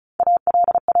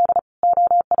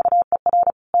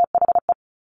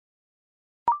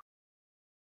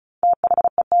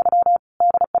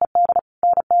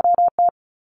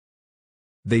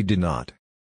 They did not.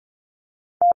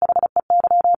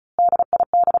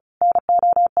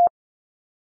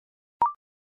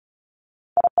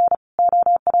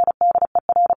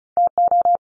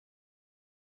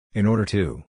 In order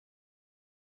to.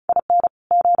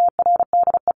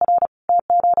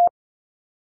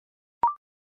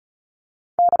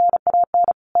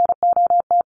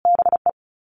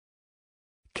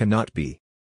 Cannot be.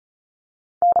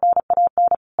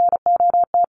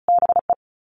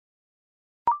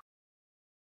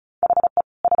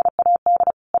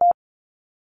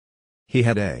 He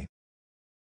had a.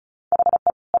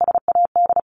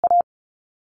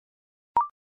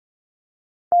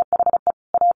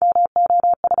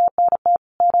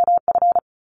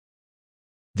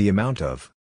 The amount of.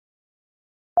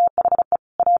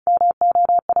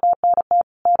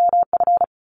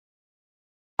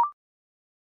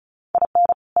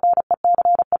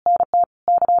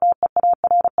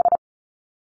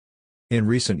 In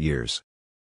recent years.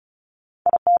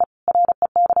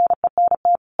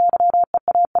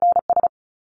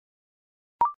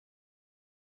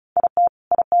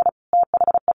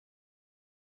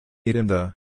 It in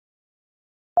the.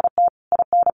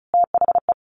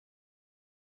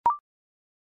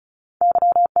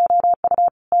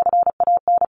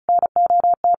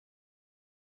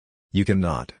 You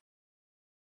cannot.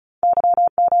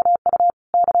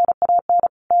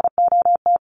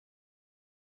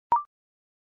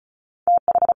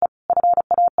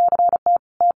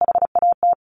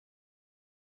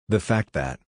 The fact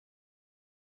that.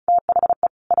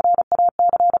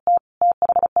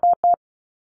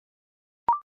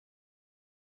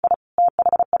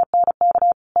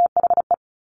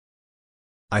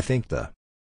 I think the.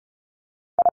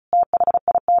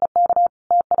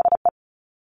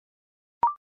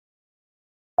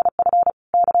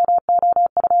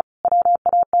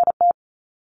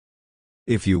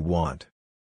 If you want.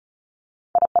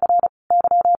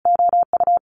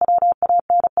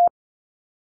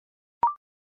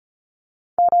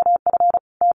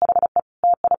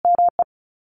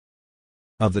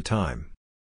 Of the time.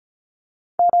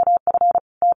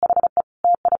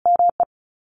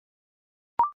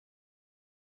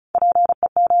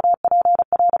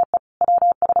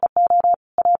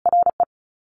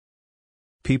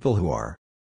 People who are.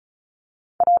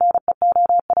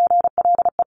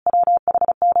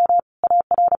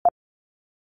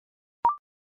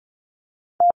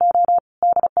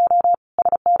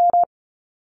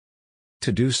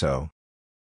 To do so.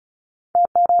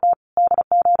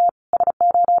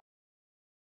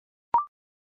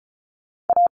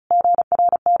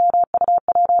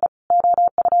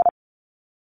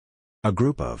 A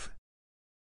group of.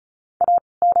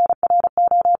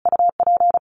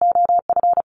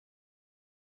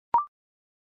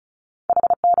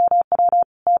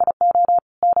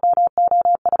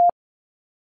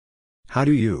 How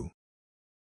do you?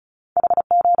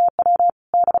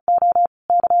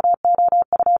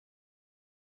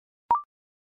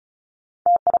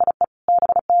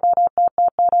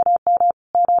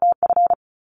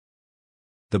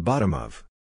 The bottom of.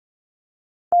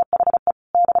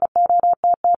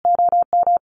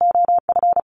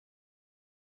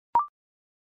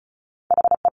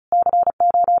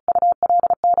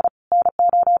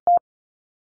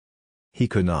 He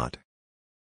could not.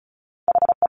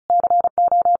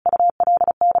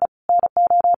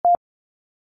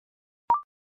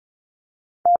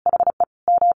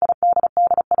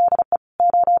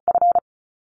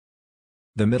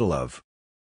 The middle of.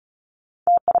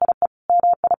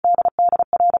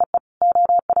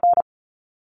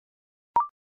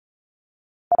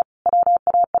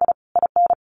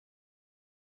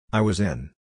 I was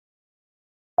in.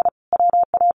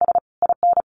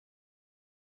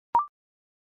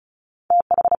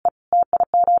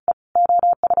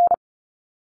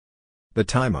 The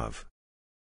time of.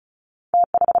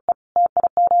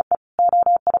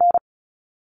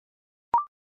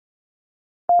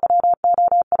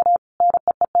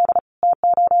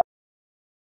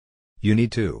 You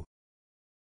need to.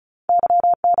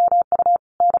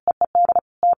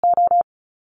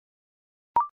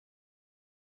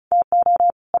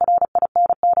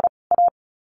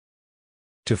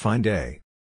 To find a.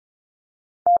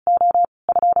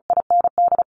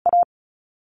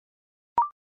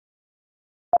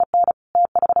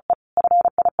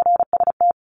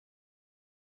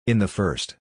 In the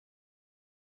first.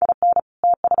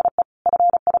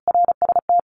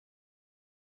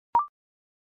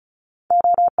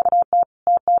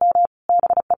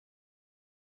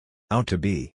 Out to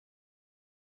be.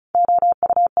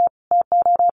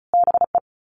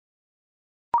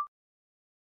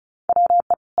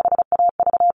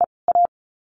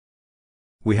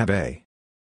 We have a.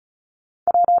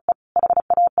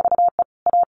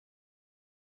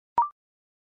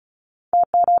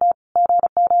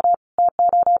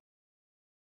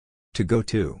 To go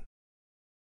to.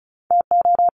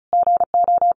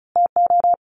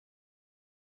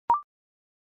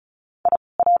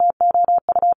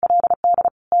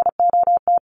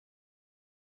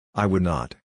 I would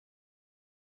not.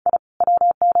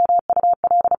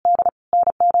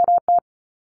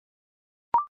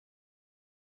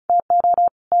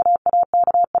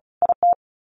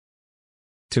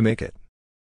 To make it.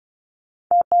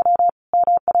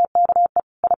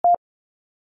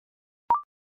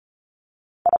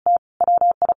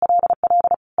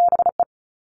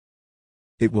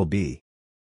 It will be.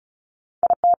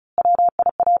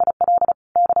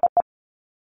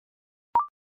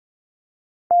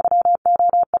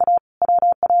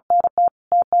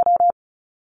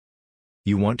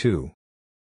 You want to.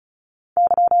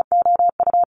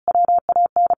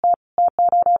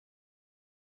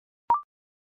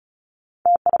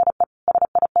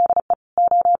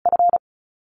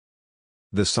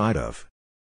 The side of.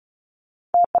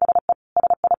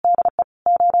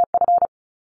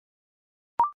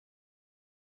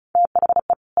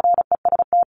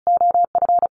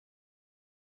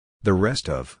 The rest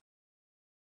of.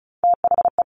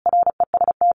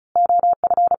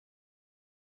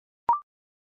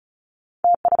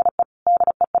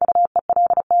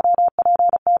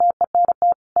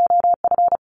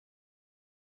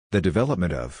 The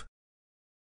development of.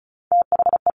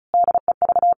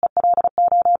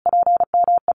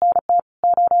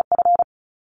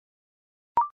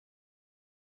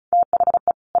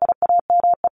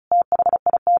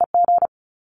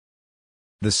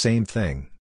 The same thing.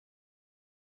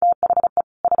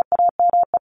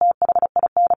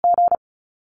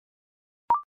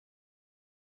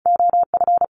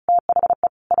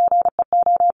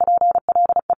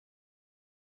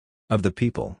 Of the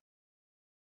people.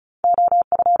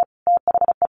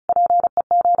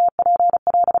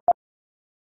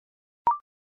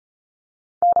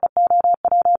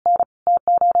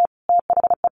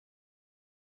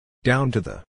 Down to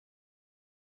the.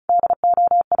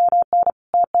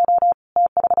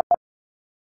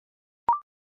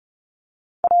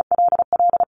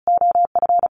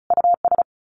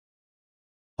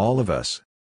 All of us.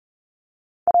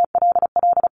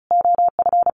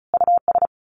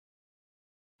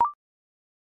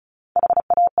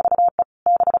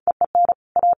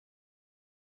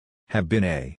 Have been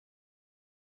a.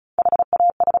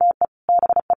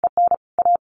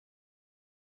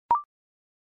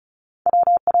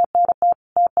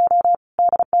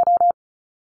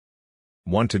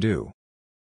 Want to do.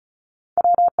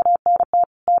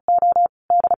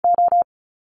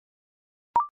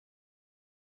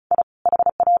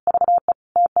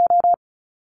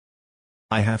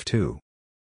 I have to.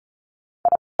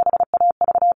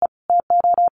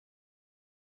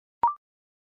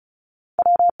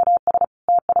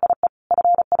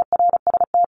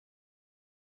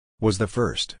 Was the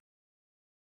first.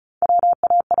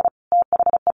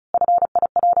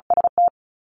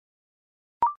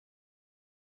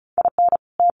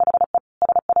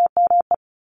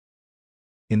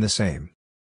 In the same.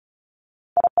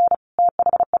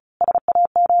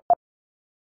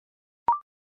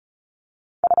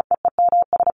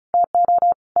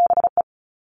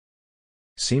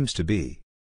 Seems to be.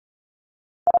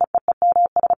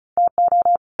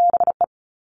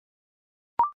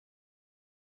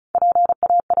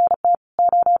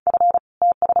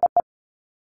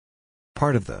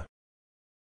 Part of the.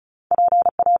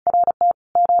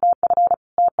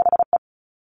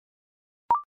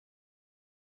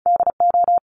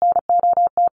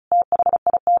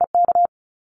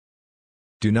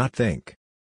 Do not think.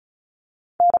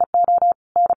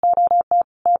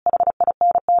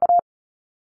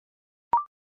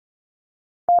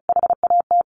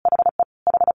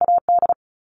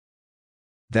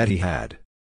 That he had.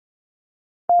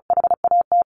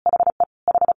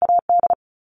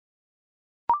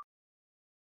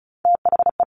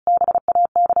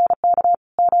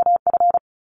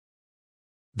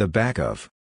 The back of.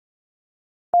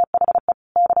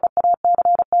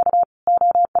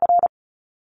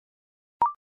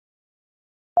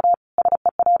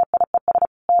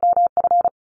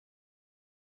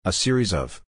 A series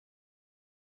of.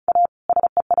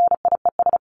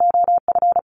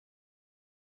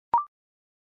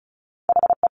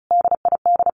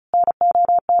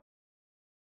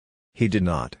 He did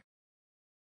not.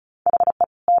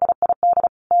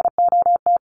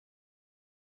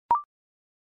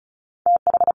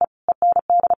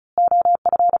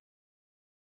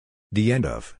 The end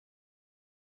of.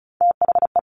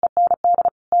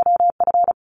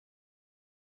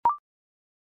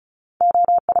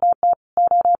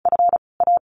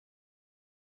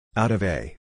 Out of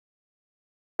a.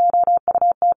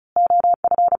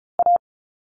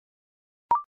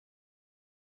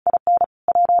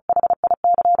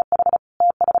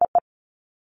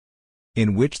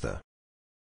 In which the.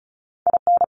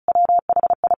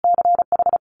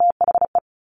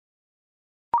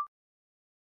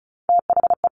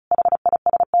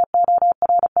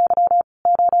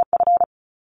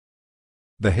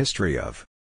 The history of.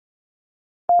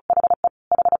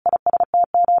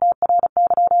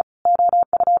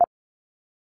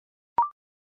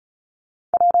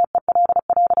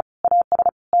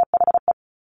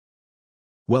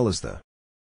 Well as the.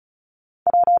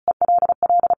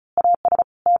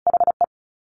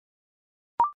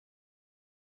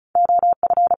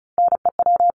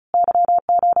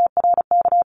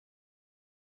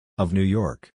 Of New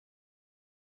York.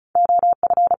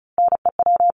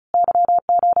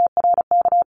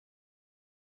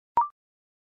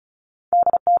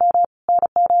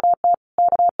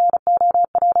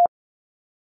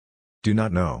 Do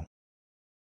not know.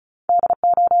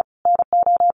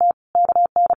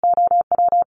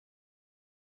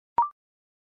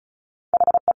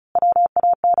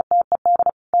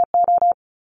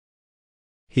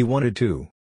 He wanted to.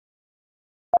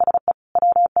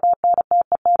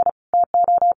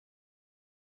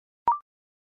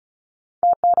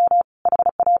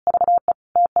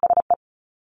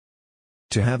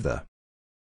 To have the.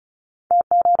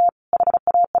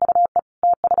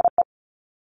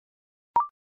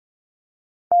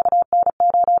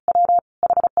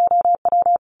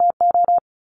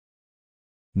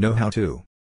 Know how to.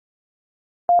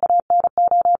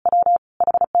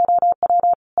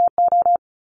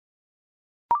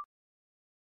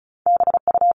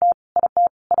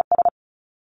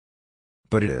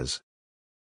 But it is.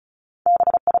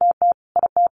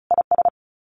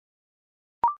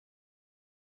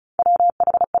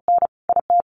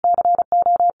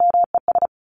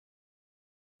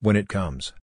 When it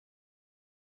comes.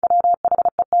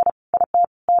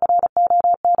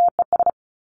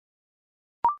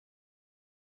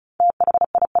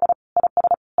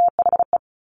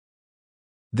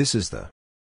 This is the.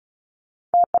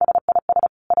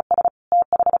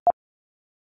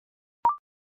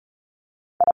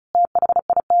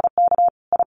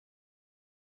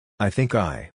 I think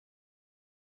I.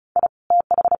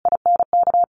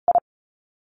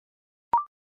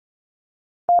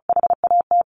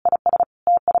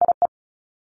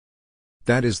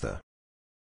 That is the.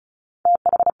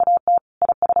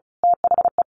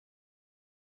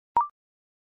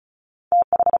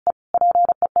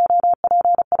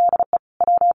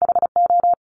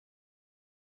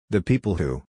 The people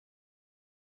who.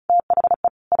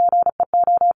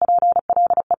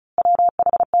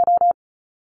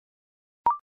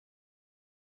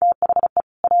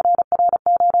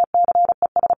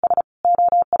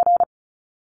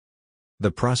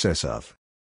 The process of.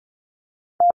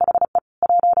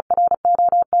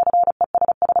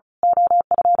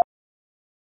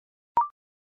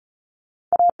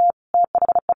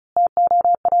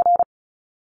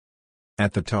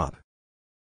 At the top.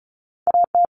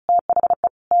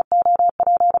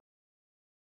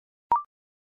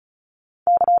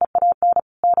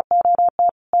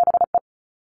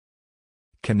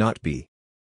 Cannot be.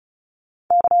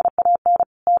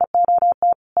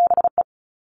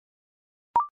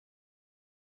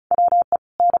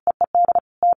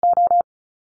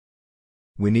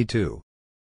 We need to.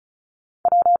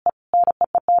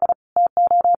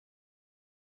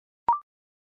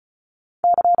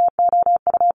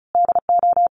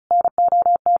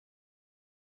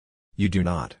 You do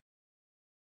not.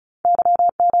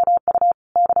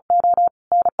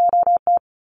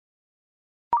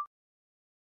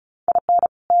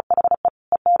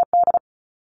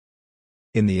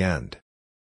 In the end.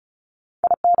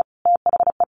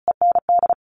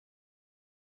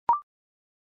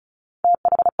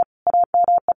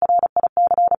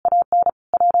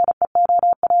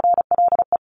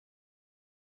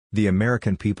 The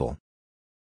American people.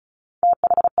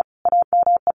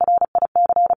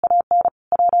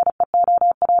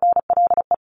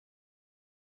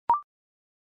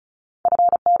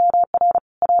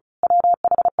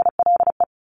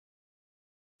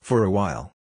 For a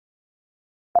while.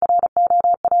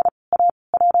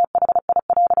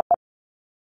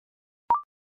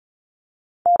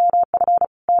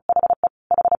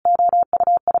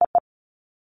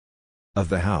 Of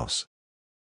the house.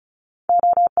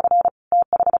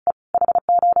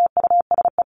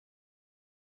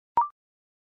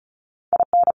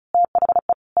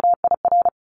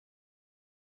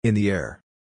 In the air.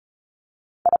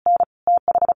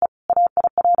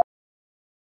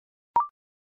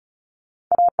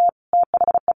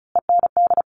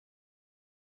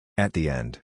 At the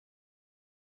end.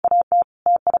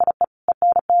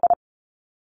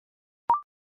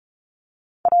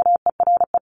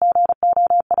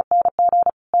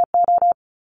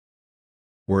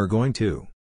 We're going to.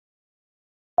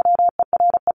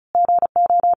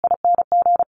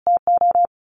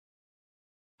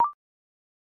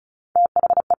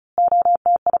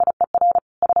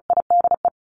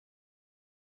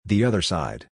 The other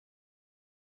side.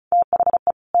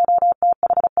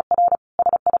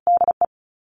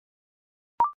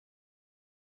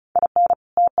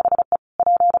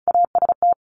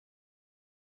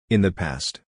 In the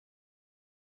past.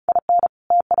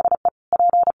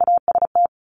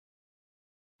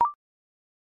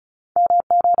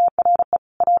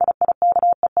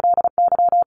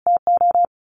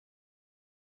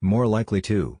 More likely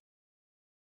to.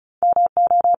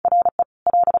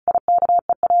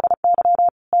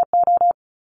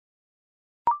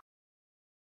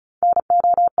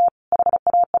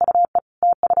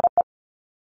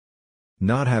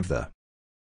 Not have the.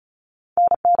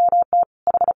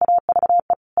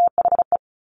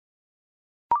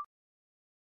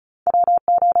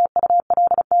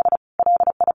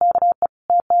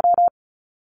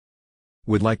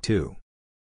 Would like to.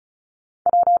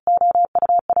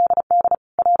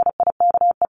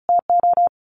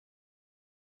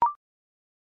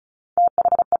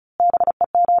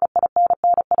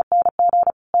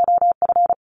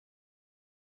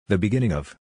 The beginning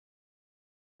of.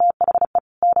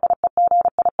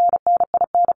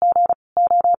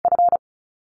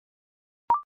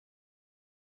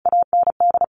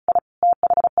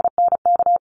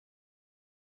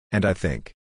 And I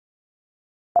think.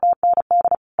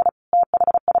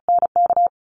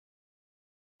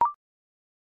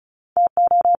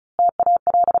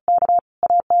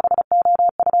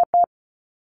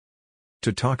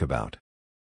 To talk about.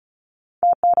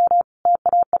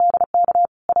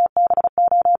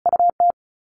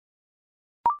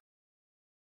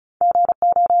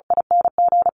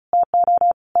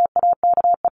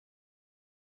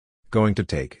 Going to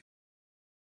take.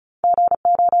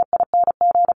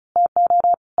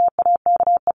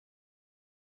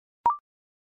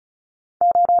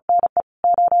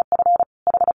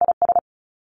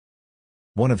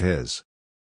 One of his.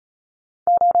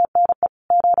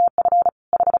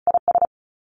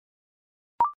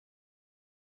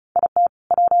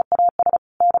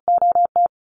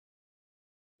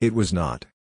 It was not.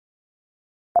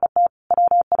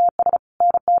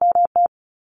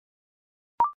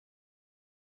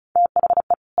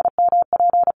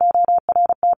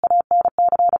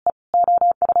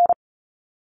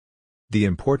 The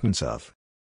importance of.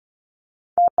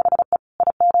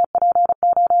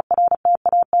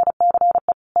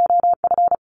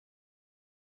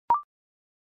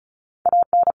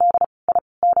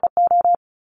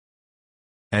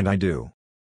 And I do.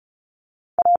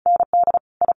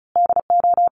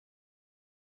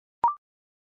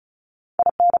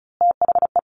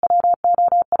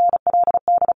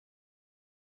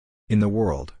 In the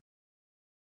world.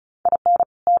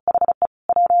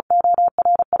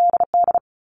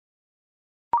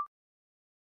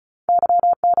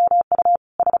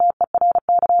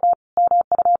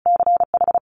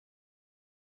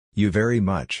 You very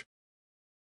much.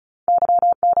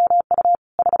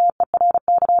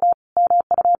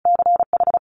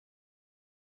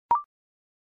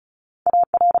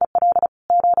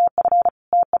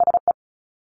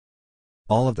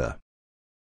 All of the.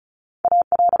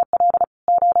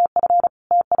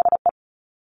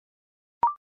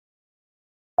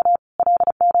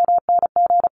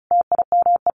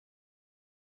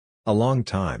 A long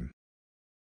time.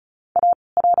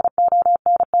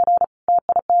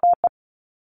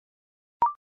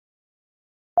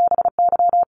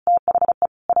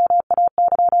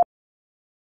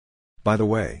 By the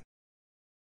way.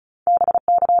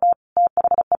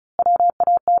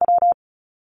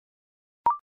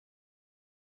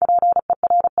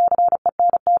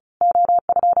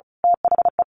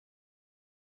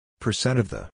 Percent of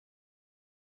the.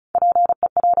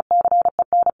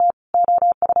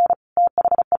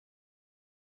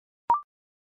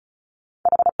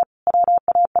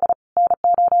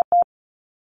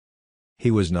 He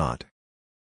was not.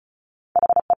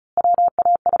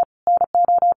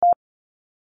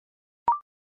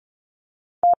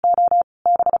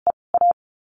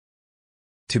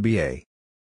 To be a.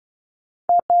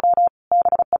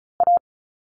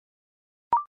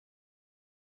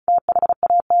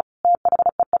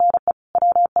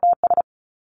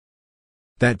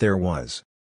 That there was.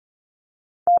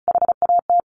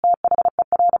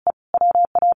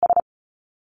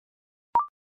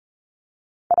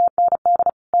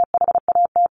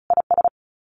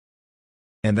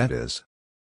 And that is.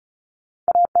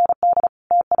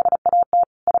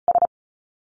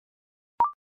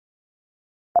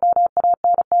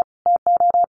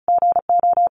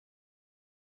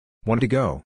 Want to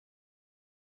go.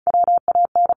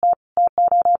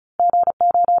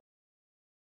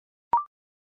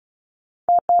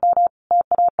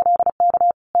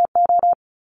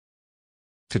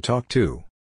 To talk to.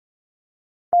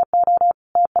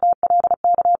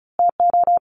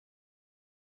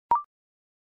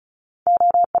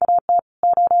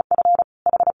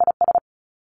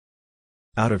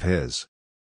 Out of his.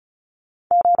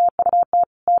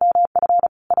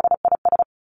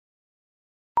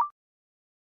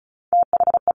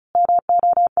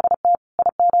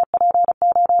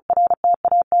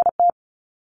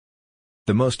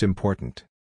 The most important.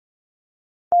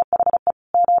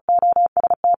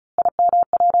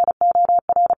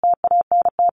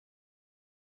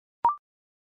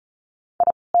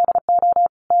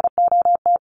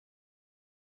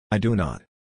 I do not.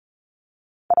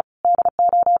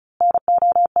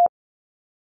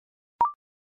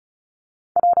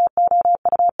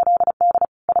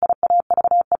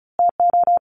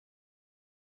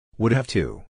 Would have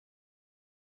to.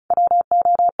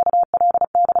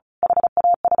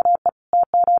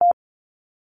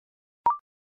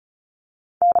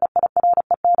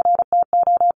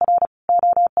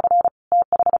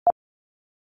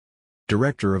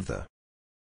 Director of the.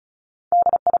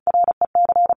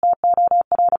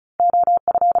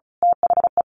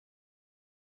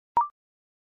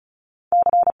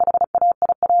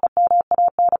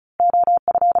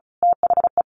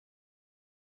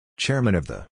 Chairman of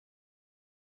the.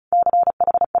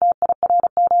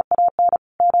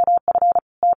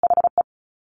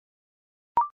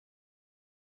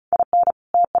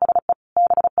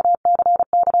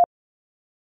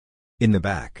 In the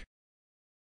back.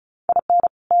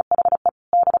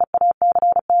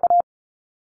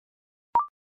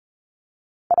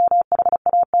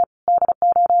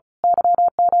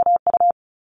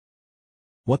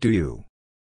 What do you?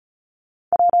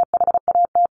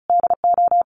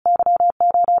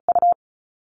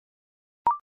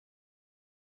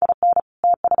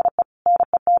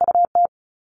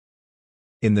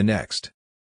 In the next.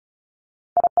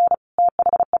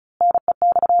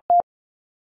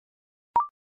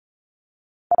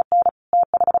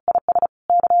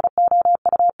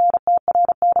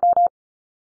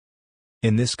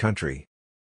 In this country.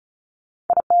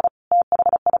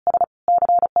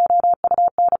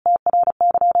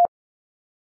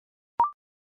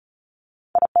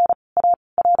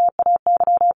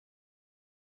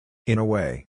 In a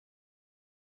way.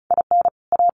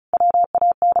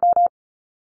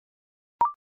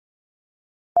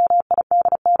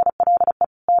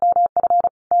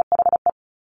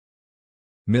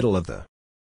 Middle of the.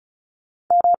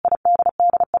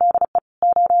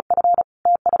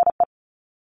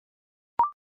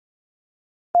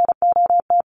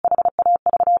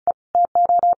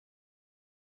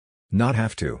 Not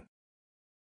have to.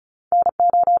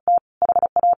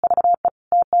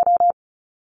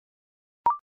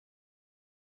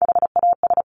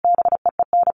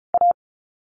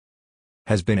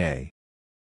 Has been a.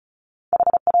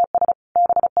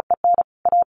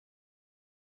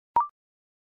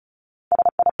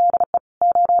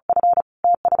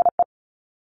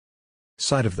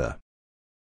 Side of the.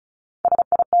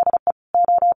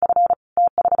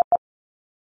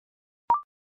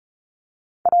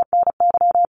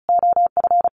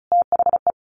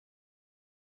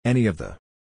 Any of the.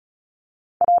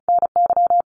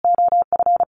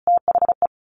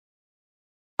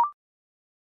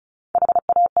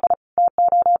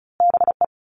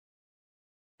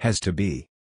 Has to be.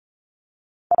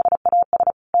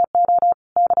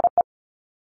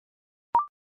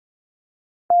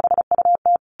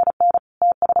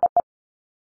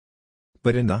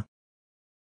 But in the.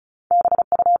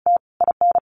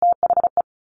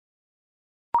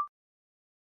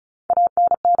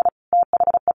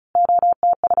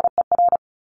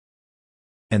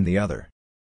 And the other.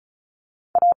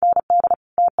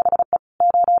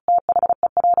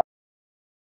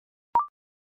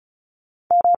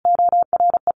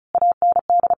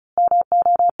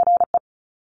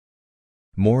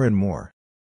 More and more.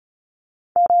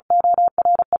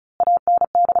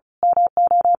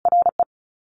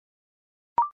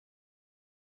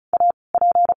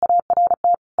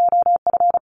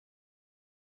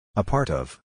 A part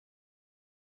of.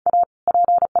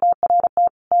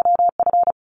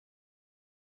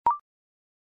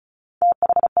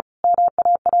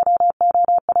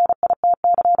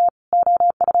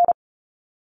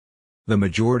 The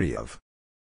majority of.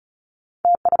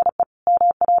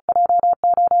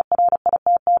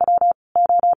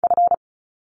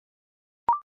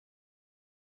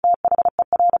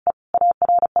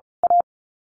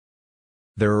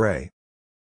 Their array.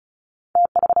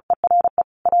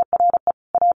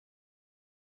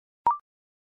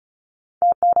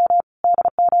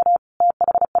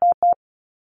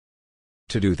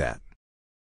 To do that.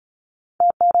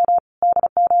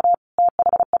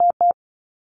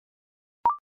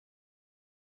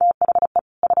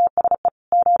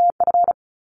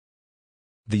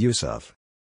 The use of.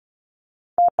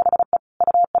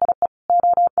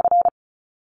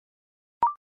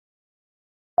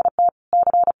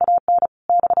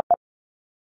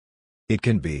 It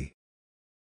can be.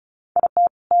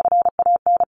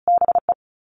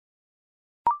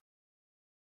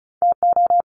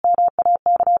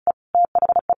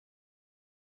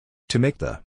 To make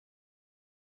the.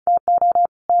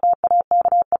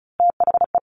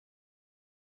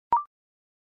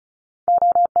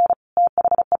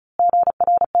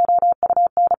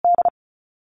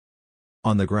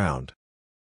 On the ground.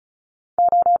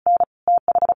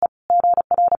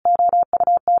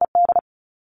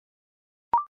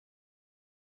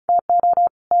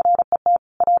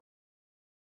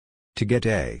 To get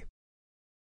a.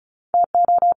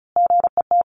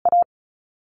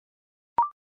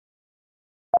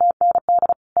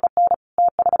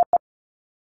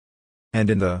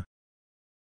 And in the.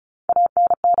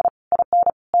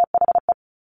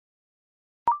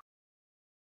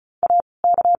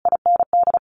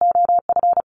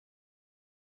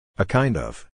 A kind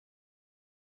of.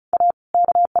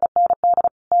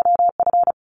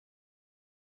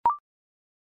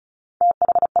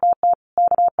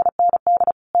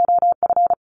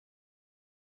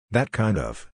 That kind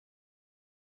of.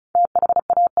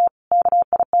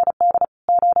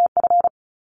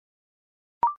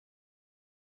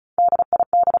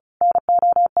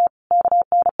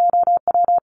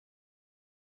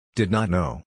 Did not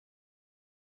know.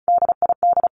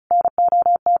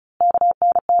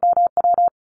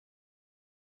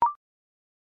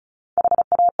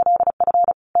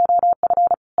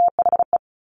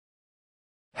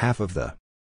 Half of the.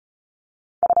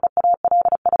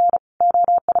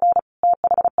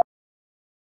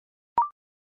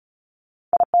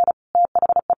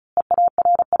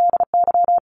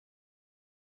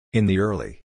 In the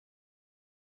early.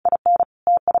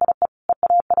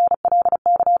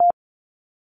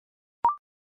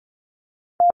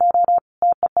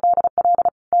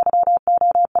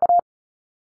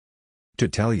 To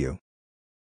tell you.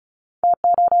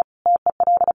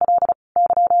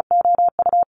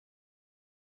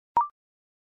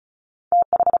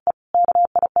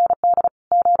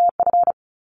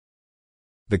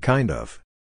 The kind of.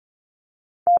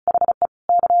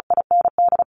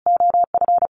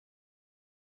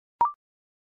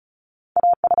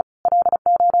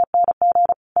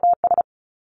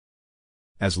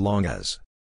 As long as.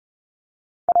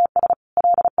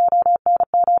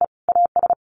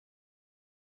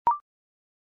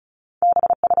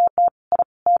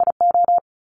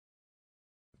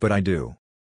 But I do.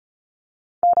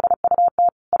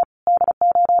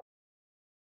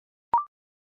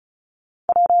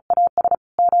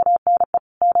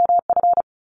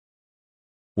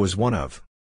 Was one of.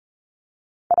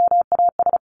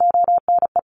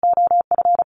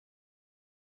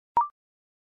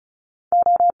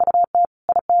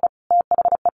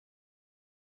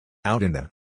 Out in the.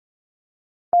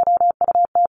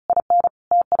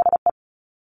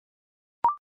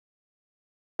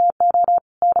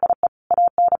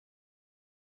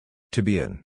 To be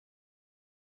in.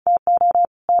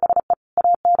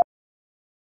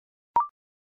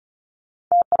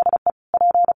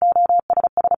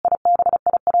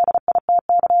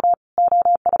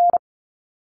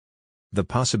 The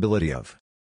possibility of.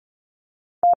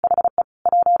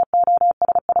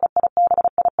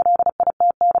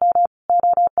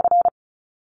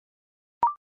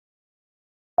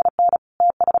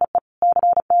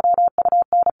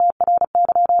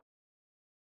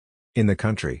 In the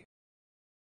country.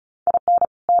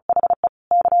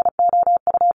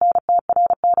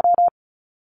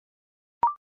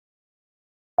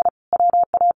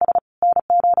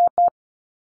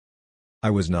 I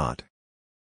was not.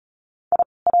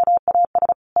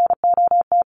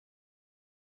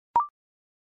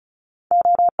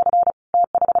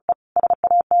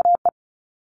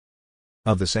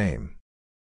 Of the same.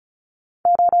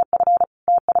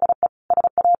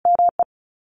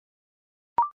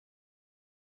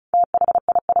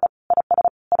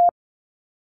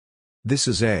 This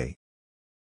is a.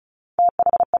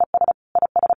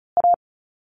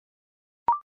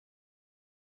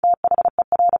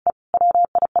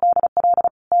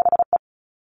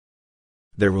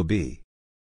 There will be.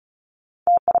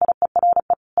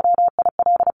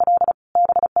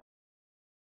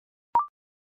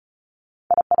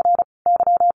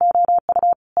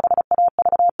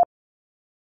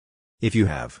 If you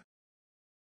have.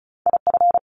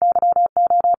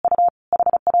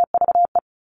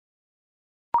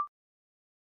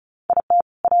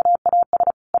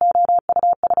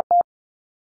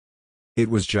 It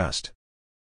was just.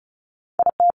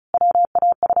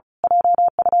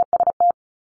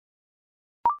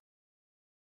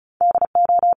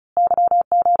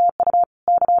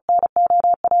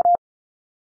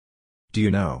 Do you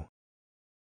know?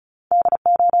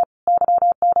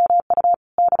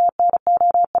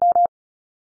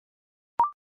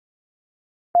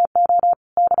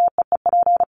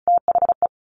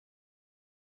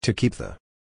 To keep the.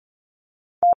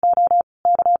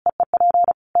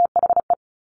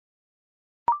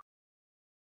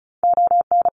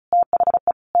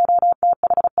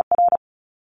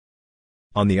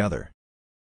 On the other.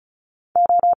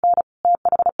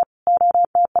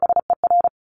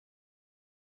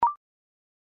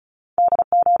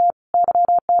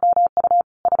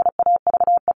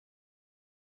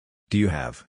 Do you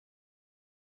have?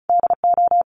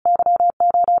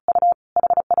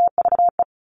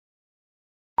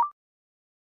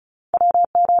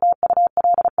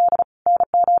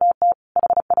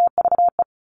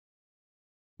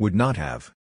 Would not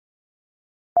have.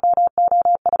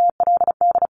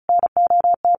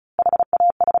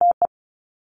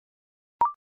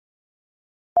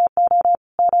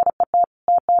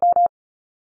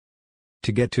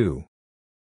 To get to.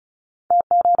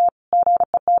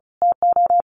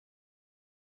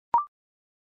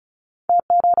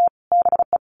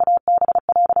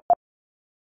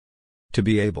 To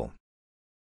be able.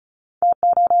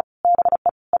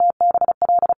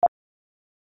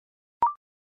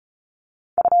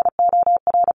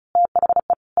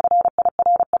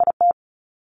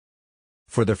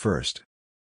 For the first.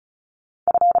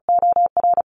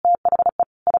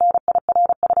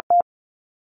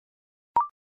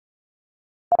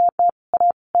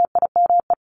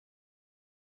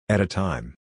 At a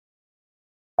time.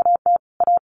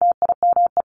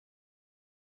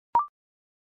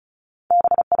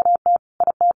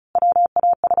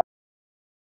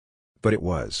 But it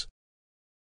was.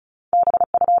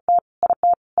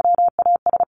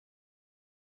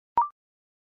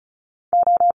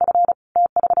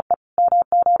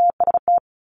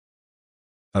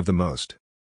 Of the most.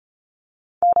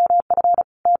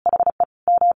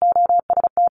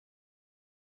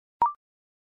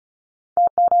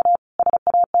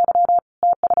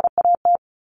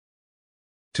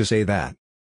 To say that.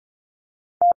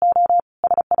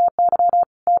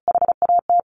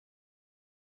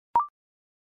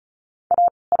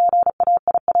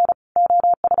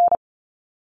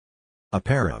 A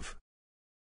pair of.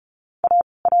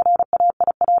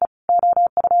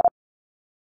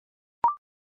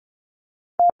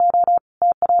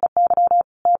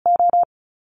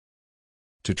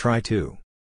 To try to.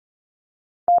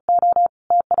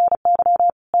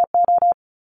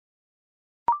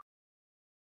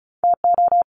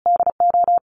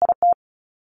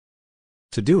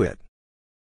 To do it.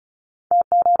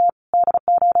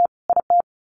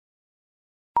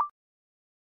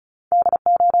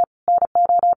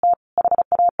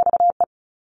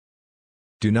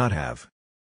 Do not have.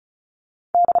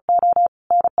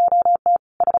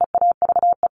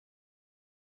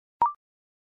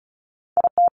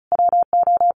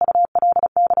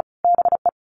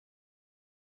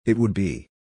 It would be.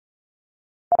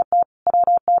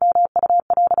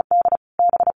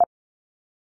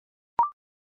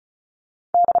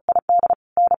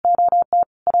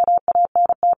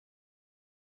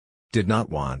 Did not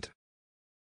want.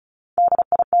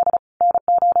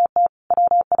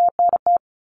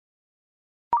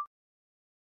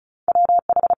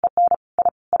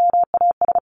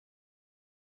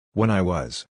 When I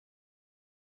was.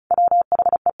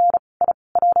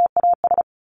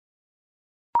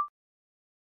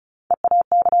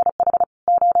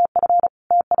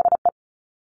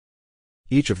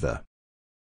 Each of the.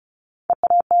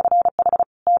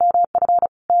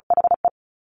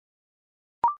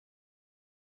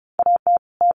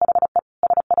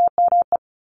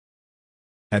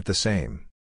 At the same.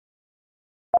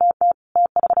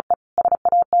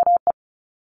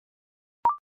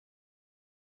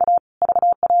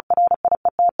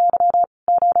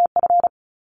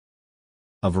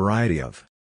 A variety of.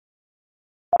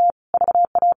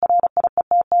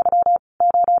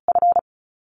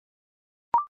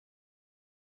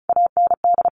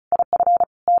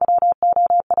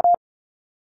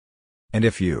 And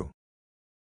if you.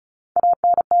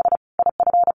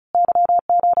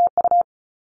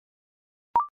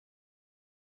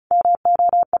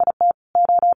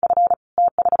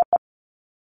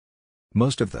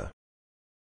 Most of the.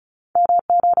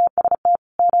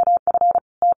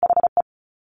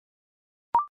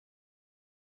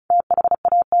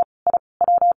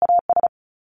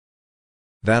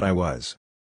 That I was.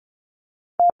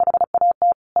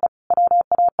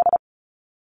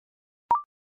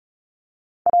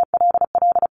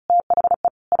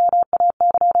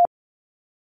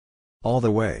 All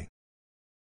the way.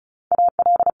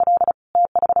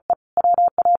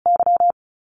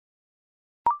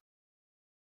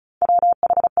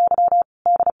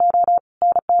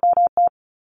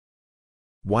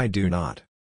 Why do not?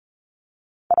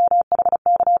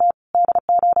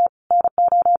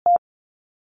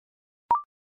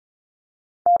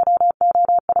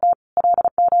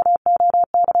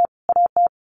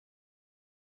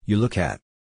 You look at.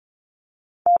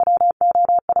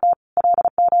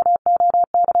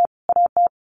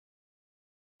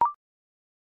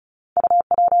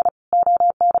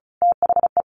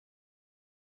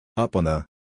 Up on the.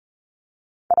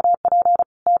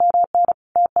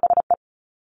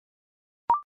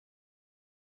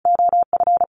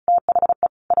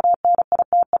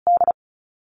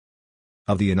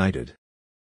 Of the United.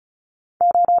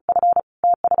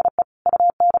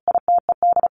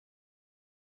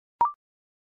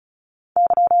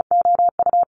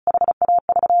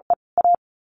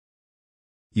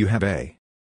 You have a.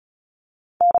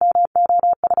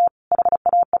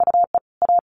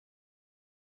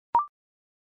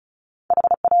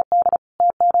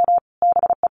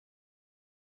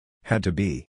 Had to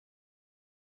be.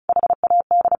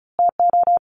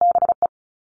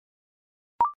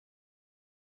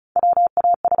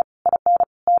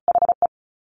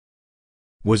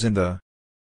 Was in the.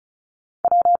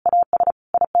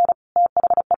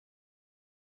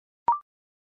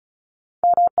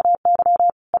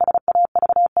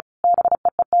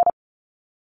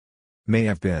 May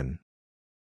have been.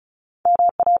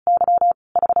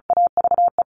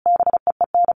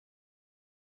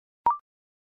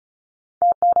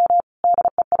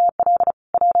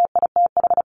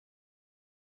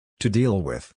 To deal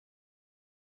with.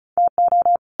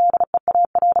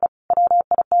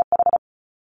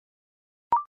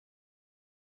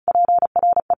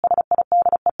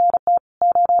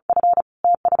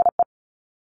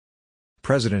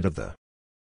 President of the.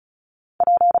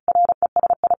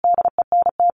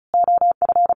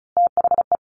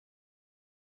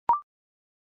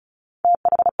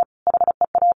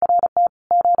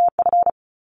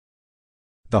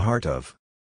 The heart of.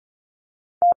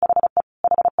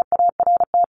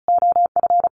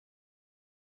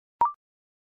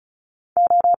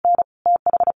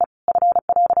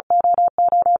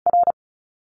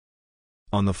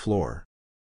 On the floor.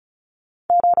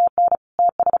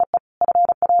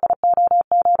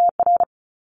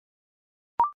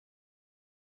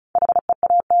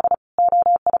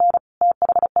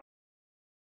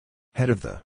 Head of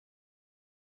the.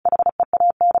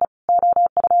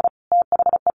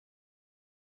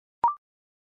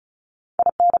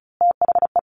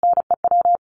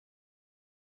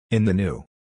 In the new.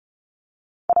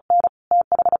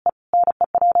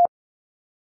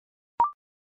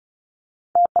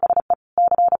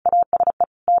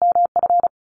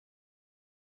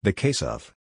 The case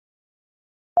of.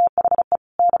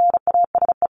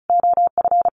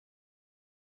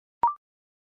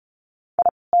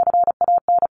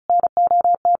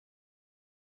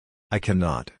 I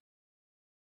cannot.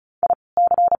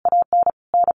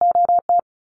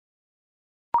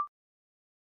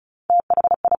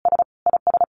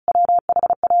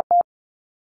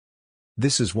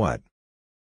 This is what.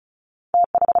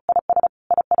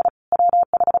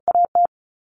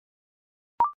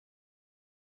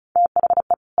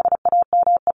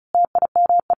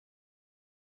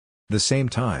 The same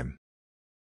time.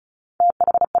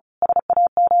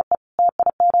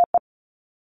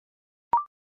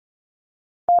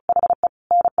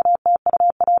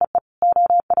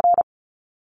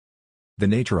 The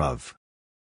nature of.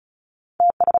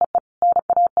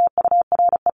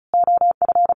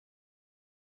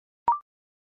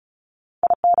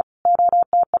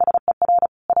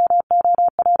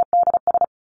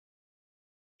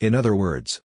 In other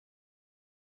words.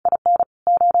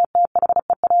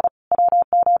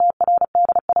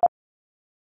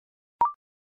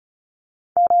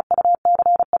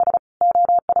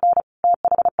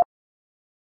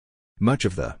 Much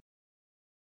of the.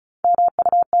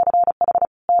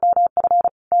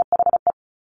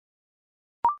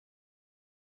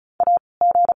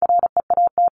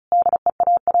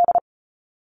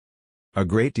 A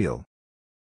great deal.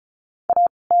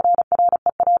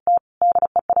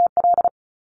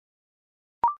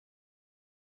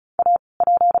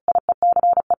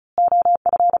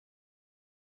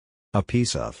 A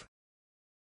piece of.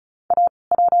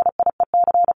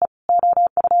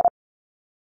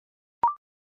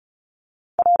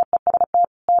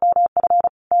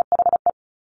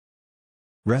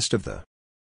 Rest of the.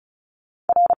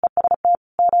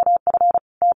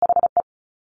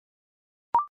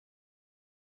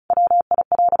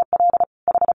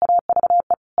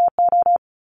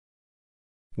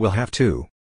 Will have to.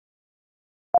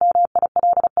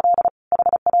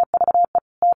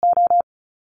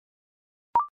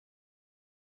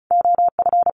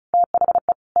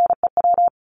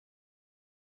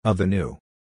 Of the new.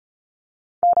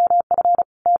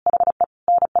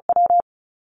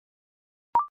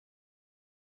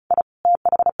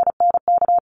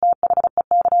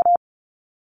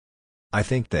 I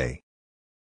think they.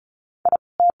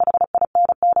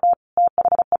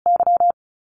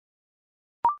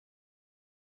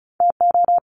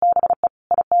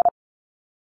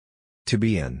 To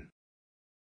be in.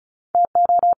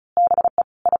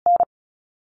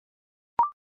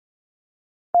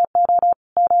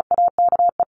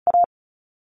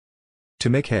 To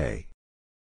make hay.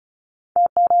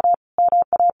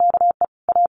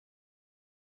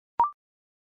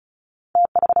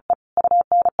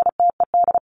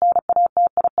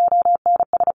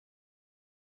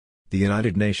 The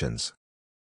United Nations.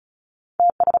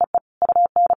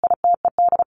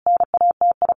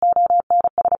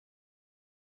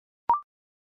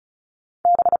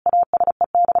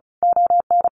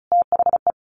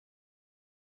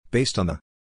 Based on the.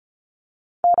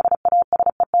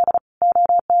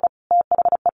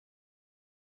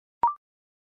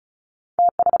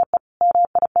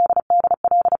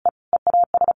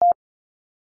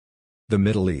 The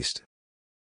Middle East.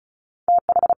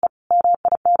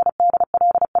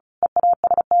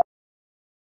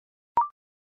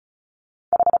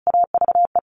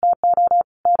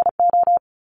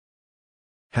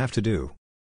 Have to do.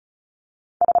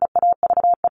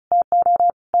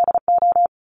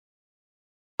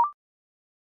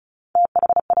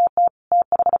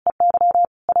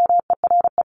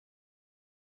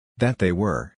 That they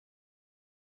were.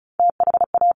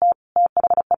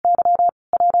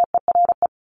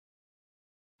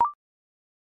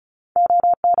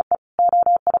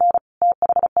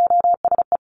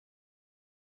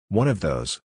 One of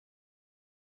those.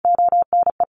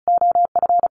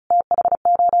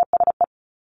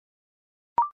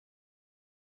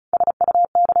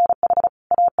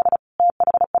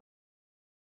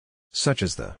 Such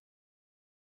as the.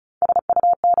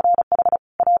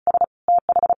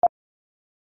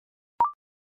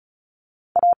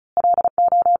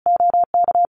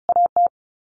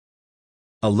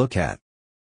 A look at.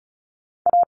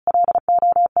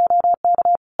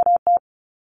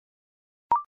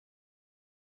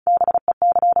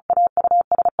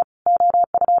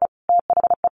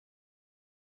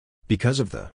 Because of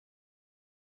the.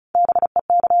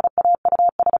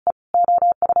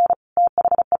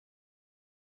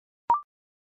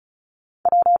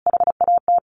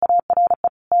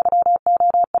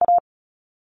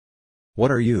 What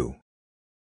are you?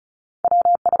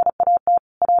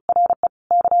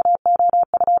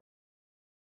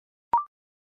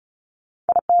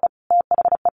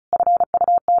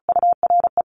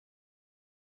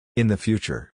 In the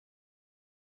future.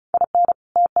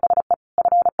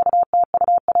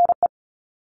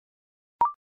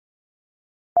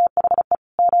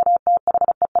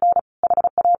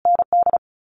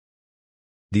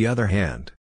 The other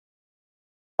hand.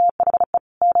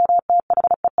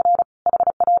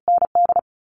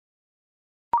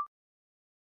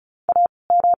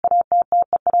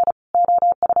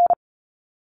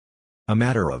 A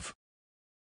matter of.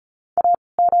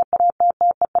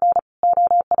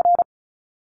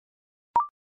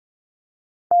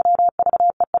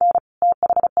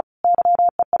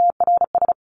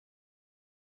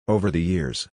 Over the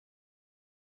years.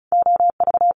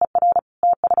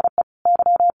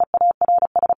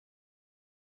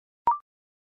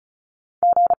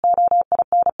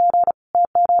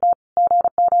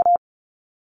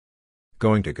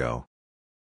 Going to go.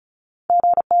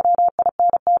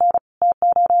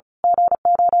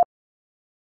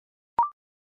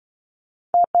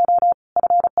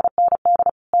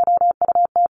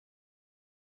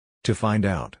 To find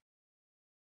out.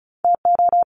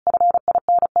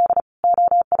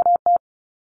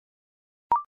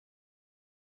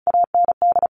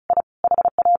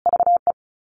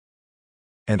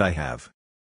 And I have.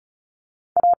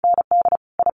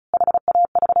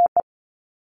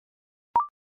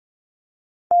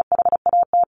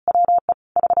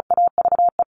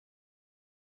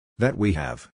 That we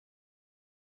have.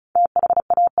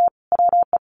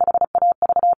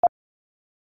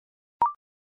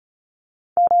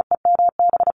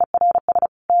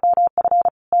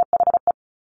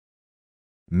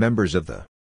 Members of the.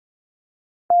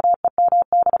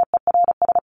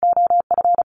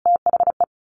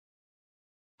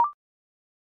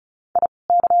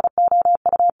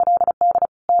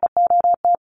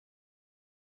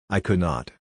 I could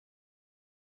not.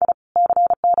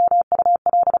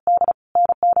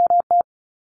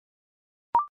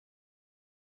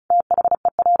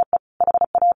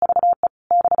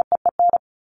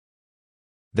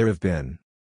 There have been.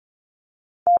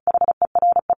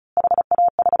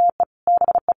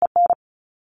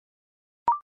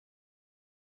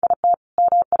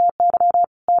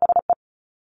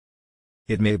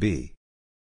 It may be.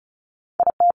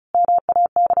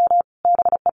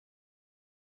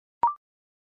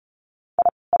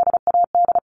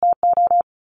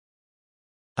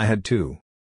 I had 2.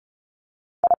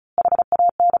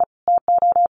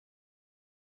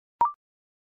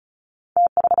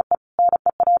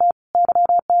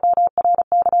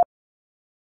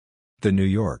 The New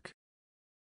York.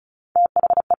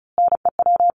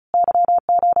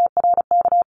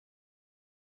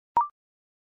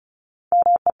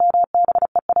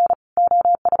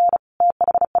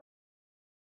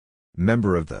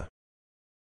 Member of the.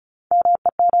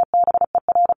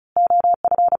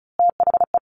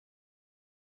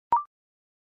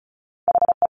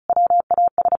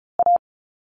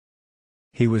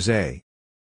 He was a.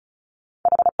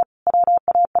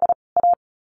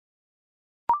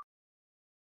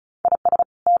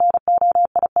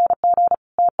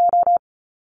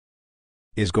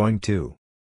 Is going to.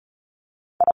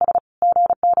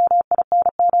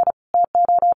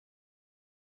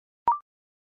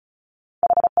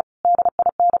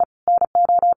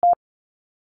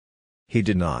 He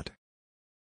did not.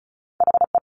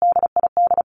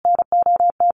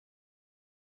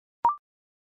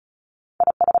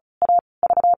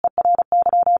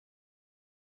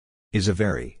 Is a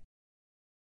very.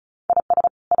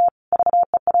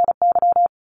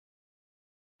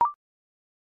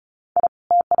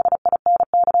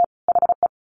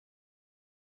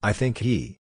 I think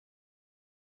he.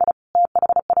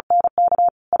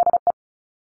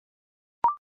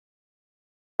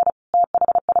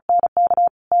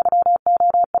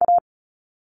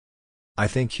 I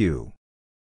think you.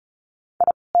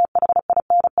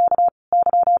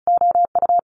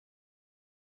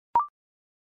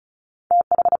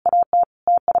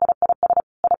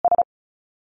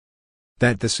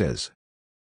 That this is.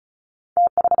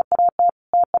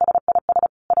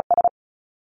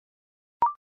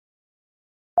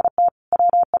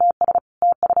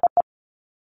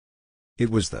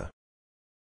 It was the.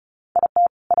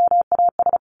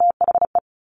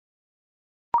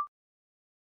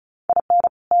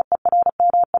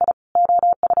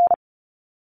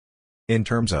 In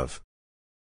terms of.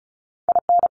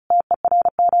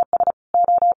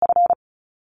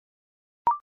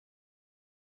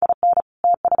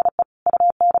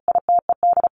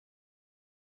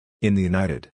 In the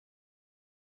United.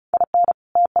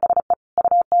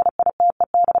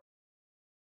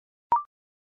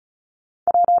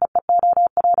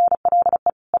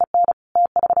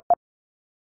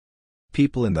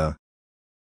 People in the.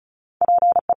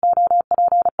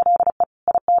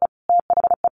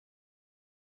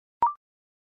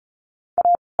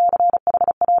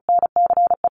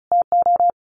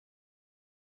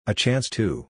 A chance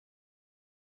to.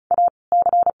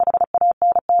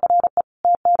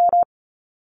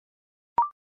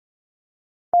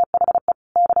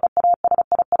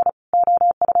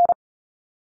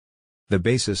 The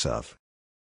basis of.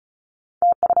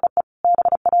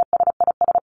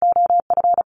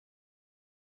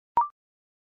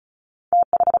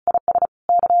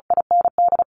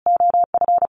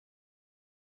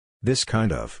 This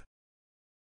kind of.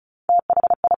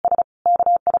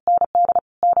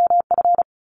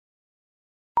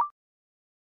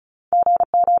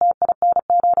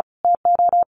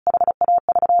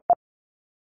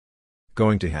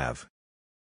 Going to have.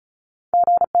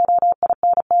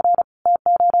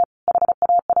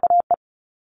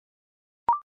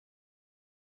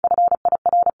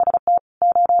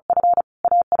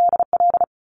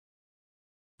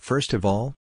 First of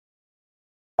all.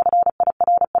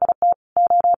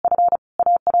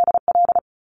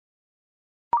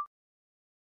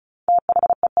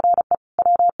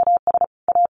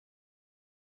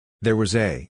 There was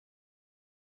a.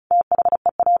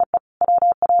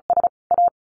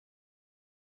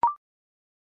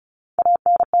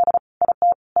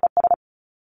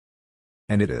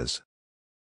 And it is.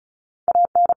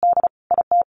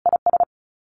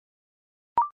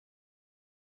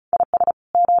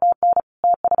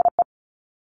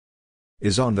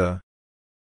 Is on the.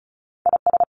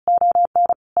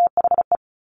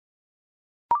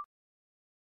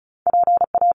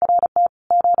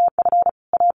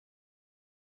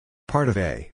 Part of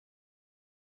a.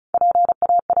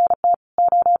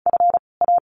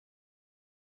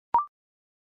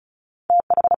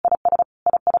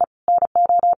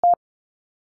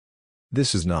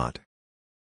 This is not.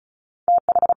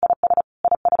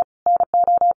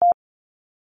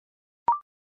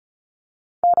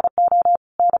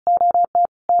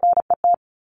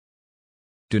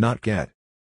 Do not get.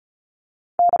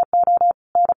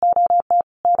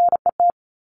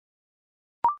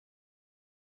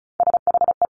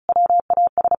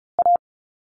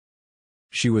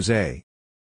 She was a.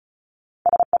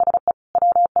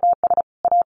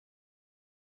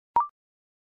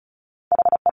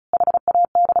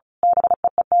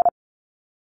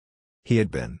 He had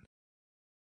been.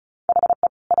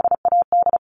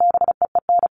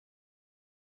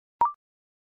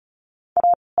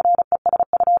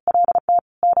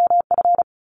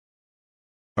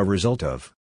 A result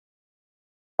of.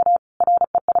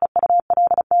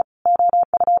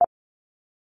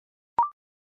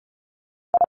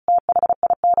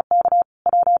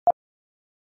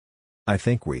 I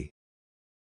think we.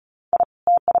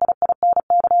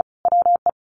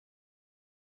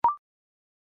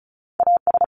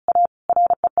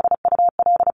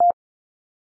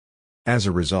 As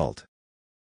a result.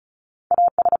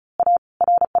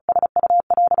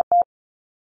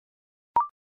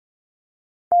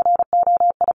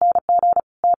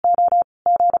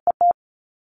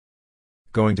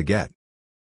 Going to get.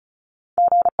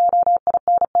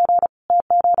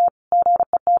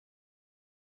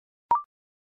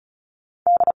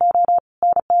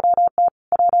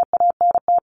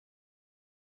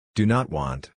 Do not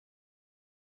want.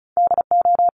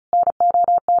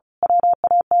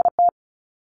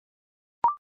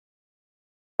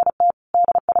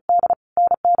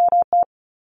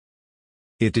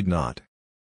 It did not.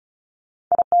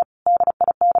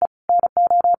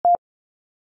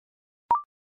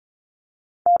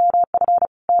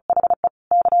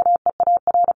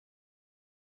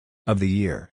 Of the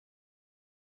year.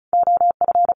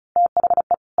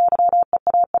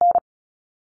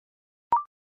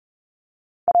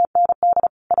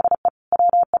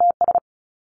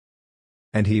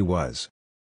 And he was.